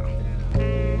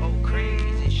old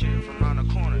crazy shit from around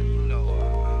the corner. You know,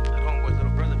 that homeboy's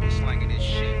little brother be slanging this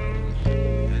shit.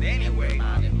 But anyway,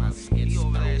 he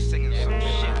over there singing some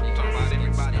shit. Talking about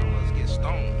everybody must get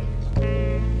stoned.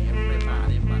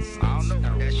 I don't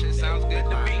know. That shit sounds good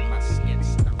to me.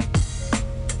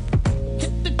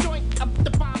 Hit the joint up the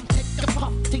bomb, take a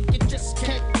puff till you just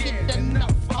can't get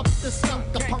enough of the skunk.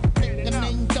 A punk nigga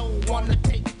named don't wanna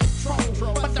take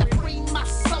control, but I free my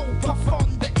soul, puff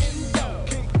on the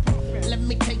endo. Let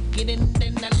me take it in,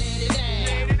 then I let it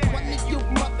out. One of you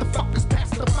motherfuckers pass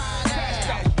the wine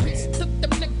out. Please took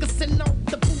them niggas in all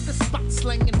the Buddha spots,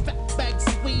 slinging fat bags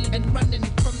of weed and running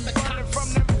from the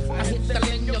cops. I hit the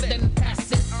lingo, then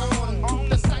pass it on to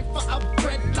the cipher of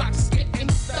dreadlocks getting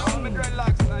stoned.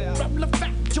 From the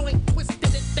fat joint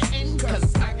twisted at the end,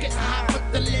 cause I get high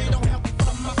with a little help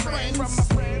from my friends.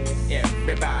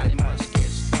 Everybody must get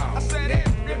stoned. I said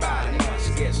everybody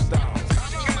must get stoned.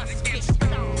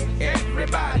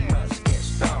 Everybody must get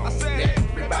stoned. I said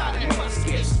everybody must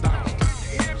get stoned.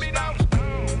 Everybody must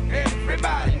get stoned.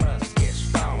 Everybody must get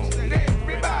stoned.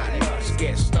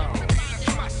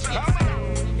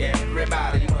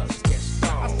 Everybody must get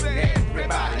stoned.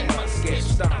 Everybody must get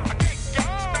stoned.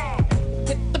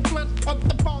 Hit the blunt or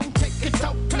the bone, take it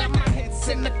out. Now my head's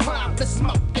in the cloud, the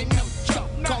smoke ain't no joke.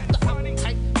 Call the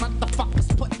uptight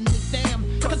motherfuckers putting me down,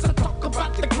 cause I talk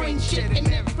about the green shit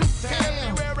in every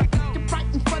town. You're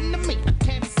right in front of me, I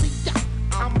can't see ya.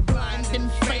 I'm blind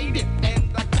and faded, and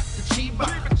I got the Chiba.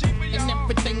 And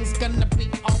everything's gonna be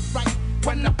alright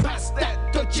when I pass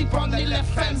that Gucci on the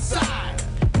left hand side.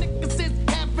 Niggas is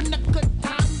having a good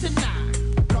time tonight.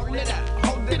 Roll it up,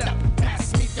 hold it up,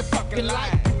 pass me the fucking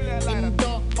light.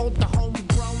 Indoor, all the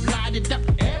homegrown, light it up.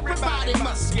 Everybody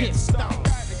must get stoned.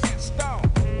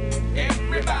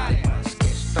 Everybody must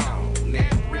get stoned.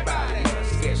 Everybody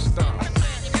must get stoned.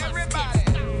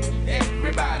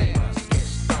 Everybody must get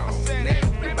stoned.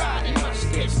 Everybody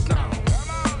must get stoned.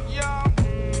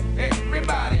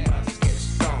 Everybody must get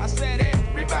stoned. I said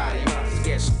everybody must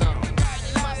get stoned.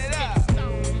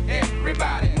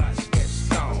 Everybody must get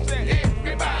stoned.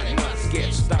 Everybody must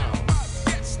get stoned.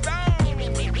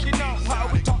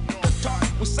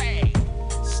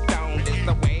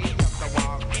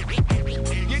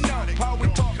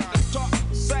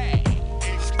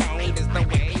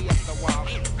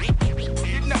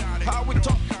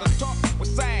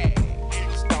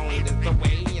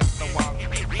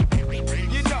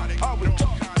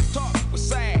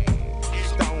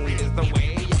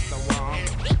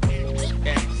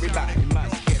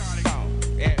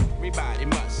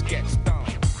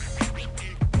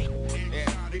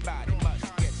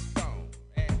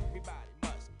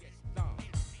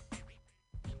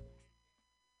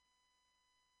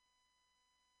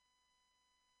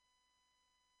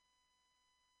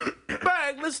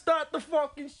 let's start the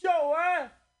fucking show, huh?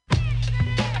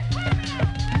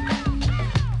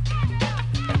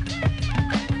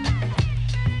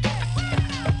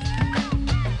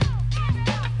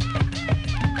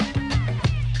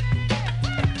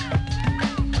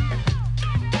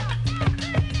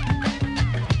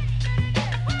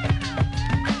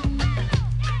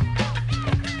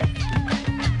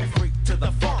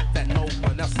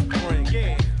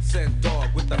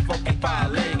 Funky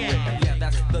violin, yeah,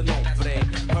 that's the nombre.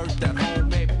 Heard that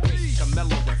homemade beat,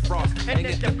 Camelo and Frost, and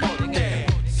get the funk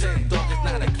down. Said dog is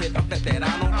not a kid, I'm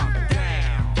veterano, I'm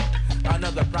down.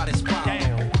 Another proudest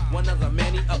problem, one of the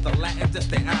many of the Latins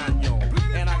este año.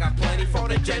 And I got plenty for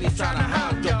the Jennies trying to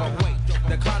hound you, but wait,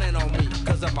 they're clowning on me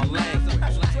cause of my language.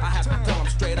 I have to tell them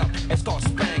straight up, it's called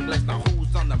Spanglish. Now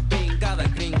who's on the bean, got a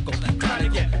gringo, trying to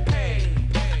get paid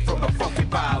from a funky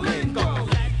violin go.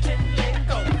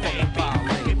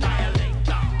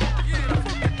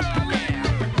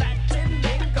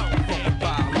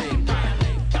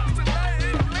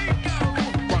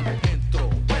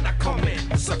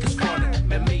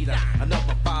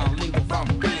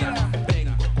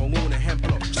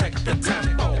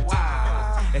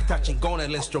 Chingón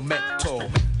el instrumento.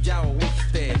 Ya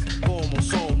oíste como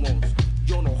somos.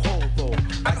 Yo no jodo.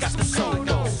 I got the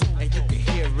solo, and you can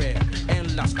hear it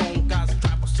in las congas.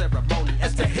 Tribal ceremony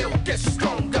as the hill gets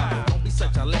stronger. Don't be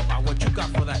such a leper. What you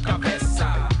got for that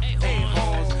cabeza? Hey,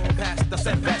 hoes, pass the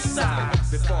cerveza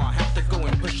before I have to go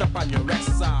and push up on your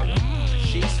esa.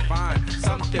 She's fine,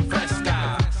 something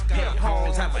fresca. Hey,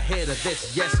 hoes, have a head of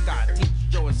this. Yes, God, teach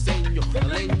yo, enseño,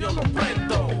 leño lo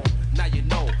prendo. Now you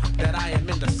know that I am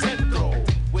in the centro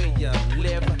where you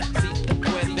live. Si tu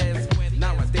puedes.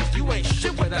 Nowadays you ain't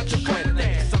shit without your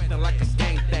puentes. Something like a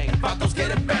gang thing. Vatos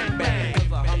get it bang bang.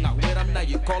 Cause I hung out with them. Now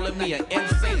you calling me an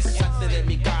MC. Salte de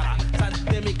mi cara.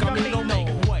 Salte de mi camino.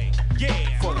 Make way.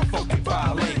 Yeah. For the funky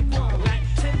violin.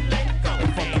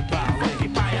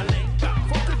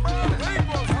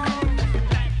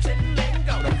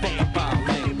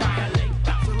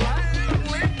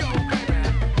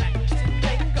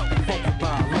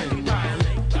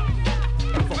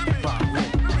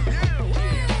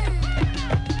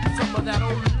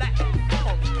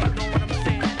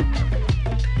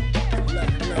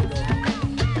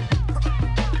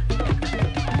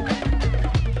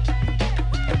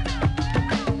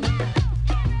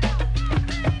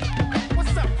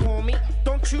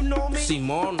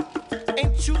 Simon,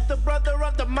 ain't you the brother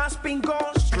of the mas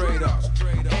pingon? Straight up,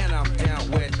 and I'm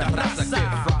down with the raza.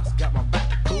 Get frost, got my back,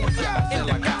 booyah, in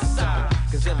la casa.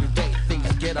 Cause every day things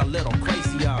get a little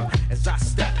crazier as I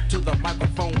step to the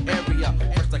microphone area.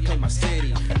 First I came my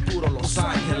city, puro Los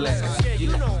Angeles.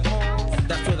 You know,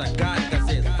 that's where the gangas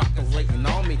is. Fuckers waiting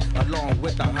on me, along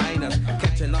with the hyenas.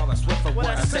 Catching all the swift of what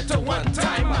I said to one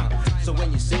timer. So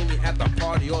when you see me at the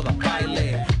party or the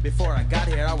baile, before I got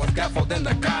here I was gaffled in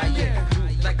the calle.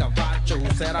 Like a vacho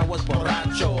who said I was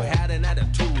borracho. Had an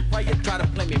attitude, why you try to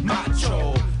play me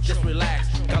macho? Just relax,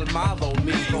 calmado,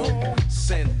 mijo.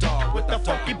 Centaur with the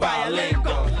funky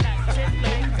bilingual.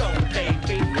 Lingo,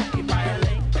 baby, funky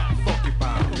bilingual. Funky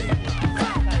bilingual.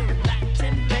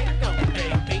 Latin lingo,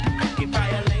 baby, funky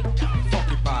bilingual.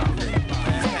 Funky bilingual.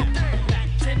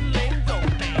 Latin lingo,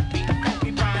 baby,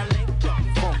 funky bilingual.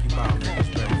 Funky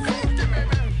bilingual.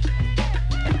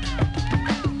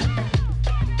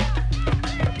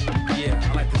 Yeah,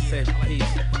 I like to say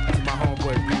peace to my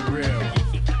homeboy Be Real.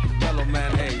 Mellow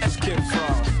Man Ace, Kid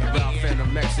Frost, Ralph and the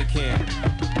Mexican,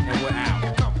 and we're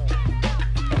out. Come on.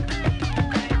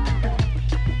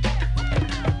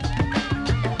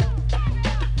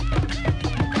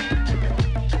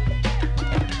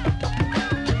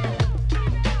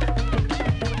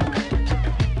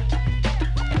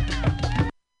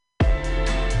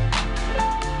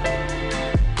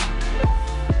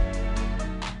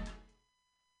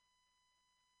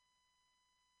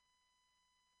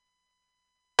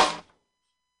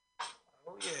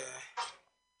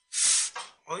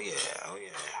 Oh yeah, oh yeah,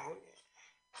 oh yeah,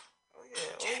 oh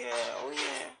yeah, oh yeah, oh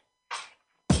yeah.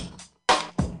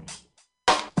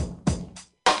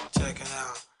 Check it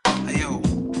out. Hey yo,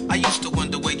 I used to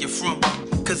wonder where you're from,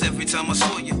 cause every time I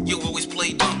saw you, you always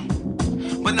played dumb.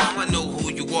 But now I know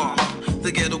who you are,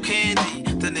 the ghetto candy,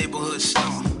 the neighborhood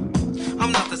star.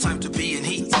 I'm not the type to be in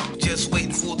heat, just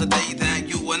waiting for the day that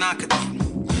you and I could meet.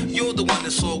 You're the one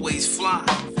that's always fly,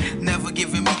 never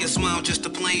giving me a smile, just a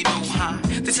plain old high.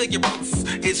 They say your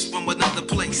proof is from another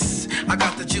place. I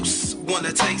got the juice,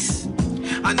 wanna taste.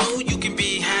 I know you can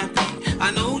be happy,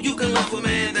 I know you can love a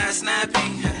man that's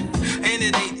snappy. And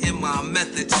it ain't in my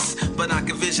methods, but I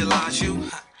can visualize you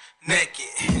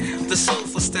naked, the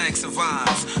soulful stacks of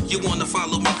vibes. You wanna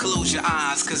follow me, close your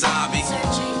eyes, cause I'll be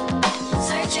searching,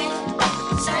 searching,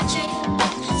 searching,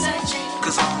 searching,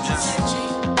 cause I'm just searching,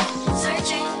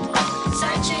 searching,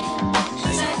 searching,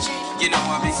 searching, you know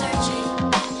I'll be searching,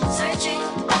 searching,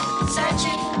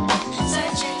 searching,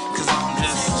 searching, cause I'm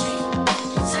just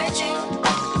searching,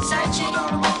 searching,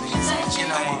 searching, you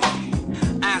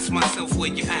know. Ask myself where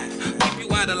you at. Keep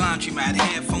you out of laundry mat,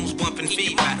 headphones bumping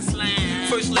feedback.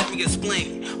 First let me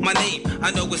explain my name.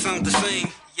 I know it sounds the same.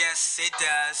 Yes, it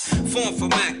does. Form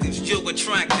from actors, you're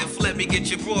attractive. Let me get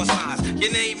your bra size,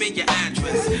 your name and your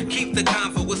address. Keep the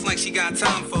convo, it's like she got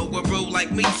time for a bro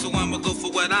like me, so I'ma go for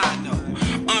what I know.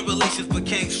 Our relations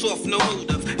became soft, no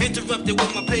hold up. Interrupted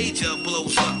when my pager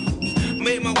blows up.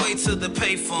 Made my way to the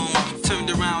payphone. Turned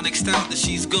around, astounded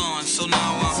she's gone. So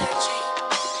now I'm searching,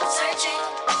 searching,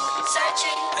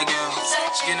 searching. Again,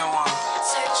 searching, you know I'm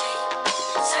searching,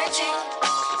 searching,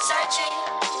 searching,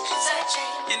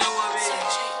 searching. You know what I mean?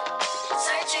 Searching,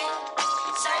 searching,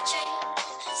 searching,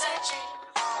 searching,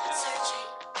 searching,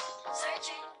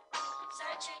 searching,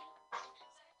 searching.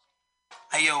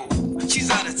 Hey yo, she's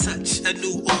out of touch, a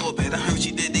new orbit. I heard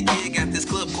she did the gig at this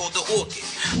club called the Orchid.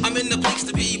 I'm in the place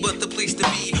to be, but the place to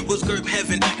be was Gerb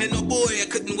Heaven. And oh boy, I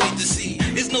couldn't wait to see.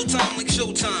 It's no time like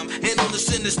showtime, and on the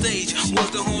center stage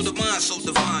was the heart of mine, so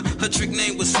divine. Her trick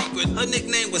name was secret, her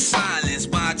nickname was Silence.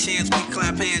 By chance we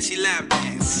clap hands, she lap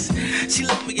dance. She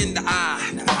looked me in the eye,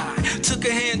 took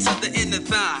her hand to the inner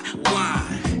thigh.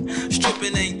 Why?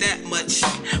 Stripping ain't that much,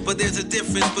 but there's a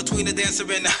difference between a dancer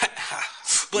and a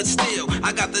but still,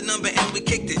 I got the number and we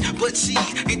kicked it. But she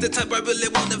ain't the type I really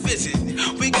wanna visit.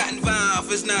 We got involved,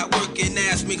 it's not working.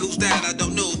 Ask me who's that, I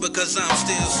don't know, because I'm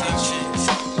still searching.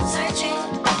 Searching,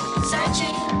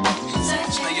 searching,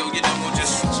 searching. Hey yo, you know I'm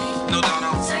just, no doubt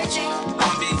I'm searching.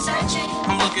 I'm be searching.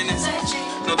 I'm looking at searching.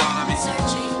 No doubt I'm be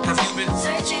searching. Have you been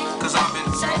searching? Cause I've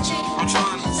been searching. I'm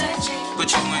trying searching,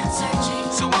 but you ain't searching.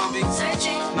 So I'll be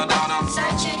searching. No doubt I'm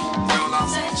searching. Girl, I'm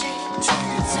searching.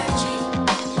 Searching, searching.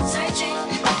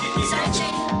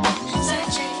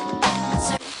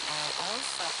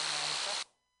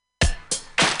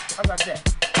 How about that?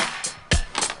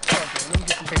 Okay, let me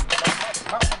get some paper.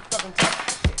 My fucking top.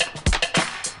 Shit.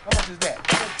 How much is that?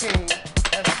 15.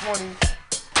 That's 20.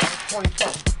 That's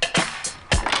 24.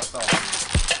 That's all.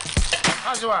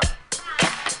 How's your eye?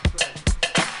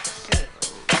 Shit.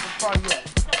 What part you at?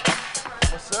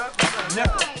 What's up?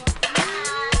 Never.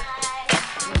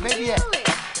 Maybe at.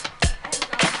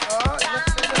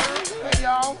 Hey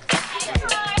y'all.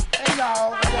 Hey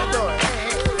y'all. How y'all doing?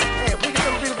 Hey, we get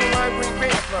some beautiful lime green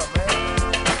pants from, man.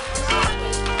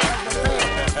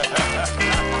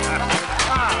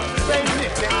 Same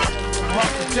Nick, man.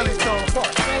 Mark the Jellystone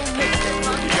Park. Same Nick,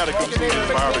 man. You gotta come see this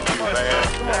barbecue, man.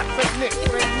 Come on, St. Nick,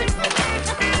 St. Nick, man.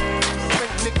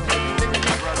 St. Nick.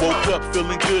 Woke up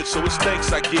feeling good, so it's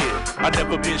thanks I give. I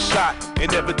never been shot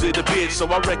and never did a bid, so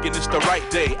I reckon it's the right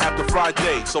day after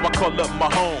Friday. So I call up my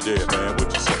home. Yeah, man,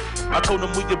 what you say? I told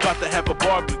them we about to have a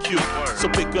barbecue, so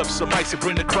pick up some ice and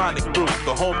bring the chronic through.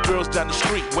 The homegirls down the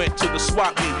street went to the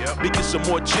swap meet. We get some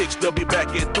more chicks, they'll be back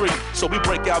at 3. So we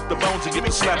break out the bones and get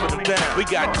to slapping them down. We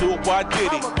got Do It, Why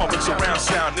Diddy, pumping surround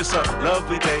sound. It's a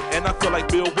lovely day, and I feel like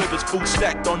Bill Withers. Food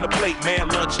stacked on the plate, man,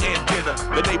 lunch and dinner.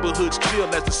 The neighborhood's chill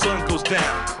as the sun goes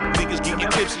down. Niggas getting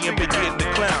tipsy and beginning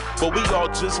to clown, but we all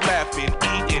just laughing,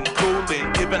 eating,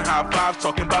 cooling, giving high fives,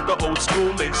 talking about the old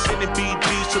school and sending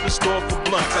BGs to the store for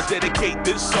blunts. I dedicate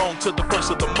this song to the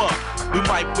first of the month. We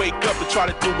might wake up and try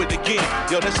to do it again.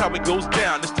 Yo, that's how it goes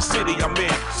down. It's the city I'm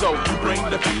in. So you bring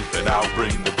the beef and I'll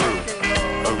bring the brew.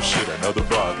 Oh shit, another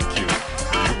barbecue.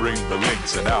 You bring the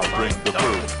links and I'll bring the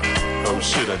brew. Oh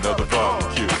shit, another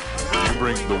barbecue. You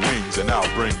bring the wings and I'll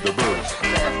bring the brew.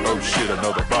 Oh shit,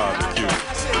 another barbecue.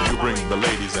 You bring the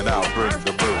ladies and I'll bring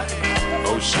the brew.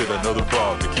 Oh shit, another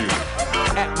barbecue.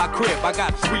 At my crib, I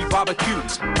got 3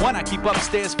 barbecues. One I keep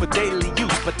upstairs for daily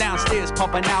use, but downstairs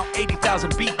pumping out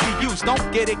 80,000 BTUs.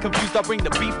 Don't get it confused, I'll bring the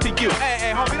beef to you.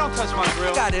 Hey, homie, don't touch my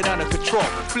grill. Got it under control.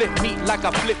 Flip meat like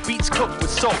I flip beets cooked with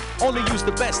salt. Only use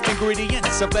the best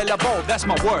ingredients available. That's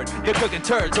my word. You're cooking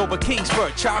turds over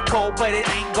Kingsford charcoal, but it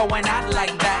ain't going out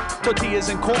like that. Tortillas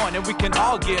and corn, and we can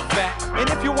all get fat. And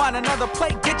if you want another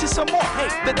plate, get you some more. Hey,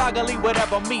 the dog will eat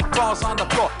whatever meat falls on the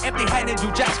floor. Empty-handed,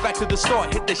 you jacks back to the store,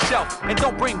 hit the shelf, and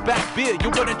don't bring back beer. You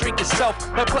wouldn't drink yourself.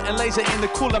 By putting laser in the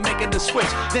cooler, making the switch.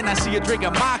 Then I see you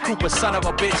drinking my Cooper, son of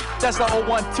a bitch. That's the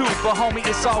 012, but homie,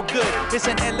 it's all good. It's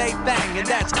an LA thing, and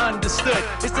that's understood.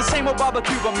 It's the same old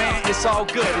barbecue, but man, it's all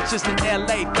good. It's just an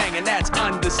LA thing, and that's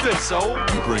understood. So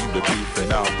you bring the beef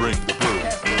and I'll bring the brew.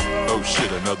 Oh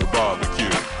shit, another barbecue.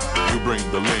 You bring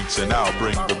the links and I'll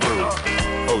bring the brew.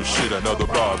 Oh shit, another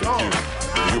barbecue.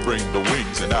 You bring the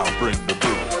wings and I'll bring the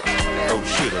brew. Oh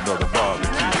shit, another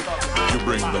barbecue. You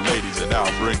bring the ladies and I'll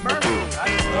bring the brew.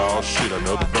 Oh shit,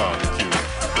 another barbecue.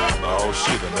 Oh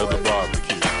shit, another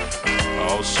barbecue.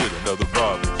 Oh shit, another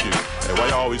barbecue. Hey, why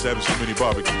you always having so many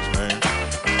barbecues, man?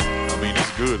 I mean,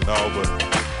 it's good and all, but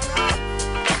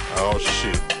oh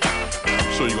shit.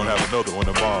 I'm sure you're gonna have another one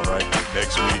tomorrow, right?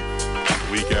 Next week, the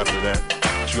week after that.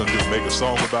 What you gonna do? Make a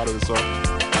song about it or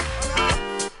something?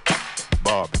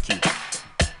 Barbecue.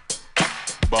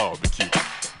 Barbecue.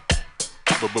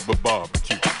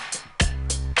 Barbecue.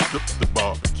 The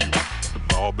barbecue.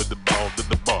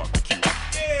 The barbecue.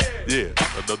 Yeah,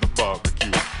 another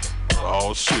barbecue.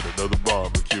 Oh shit, another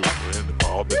barbecue. And the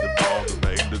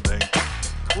bang, the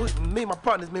thing. Me and my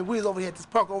partners, man, we was over here at this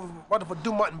park over wonderful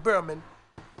Dumont and Berman,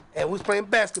 and we was playing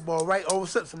basketball, right? All of a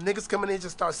sudden, some niggas coming in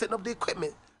just start setting up the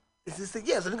equipment. They said,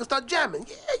 yeah, so niggas start jamming.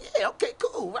 Yeah, okay,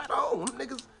 cool, right on. Them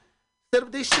niggas set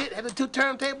up this shit, had the 2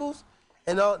 turntables,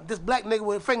 and this black nigga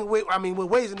with with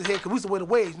waves in his head, because we used to wear the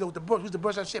waves, you know, with the brush, we used to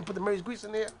brush our shit and put the Mary's grease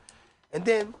in there. And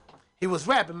then he was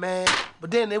rapping, man, but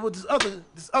then there was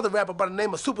this other rapper by the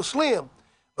name of Super Slim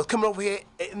was coming over here,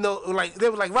 you know, like, they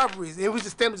were like robberies, and we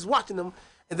just standing just watching them.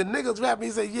 And the niggas rapping,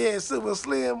 he said, yeah, Super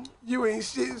Slim, you ain't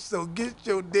shit, so get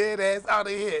your dead ass out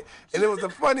of here. And it was the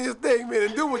funniest thing, man.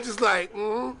 And dude was just like,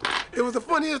 It was the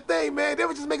funniest thing, man. They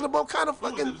were just making up all kind of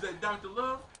fucking... Was that Dr.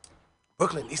 Love?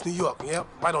 Brooklyn, East New York, yep.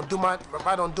 Right on Dumont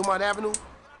Avenue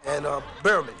and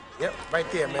Berman. Yep, right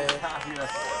there, man.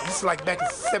 This is like back in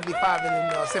 75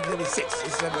 and 76.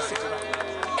 It's 76, right?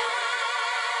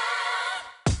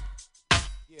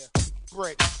 Yeah,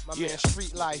 Brick, my man,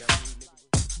 Street Life.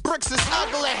 Bricks is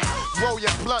ugly. Roll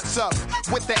your blunts up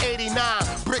with the 89.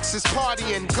 Bricks is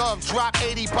partying. Gov drop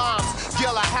 80 bombs.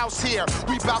 Yell a house here.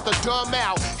 We bout to dumb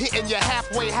out. Hitting your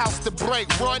halfway house to break.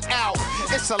 Run out.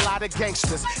 It's a lot of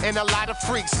gangsters and a lot of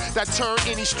freaks that turn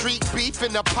any street beef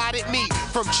into potted meat.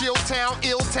 From Chilltown,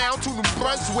 Illtown to New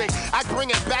Brunswick. I bring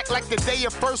it back like the day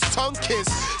your first tongue kiss.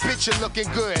 Bitch, you're looking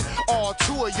good. All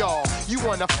 2 of y'all. You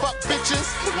wanna fuck bitches?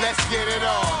 Let's get it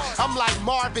on. I'm like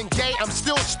Marvin Gaye. I'm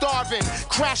still starving.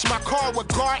 Crashed my car with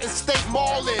Garden State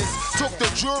Mall is. Took the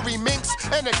jewelry minks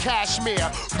and the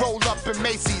cashmere. Roll up in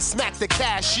Macy's, smack the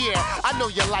cashier. I know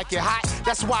you like it hot,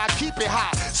 that's why I keep it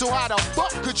hot. So how the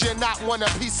fuck could you not want a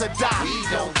piece of dot? We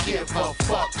don't give a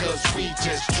fuck, cause we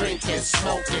just drinking,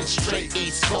 smoking, straight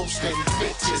East Coastin',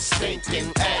 bitches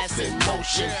stinking, ass in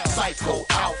motion, psycho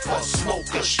alpha,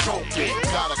 smoker, stroking.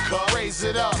 Got a cup, raise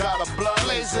it up, got a blood,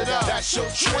 blaze it up. That's your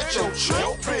trick, your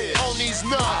bitch. On these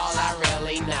nuts. All I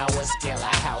really know is kill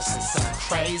a house and some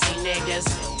crazy niggas.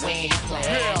 We ain't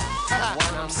playing.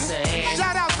 What I'm saying.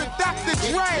 Shout out to Dr.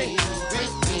 Dre.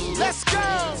 Let's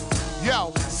go.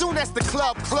 Yo, soon as the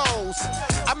club closed,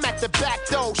 I'm at the back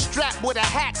door, strapped with a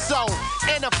hacksaw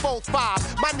and a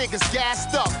 4-5. My niggas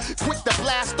gassed up, quick to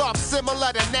blast off,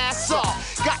 similar to Nassau.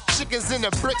 Got chickens in the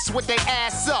bricks with their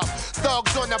ass up.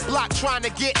 Thugs on the block trying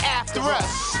to get after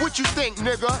us. What you think,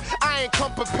 nigga? I ain't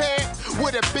come prepared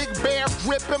with a big bear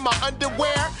grip in my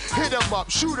underwear. Hit 'em up,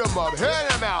 shoot 'em up, hit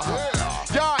 'em out.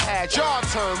 Y'all had y'all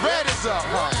turn, red is up.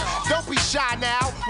 Don't be shy now.